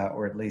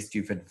 or at least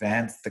you've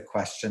advanced the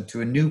question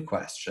to a new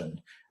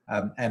question.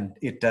 And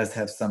it does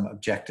have some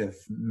objective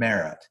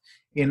merit.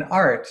 In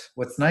art,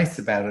 what's nice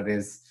about it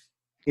is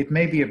it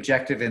may be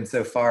objective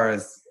insofar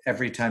as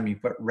every time you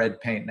put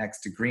red paint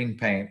next to green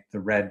paint, the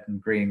red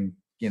and green,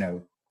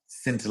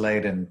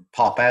 scintillate and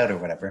pop out or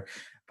whatever.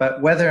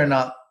 But whether or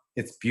not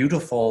it's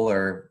beautiful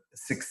or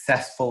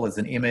successful as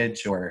an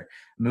image or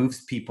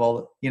moves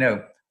people,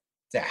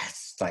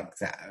 that's like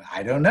that.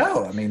 I don't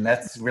know. I mean,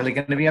 that's really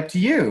going to be up to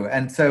you.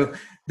 And so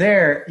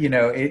there,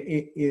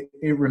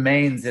 it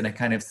remains in a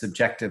kind of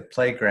subjective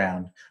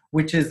playground,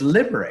 which is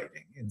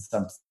liberating in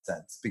some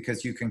sense,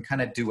 because you can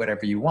kind of do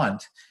whatever you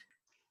want.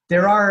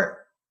 There are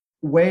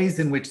ways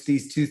in which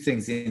these two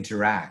things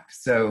interact.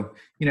 So,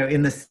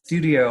 in the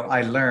studio,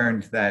 I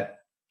learned that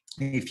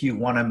if you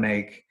want to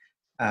make,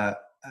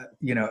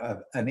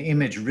 an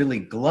image really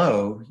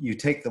glow, you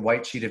take the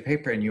white sheet of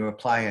paper and you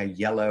apply a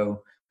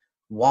yellow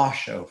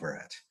wash over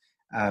it.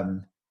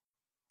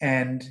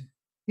 And,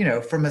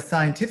 from a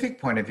scientific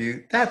point of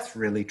view, that's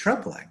really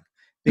troubling,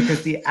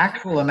 because the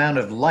actual amount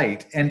of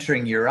light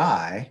entering your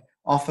eye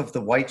off of the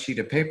white sheet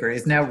of paper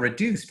is now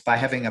reduced by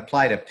having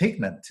applied a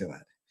pigment to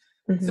it.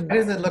 Mm-hmm. So why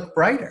does it look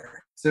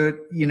brighter? So,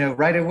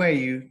 right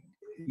away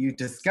you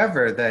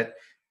discover that,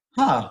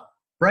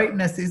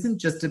 brightness isn't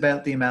just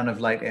about the amount of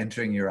light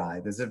entering your eye.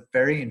 There's a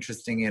very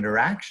interesting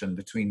interaction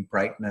between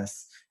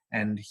brightness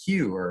and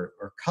hue or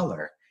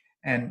color.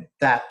 And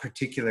that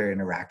particular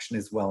interaction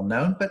is well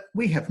known, but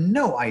we have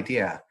no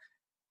idea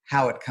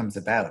how it comes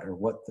about or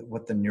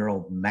what the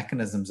neural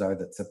mechanisms are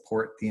that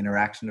support the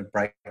interaction of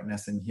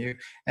brightness and hue.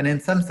 And in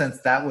some sense,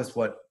 that was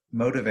what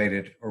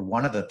motivated, or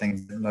one of the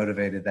things that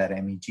motivated that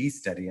MEG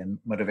study and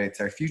motivates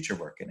our future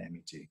work in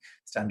MEG,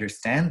 is to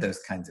understand those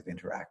kinds of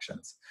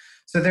interactions.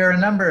 So there are a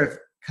number of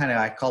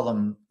I call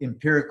them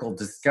empirical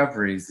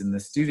discoveries in the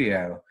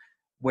studio,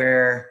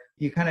 where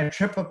you kind of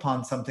trip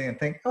upon something and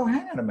think, oh,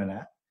 hang on a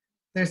minute.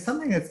 There's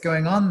something that's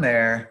going on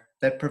there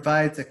that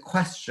provides a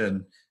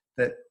question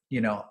that,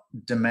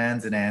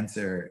 demands an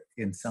answer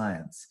in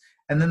science.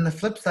 And then the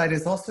flip side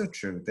is also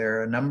true. There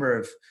are a number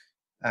of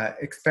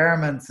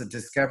experiments and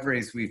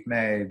discoveries we've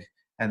made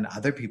and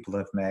other people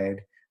have made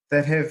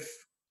that have,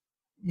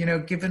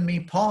 given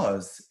me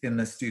pause in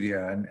the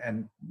studio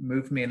and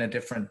moved me in a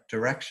different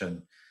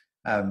direction.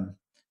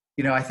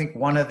 I think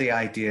one of the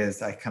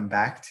ideas I come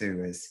back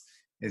to is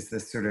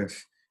this sort of,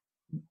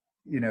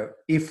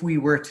 if we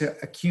were to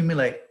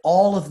accumulate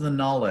all of the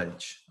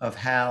knowledge of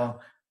how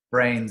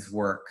brains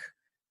work,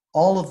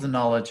 all of the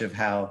knowledge of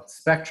how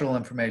spectral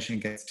information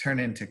gets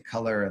turned into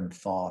color and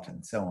thought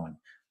and so on,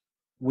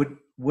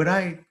 would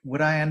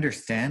I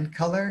understand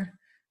color?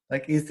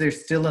 Like, is there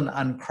still an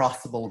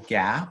uncrossable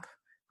gap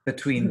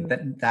between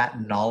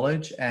that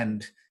knowledge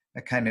and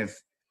a kind of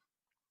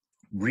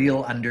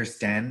real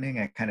understanding,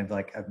 a kind of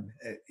like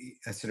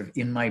a sort of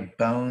in my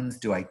bones,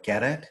 do I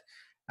get it?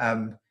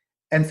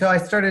 And so I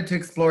started to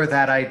explore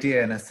that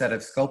idea in a set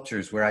of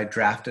sculptures where I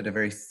drafted a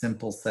very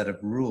simple set of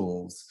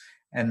rules.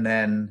 And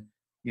then,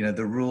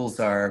 the rules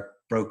are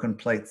broken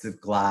plates of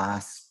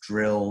glass,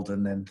 drilled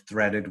and then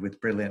threaded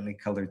with brilliantly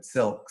colored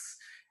silks.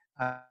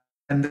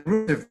 And the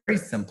rules are very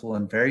simple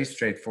and very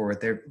straightforward.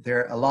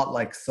 They're a lot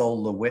like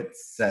Sol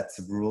LeWitt's sets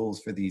of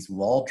rules for these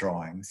wall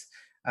drawings.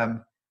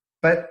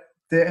 But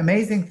the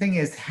amazing thing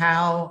is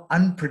how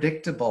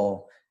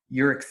unpredictable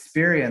your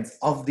experience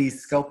of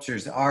these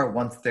sculptures are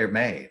once they're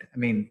made. I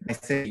mean, I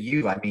say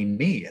you, I mean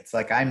me. It's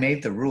like I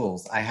made the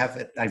rules. I have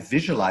it, I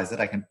visualize it,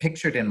 I can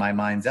picture it in my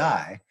mind's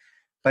eye,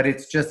 but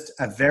it's just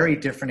a very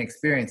different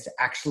experience to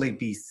actually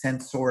be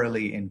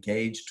sensorially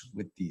engaged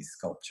with these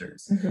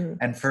sculptures. Mm-hmm.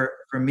 And for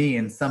me,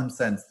 in some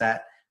sense,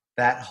 that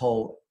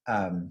whole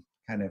kind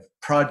of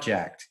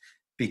project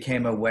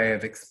became a way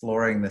of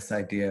exploring this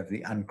idea of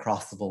the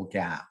uncrossable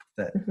gap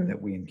that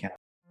we encounter.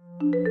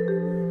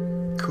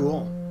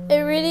 Cool.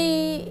 It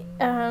really,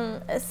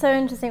 it's so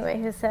interesting what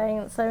he was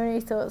saying, so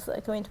many thoughts that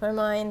are coming to my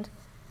mind.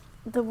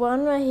 The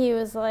one where he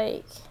was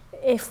like,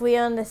 if we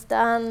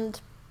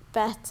understand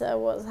better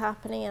what's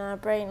happening in our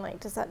brain, like,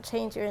 does that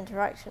change your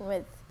interaction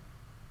with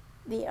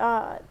the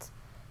art?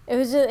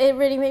 It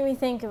really made me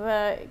think of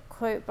a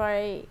quote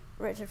by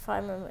Richard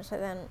Feynman, which I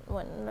then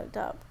went and looked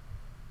up,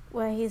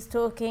 where he's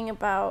talking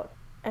about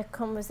a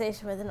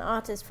conversation with an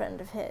artist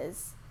friend of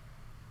his,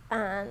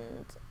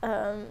 and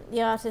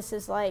the artist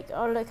is like,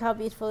 oh, look how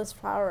beautiful this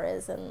flower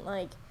is, and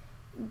like,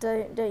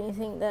 don't you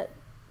think that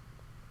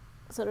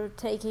sort of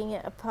taking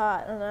it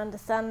apart and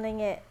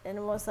understanding it in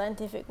a more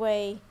scientific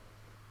way,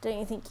 don't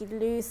you think you'd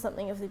lose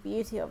something of the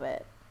beauty of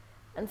it?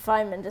 And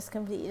Feynman just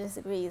completely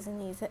disagrees,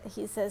 and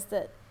he says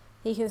that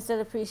he can still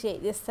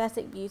appreciate the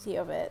aesthetic beauty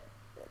of it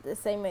the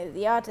same way that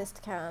the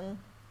artist can,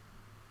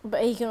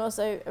 but he can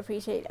also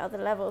appreciate other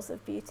levels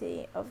of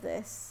beauty of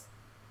this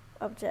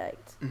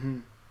object. Mm-hmm.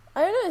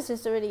 I don't know, it's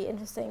just a really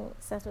interesting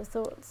set of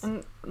thoughts.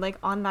 And like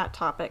on that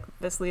topic,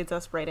 this leads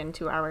us right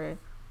into our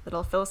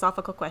little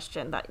philosophical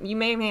question that you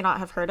may or may not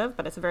have heard of,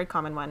 but it's a very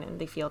common one in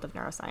the field of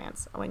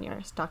neuroscience when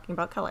you're talking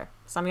about color.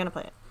 So I'm going to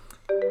play it.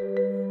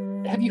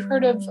 Have you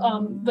heard of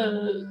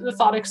the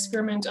thought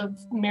experiment of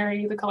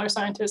Mary, the color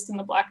scientist, in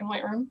the black and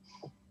white room?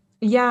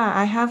 Yeah,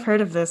 I have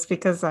heard of this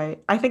because I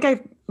think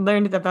I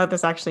learned about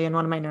this actually in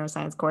one of my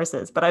neuroscience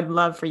courses, but I'd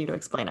love for you to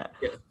explain it.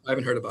 Yeah, I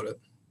haven't heard about it.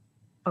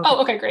 Okay.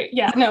 Oh, okay, great.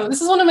 Yeah, no,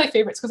 this is one of my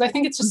favorites because I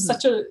think it's just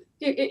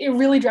it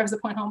really drives the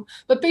point home.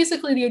 But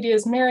basically the idea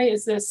is Mary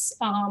is this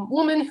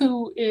woman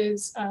who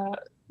is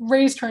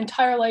raised her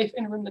entire life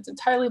in a room that's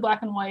entirely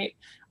black and white,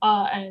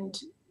 and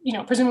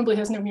presumably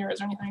has no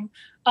mirrors or anything.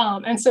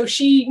 And so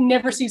she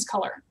never sees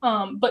color,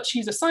 but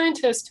she's a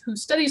scientist who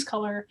studies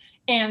color.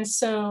 And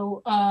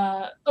so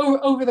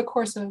over the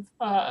course of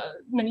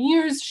many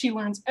years, she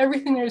learns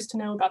everything there is to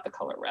know about the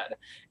color red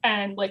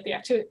and like the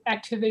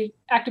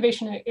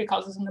activation it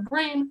causes in the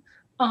brain,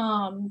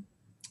 the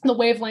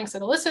wavelengths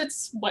it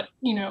elicits,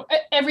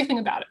 everything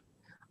about it.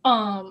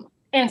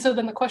 And so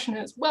then the question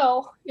is,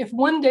 well, if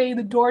one day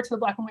the door to the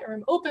black and white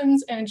room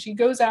opens and she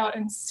goes out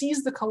and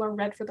sees the color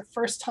red for the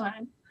first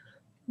time,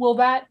 will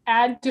that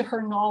add to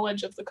her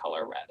knowledge of the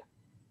color red?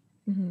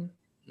 Mm-hmm.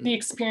 The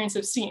experience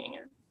of seeing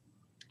it?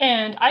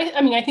 And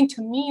I think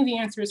to me, the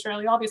answer is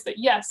fairly obvious that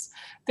yes,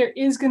 there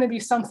is going to be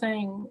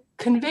something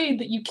conveyed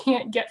that you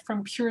can't get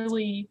from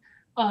purely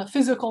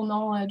physical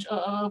knowledge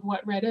of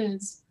what red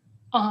is.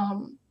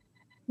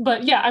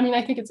 But yeah,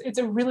 I think it's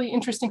a really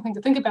interesting thing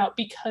to think about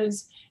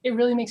because it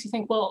really makes you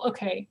think, well,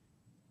 okay,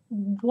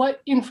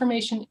 what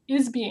information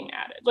is being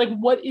added? Like,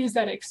 what is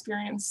that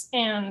experience?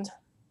 And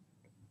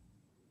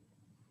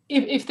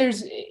if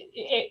there's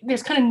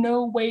kind of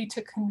no way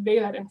to convey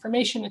that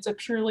information, it's a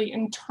purely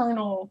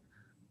internal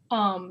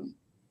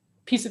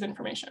piece of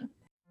information.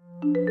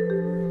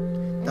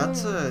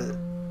 That's a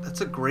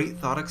great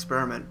thought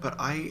experiment, but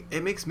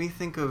it makes me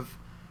think of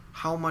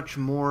how much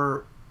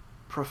more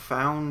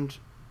profound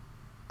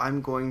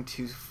I'm going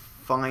to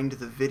find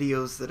the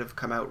videos that have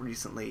come out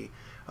recently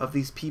of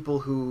these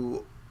people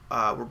who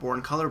were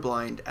born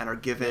colorblind and are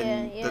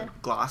given the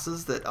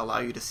glasses that allow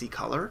you to see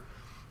color.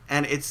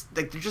 And it's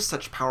like they're just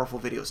such powerful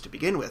videos to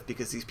begin with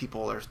because these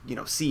people are,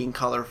 seeing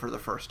color for the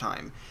first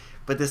time.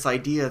 But this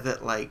idea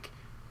that like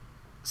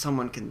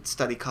someone can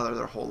study color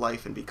their whole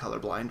life and be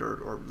colorblind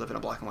or live in a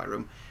black and white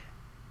room,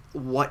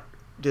 what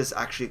does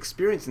actually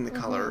experiencing the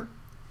color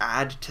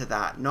add to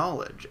that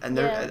knowledge? And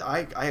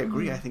I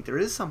agree. I think there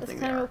is something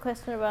there. It's kind of a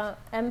question about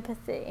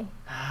empathy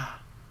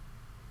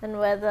and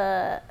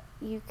whether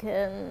you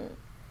can.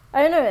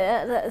 I don't know.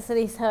 That's at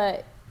least how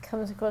it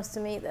comes across to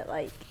me. That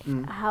like,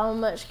 how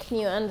much can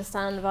you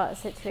understand about a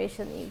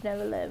situation that you've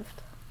never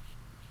lived?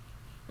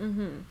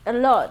 Mm-hmm. A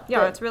lot.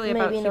 Yeah, it's really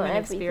about maybe human not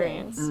everything.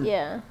 experience.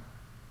 Yeah.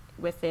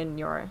 Within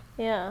your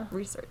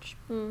research.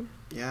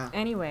 Yeah.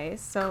 Anyway,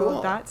 so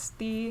cool. That's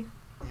the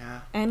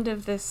end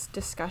of this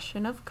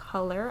discussion of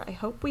color. I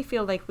hope we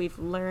feel like we've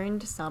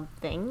learned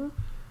something.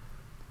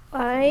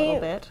 A little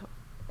bit.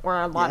 Or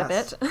a lot of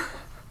it.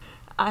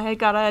 I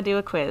gotta do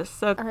a quiz.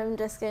 So I'm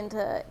just going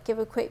to give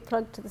a quick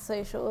plug to the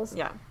socials.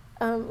 Yeah.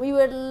 We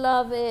would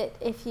love it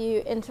if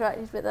you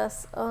interacted with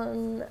us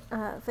on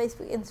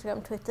Facebook,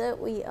 Instagram, Twitter.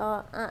 We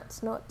are at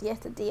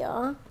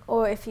NotYetADR.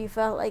 Or if you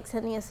felt like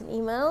sending us an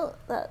email,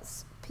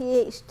 that's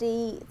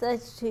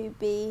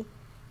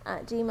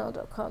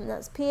phd32b@gmail.com.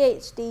 That's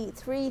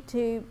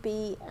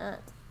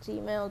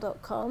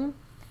phd32b@gmail.com.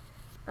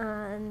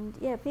 And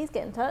yeah, please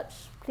get in touch.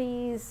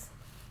 Please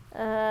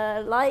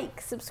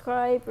like,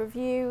 subscribe,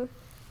 review.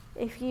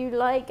 If you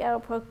like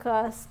our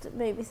podcast,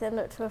 maybe send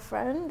it to a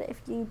friend.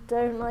 If you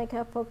don't like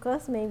our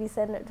podcast, maybe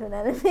send it to an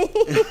enemy.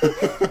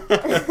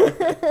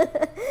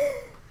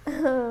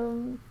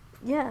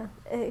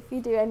 If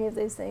you do any of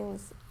those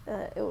things,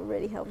 it will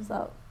really help us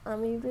out. And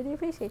we really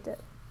appreciate it.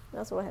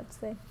 That's all I have to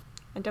say.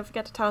 And don't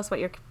forget to tell us what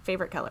your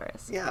favorite color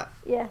is. Yeah.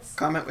 Yes.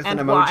 Comment with and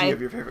an emoji why,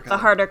 of your favorite color.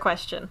 The harder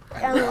question.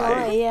 And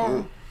why, yeah.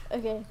 Ooh.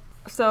 Okay.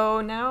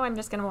 So now I'm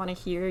just going to want to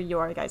hear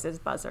your guys'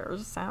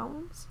 buzzers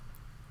sounds.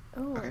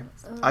 Oh, okay.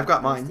 I've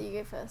got mine. You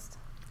go first.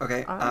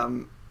 Okay.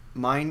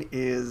 Mine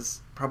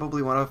is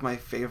probably one of my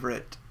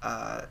favorite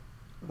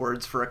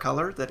words for a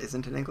color that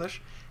isn't in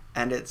English,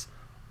 and it's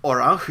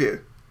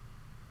orange.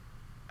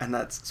 And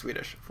that's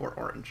Swedish for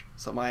orange.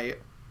 So my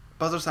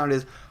buzzer sound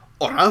is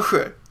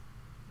orange.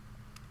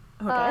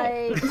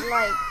 I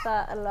like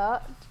that a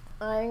lot.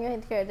 I'm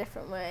going to go a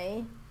different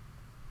way.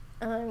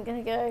 And I'm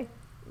going to go...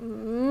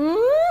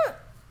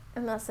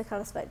 and that's the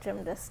colour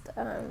spectrum just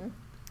transferred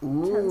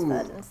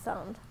into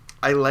sound.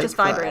 I like Just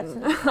that.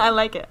 vibrating. I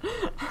like it.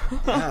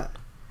 Yeah.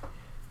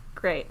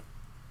 Great.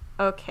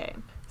 Okay.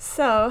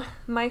 So,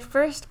 my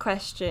first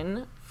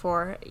question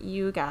for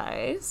you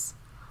guys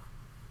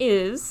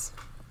is...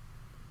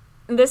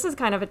 This is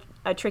kind of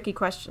a tricky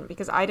question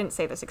because I didn't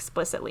say this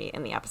explicitly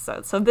in the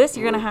episode. So this,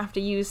 you're going to have to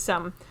use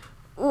some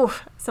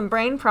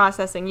brain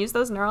processing. Use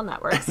those neural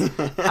networks.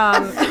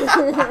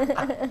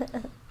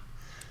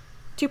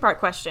 Two-part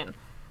question.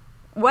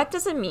 What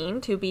does it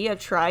mean to be a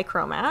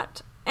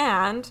trichromat?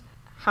 And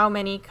how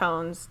many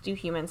cones do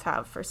humans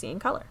have for seeing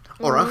color?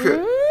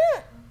 Orange.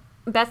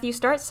 Beth, you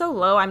start so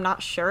low, I'm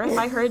not sure if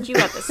I heard you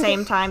at the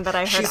same time that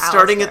I heard She's Alistair.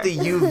 starting at the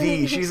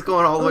UV. She's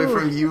going all the way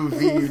from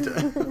UV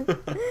to...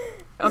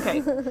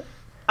 Okay.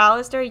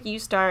 Alistair, you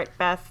start.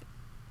 Beth,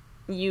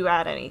 you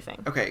add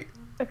anything. Okay.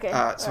 Okay.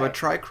 So a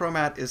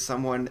trichromat is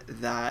someone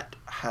that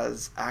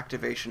has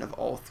activation of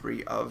all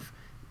three of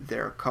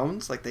their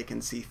cones. Like they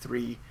can see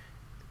three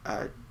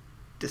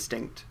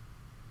distinct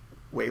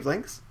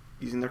wavelengths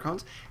using their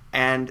cones.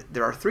 And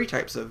there are three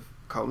types of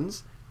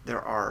cones.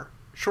 There are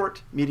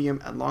short,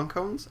 medium, and long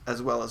cones,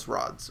 as well as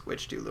rods,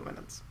 which do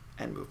luminance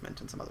and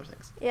movement and some other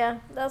things. Yeah,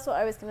 that's what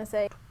I was going to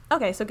say.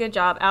 Okay, so good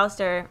job.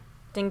 Alistair,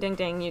 ding, ding,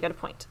 ding, you get a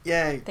point.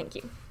 Yay. Thank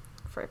you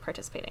for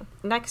participating.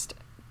 Next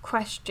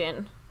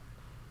question.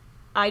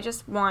 I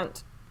just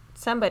want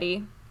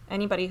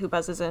anybody who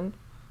buzzes in,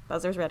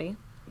 buzzer's ready,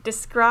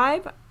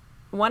 describe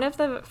one of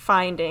the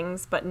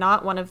findings, but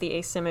not one of the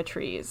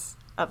asymmetries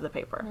of the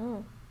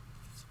paper.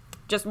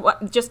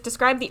 Just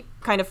describe the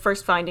kind of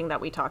first finding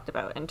that we talked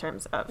about in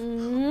terms of...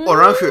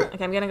 Orange.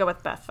 Okay, I'm going to go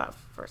with Beth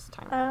first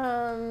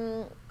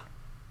time.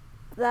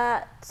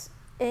 That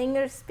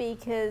English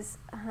speakers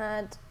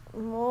had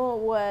more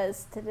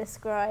words to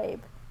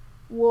describe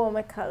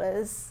warmer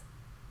colours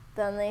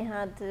than they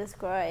had to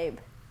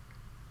describe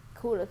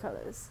cooler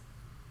colours.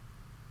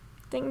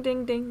 Ding,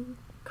 ding, ding.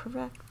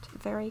 Correct.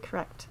 Very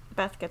correct.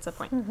 Beth gets a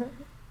point.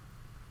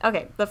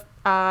 Okay,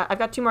 I've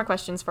got two more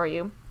questions for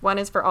you. One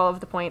is for all of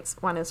the points,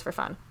 one is for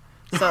fun.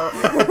 So,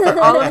 for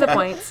all of the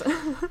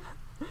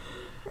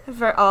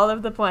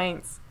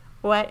points,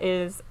 what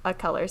is a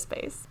color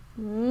space?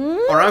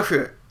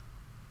 Orange.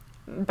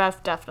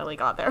 Beth definitely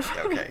got there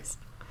first. Okay.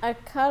 A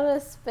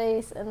colour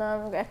space, and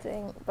I'm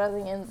regretting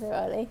buzzing in so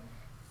early,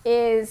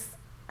 is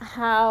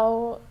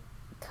how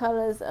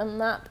colours are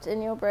mapped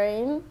in your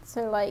brain.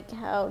 So like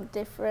how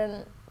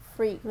different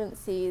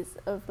frequencies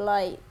of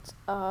light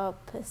are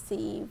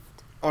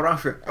perceived.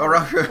 Orange.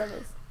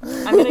 Colours.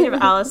 I'm going to give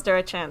Alistair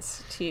a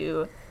chance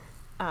to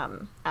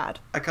add.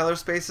 A color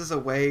space is a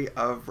way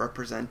of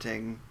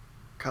representing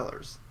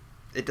colors.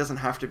 It doesn't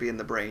have to be in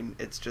the brain.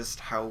 It's just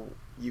how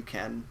you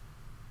can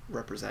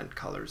represent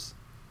colors,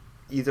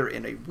 either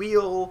in a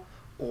wheel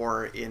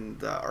or in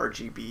the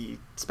RGB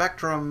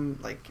spectrum.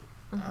 Like,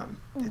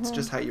 it's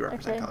just how you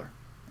represent Okay. color.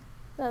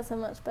 That's a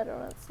much better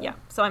answer. Yeah,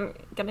 so I'm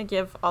going to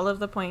give all of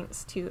the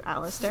points to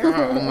Alistair.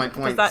 Oh, my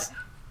Because points.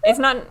 it's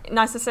not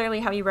necessarily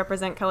how you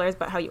represent colors,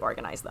 but how you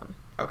organize them.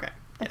 Okay.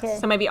 Yes. Okay.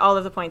 So maybe all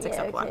of the points Yeah,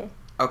 except okay. one.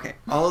 Okay.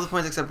 All of the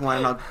points except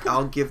one, and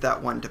I'll give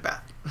that one to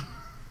Beth.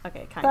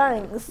 Okay, kind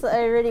of. Thanks.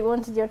 I really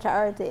wanted your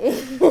charity.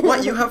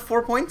 What? You have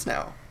 4 points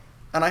now,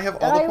 and I have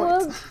all the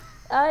points.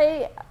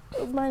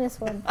 Minus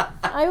one.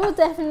 I will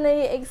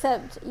definitely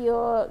accept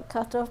your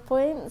cutoff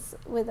points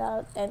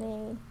without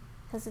any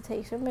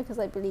hesitation because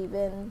I believe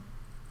in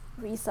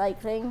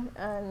recycling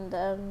and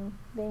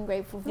being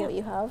grateful for what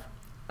you have.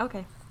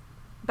 Okay.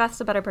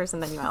 Beth's a better person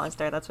than you,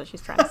 Alistair. That's what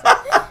she's trying to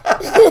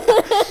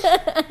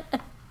say.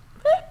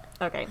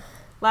 Okay.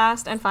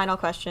 Last and final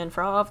question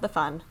for all of the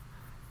fun.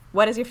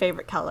 What is your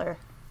favorite color?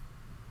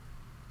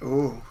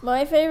 Ooh.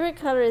 My favorite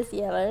color is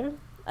yellow.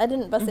 I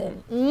didn't buzz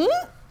in.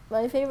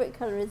 My favorite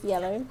color is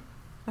yellow.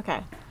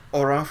 Okay.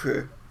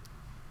 Orange.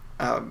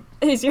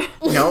 Is your...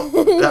 No,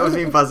 that was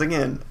me buzzing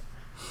in.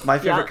 My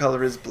favorite Yeah.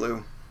 color is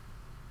blue.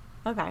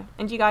 Okay.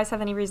 And do you guys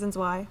have any reasons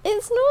why?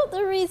 It's not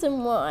the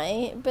reason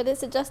why, but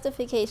it's a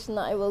justification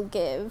that I will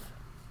give.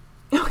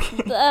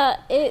 Okay.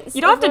 That it's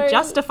You don't have to very-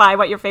 justify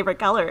what your favorite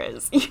color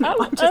is. You know,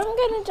 I'm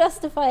going to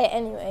justify it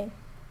anyway.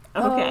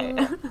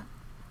 Okay.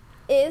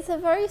 It's a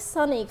very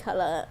sunny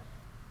colour,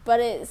 but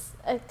it's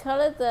a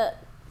colour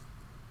that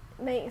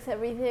makes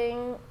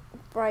everything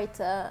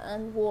brighter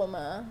and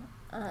warmer,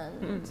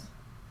 and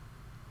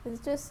it's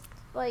just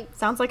like,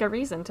 Sounds like a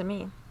reason to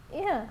me.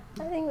 yeah,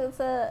 I think that's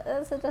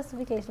a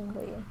justification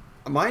for you.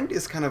 Mine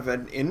is kind of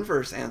an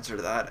inverse answer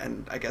to that,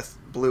 and I guess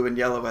blue and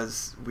yellow,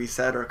 as we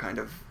said, are kind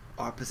of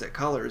opposite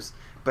colors.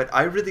 But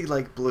I really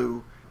like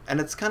blue, and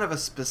it's kind of a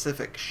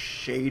specific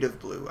shade of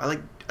blue. I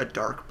like a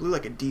dark blue,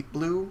 like a deep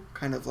blue,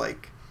 kind of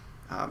like,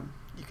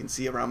 you can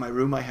see around my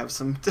room I have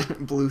some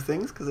blue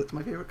things because it's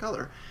my favorite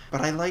color.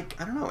 But I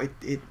don't know,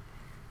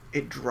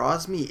 it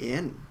draws me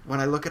in. When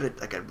I look at it,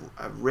 like a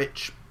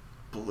rich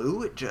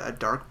blue, a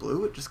dark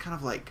blue, it just kind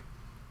of like,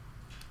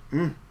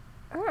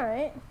 All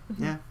right.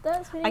 Yeah.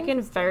 That's really I can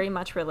interesting. very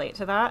much relate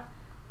to that,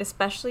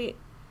 especially,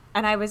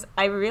 and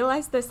I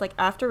realized this like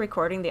after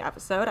recording the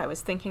episode. I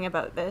was thinking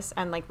about this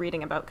and like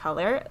reading about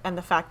color and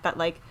the fact that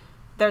like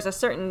there's a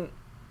certain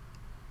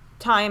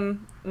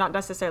time, not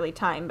necessarily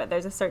time, but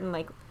there's a certain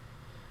like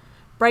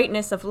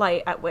brightness of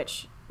light at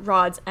which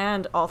rods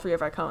and all three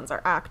of our cones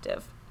are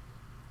active,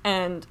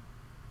 and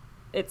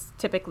it's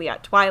typically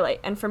at twilight.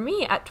 And for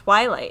me, at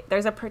twilight,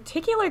 there's a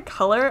particular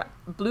color,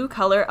 blue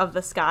color of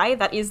the sky,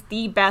 that is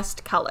the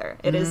best color.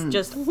 It is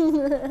just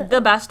the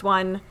best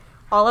one.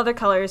 All other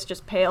colors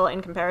just pale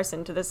in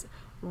comparison to this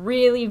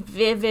really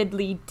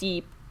vividly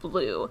deep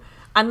blue.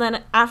 And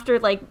then after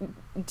like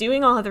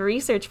doing all of the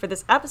research for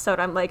this episode,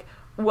 I'm like,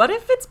 what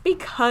if it's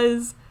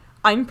because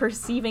I'm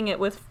perceiving it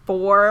with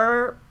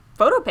 4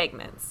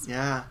 photopigments?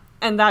 Yeah.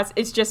 And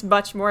it's just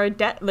much more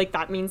like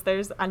that means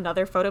there's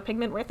another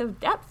photopigment worth of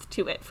depth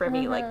to it for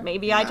me. Like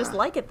maybe I just Yeah.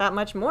 like it that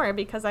much more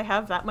because I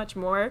have that much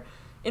more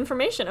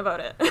information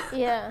about it.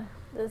 Yeah,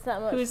 there's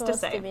that much Who's to more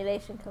say?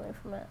 stimulation coming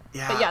from it.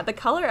 Yeah. But yeah, the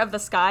color of the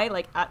sky,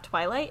 like at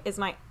twilight, is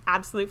my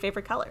absolute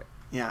favorite color.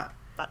 Yeah.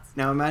 That's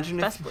Now imagine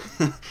Best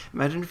if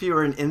imagine if you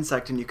were an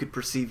insect and you could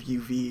perceive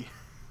UV.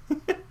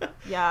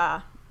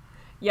 yeah,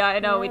 I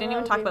know. We Yeah, didn't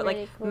even that talk would be about like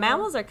really cool.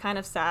 mammals are kind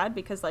of sad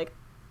because like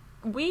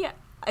we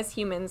as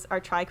humans are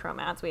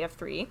trichromats. We have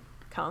 3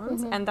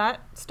 cones, and that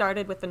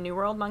started with the New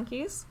World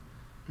monkeys.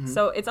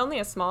 So it's only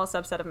a small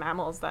subset of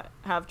mammals that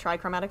have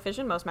trichromatic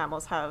vision. Most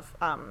mammals have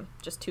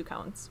just 2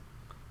 cones.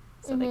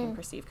 So they can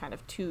perceive kind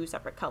of 2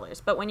 separate colors.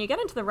 But when you get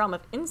into the realm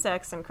of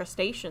insects and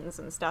crustaceans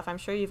and stuff, I'm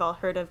sure you've all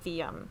heard of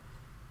the,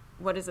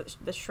 what is it,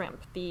 the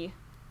shrimp? The,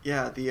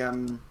 Yeah,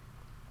 the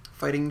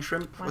fighting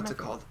shrimp. Why am What's I it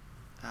called?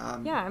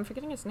 yeah, I'm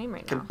forgetting its name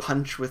right Can now.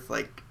 punch with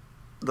like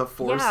the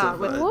force Yeah, of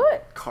with- a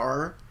What?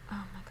 car. Oh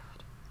my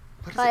god.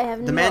 What is I it? have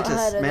the not mantis.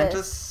 heard of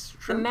Mantis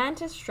The shrimp.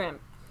 mantis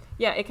shrimp.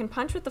 Yeah, it can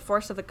punch with the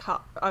force of a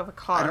car, I don't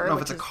know if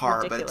which it's a is car,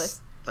 ridiculous. but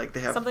it's like they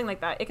have. Something like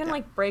that. It can yeah.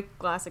 like break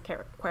glass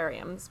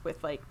aquariums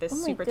with like this Oh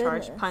my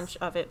supercharged goodness. punch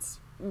of its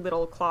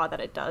little claw that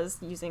it does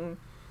using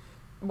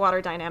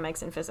water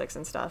dynamics and physics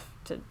and stuff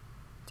to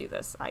do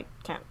this. I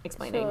can't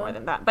explain any more Sure.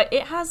 than that. But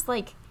it has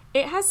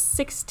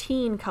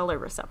 16 color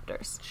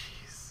receptors.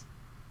 Jeez.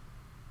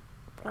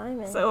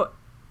 Blimey. So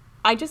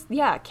I just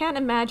can't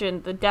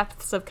imagine the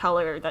depths of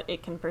color that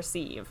it can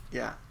perceive.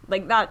 Yeah.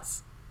 Like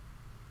that's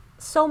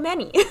so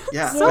many.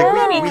 Yeah. so like,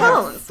 many we have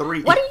cones.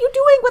 3. What are you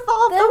doing with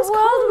all That those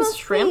world cones, must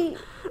shrimp?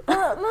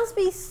 That must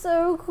be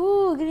so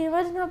cool. Can you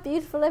imagine how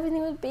beautiful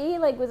everything would be?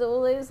 Like with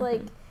all those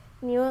like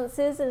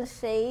nuances and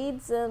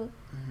shades and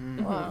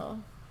wow.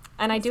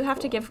 And I do have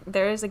to give,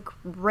 there is a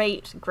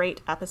great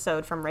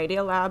episode from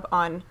Radiolab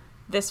on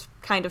this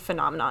kind of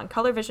phenomenon.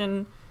 Color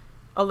vision,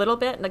 a little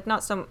bit, like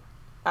not so,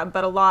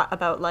 but a lot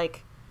about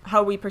like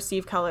how we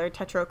perceive color,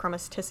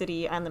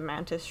 tetrachromaticity, and the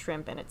mantis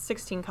shrimp, and it's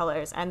 16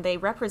 colors. And they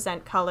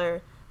represent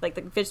color, like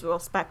the visual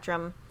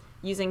spectrum,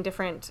 using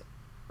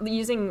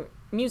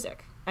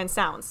music and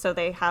sounds. So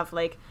they have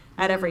like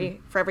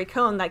for every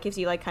cone, that gives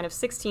you like kind of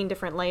 16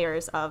 different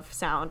layers of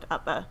sound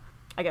up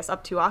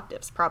 2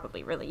 octaves,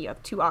 probably, really. You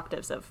have 2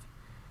 octaves of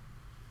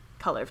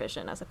color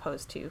vision as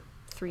opposed to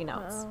 3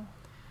 notes. Wow.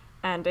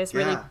 And it's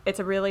Yeah. it's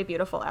a really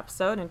beautiful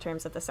episode in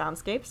terms of the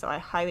soundscape, so I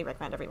highly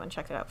recommend everyone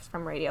check it out. It's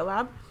from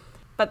Radiolab.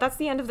 But that's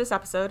the end of this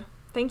episode.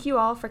 Thank you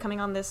all for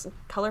coming on this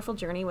colorful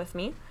journey with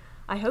me.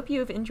 I hope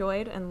you've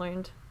enjoyed and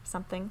learned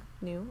something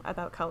new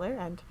about color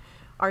and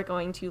are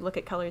going to look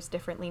at colors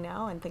differently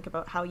now and think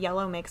about how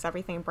yellow makes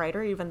everything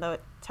brighter, even though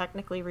it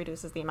technically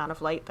reduces the amount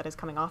of light that is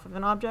coming off of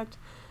an object.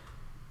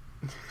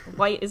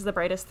 White is the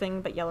brightest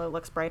thing, but yellow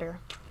looks brighter.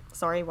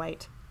 Sorry,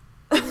 white.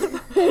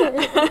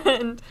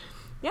 And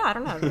yeah, I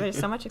don't know. There's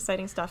so much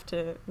exciting stuff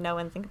to know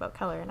and think about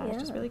color, and I was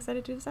just Yeah. really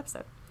excited to do this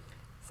episode.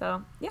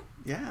 So yeah.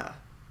 Yeah.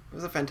 It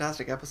was a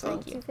fantastic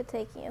episode. Thank you for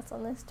taking us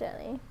on this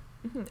journey.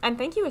 Mhm. And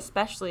thank you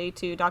especially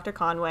to Dr.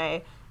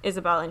 Conway,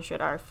 Isabel, and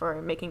Sridhar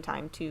for making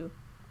time to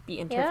be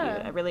interviewed.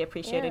 Yeah. I really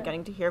appreciated Yeah.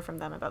 getting to hear from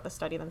them about the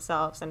study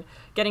themselves and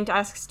getting to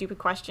ask stupid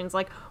questions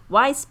like,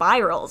 why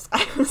spirals?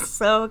 I was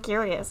so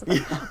curious. About,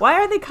 why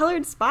are they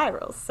colored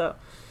spirals? So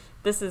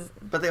this is...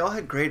 But they all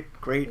had great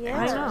Yeah.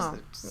 I answers. know.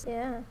 It's-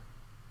 Yeah.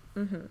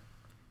 Mm-hmm.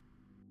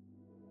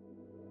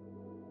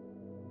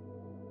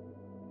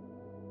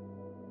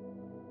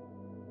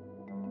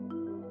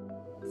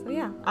 So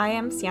yeah, I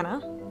am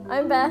Sienna,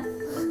 I'm Beth.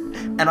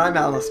 And I'm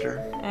Alistair.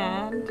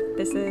 and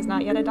this is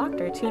Not Yet a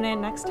Doctor. Tune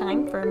in next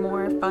time for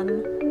more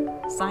fun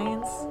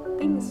science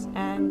things,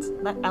 and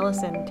let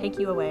Allison take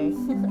you away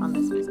on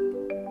this visit.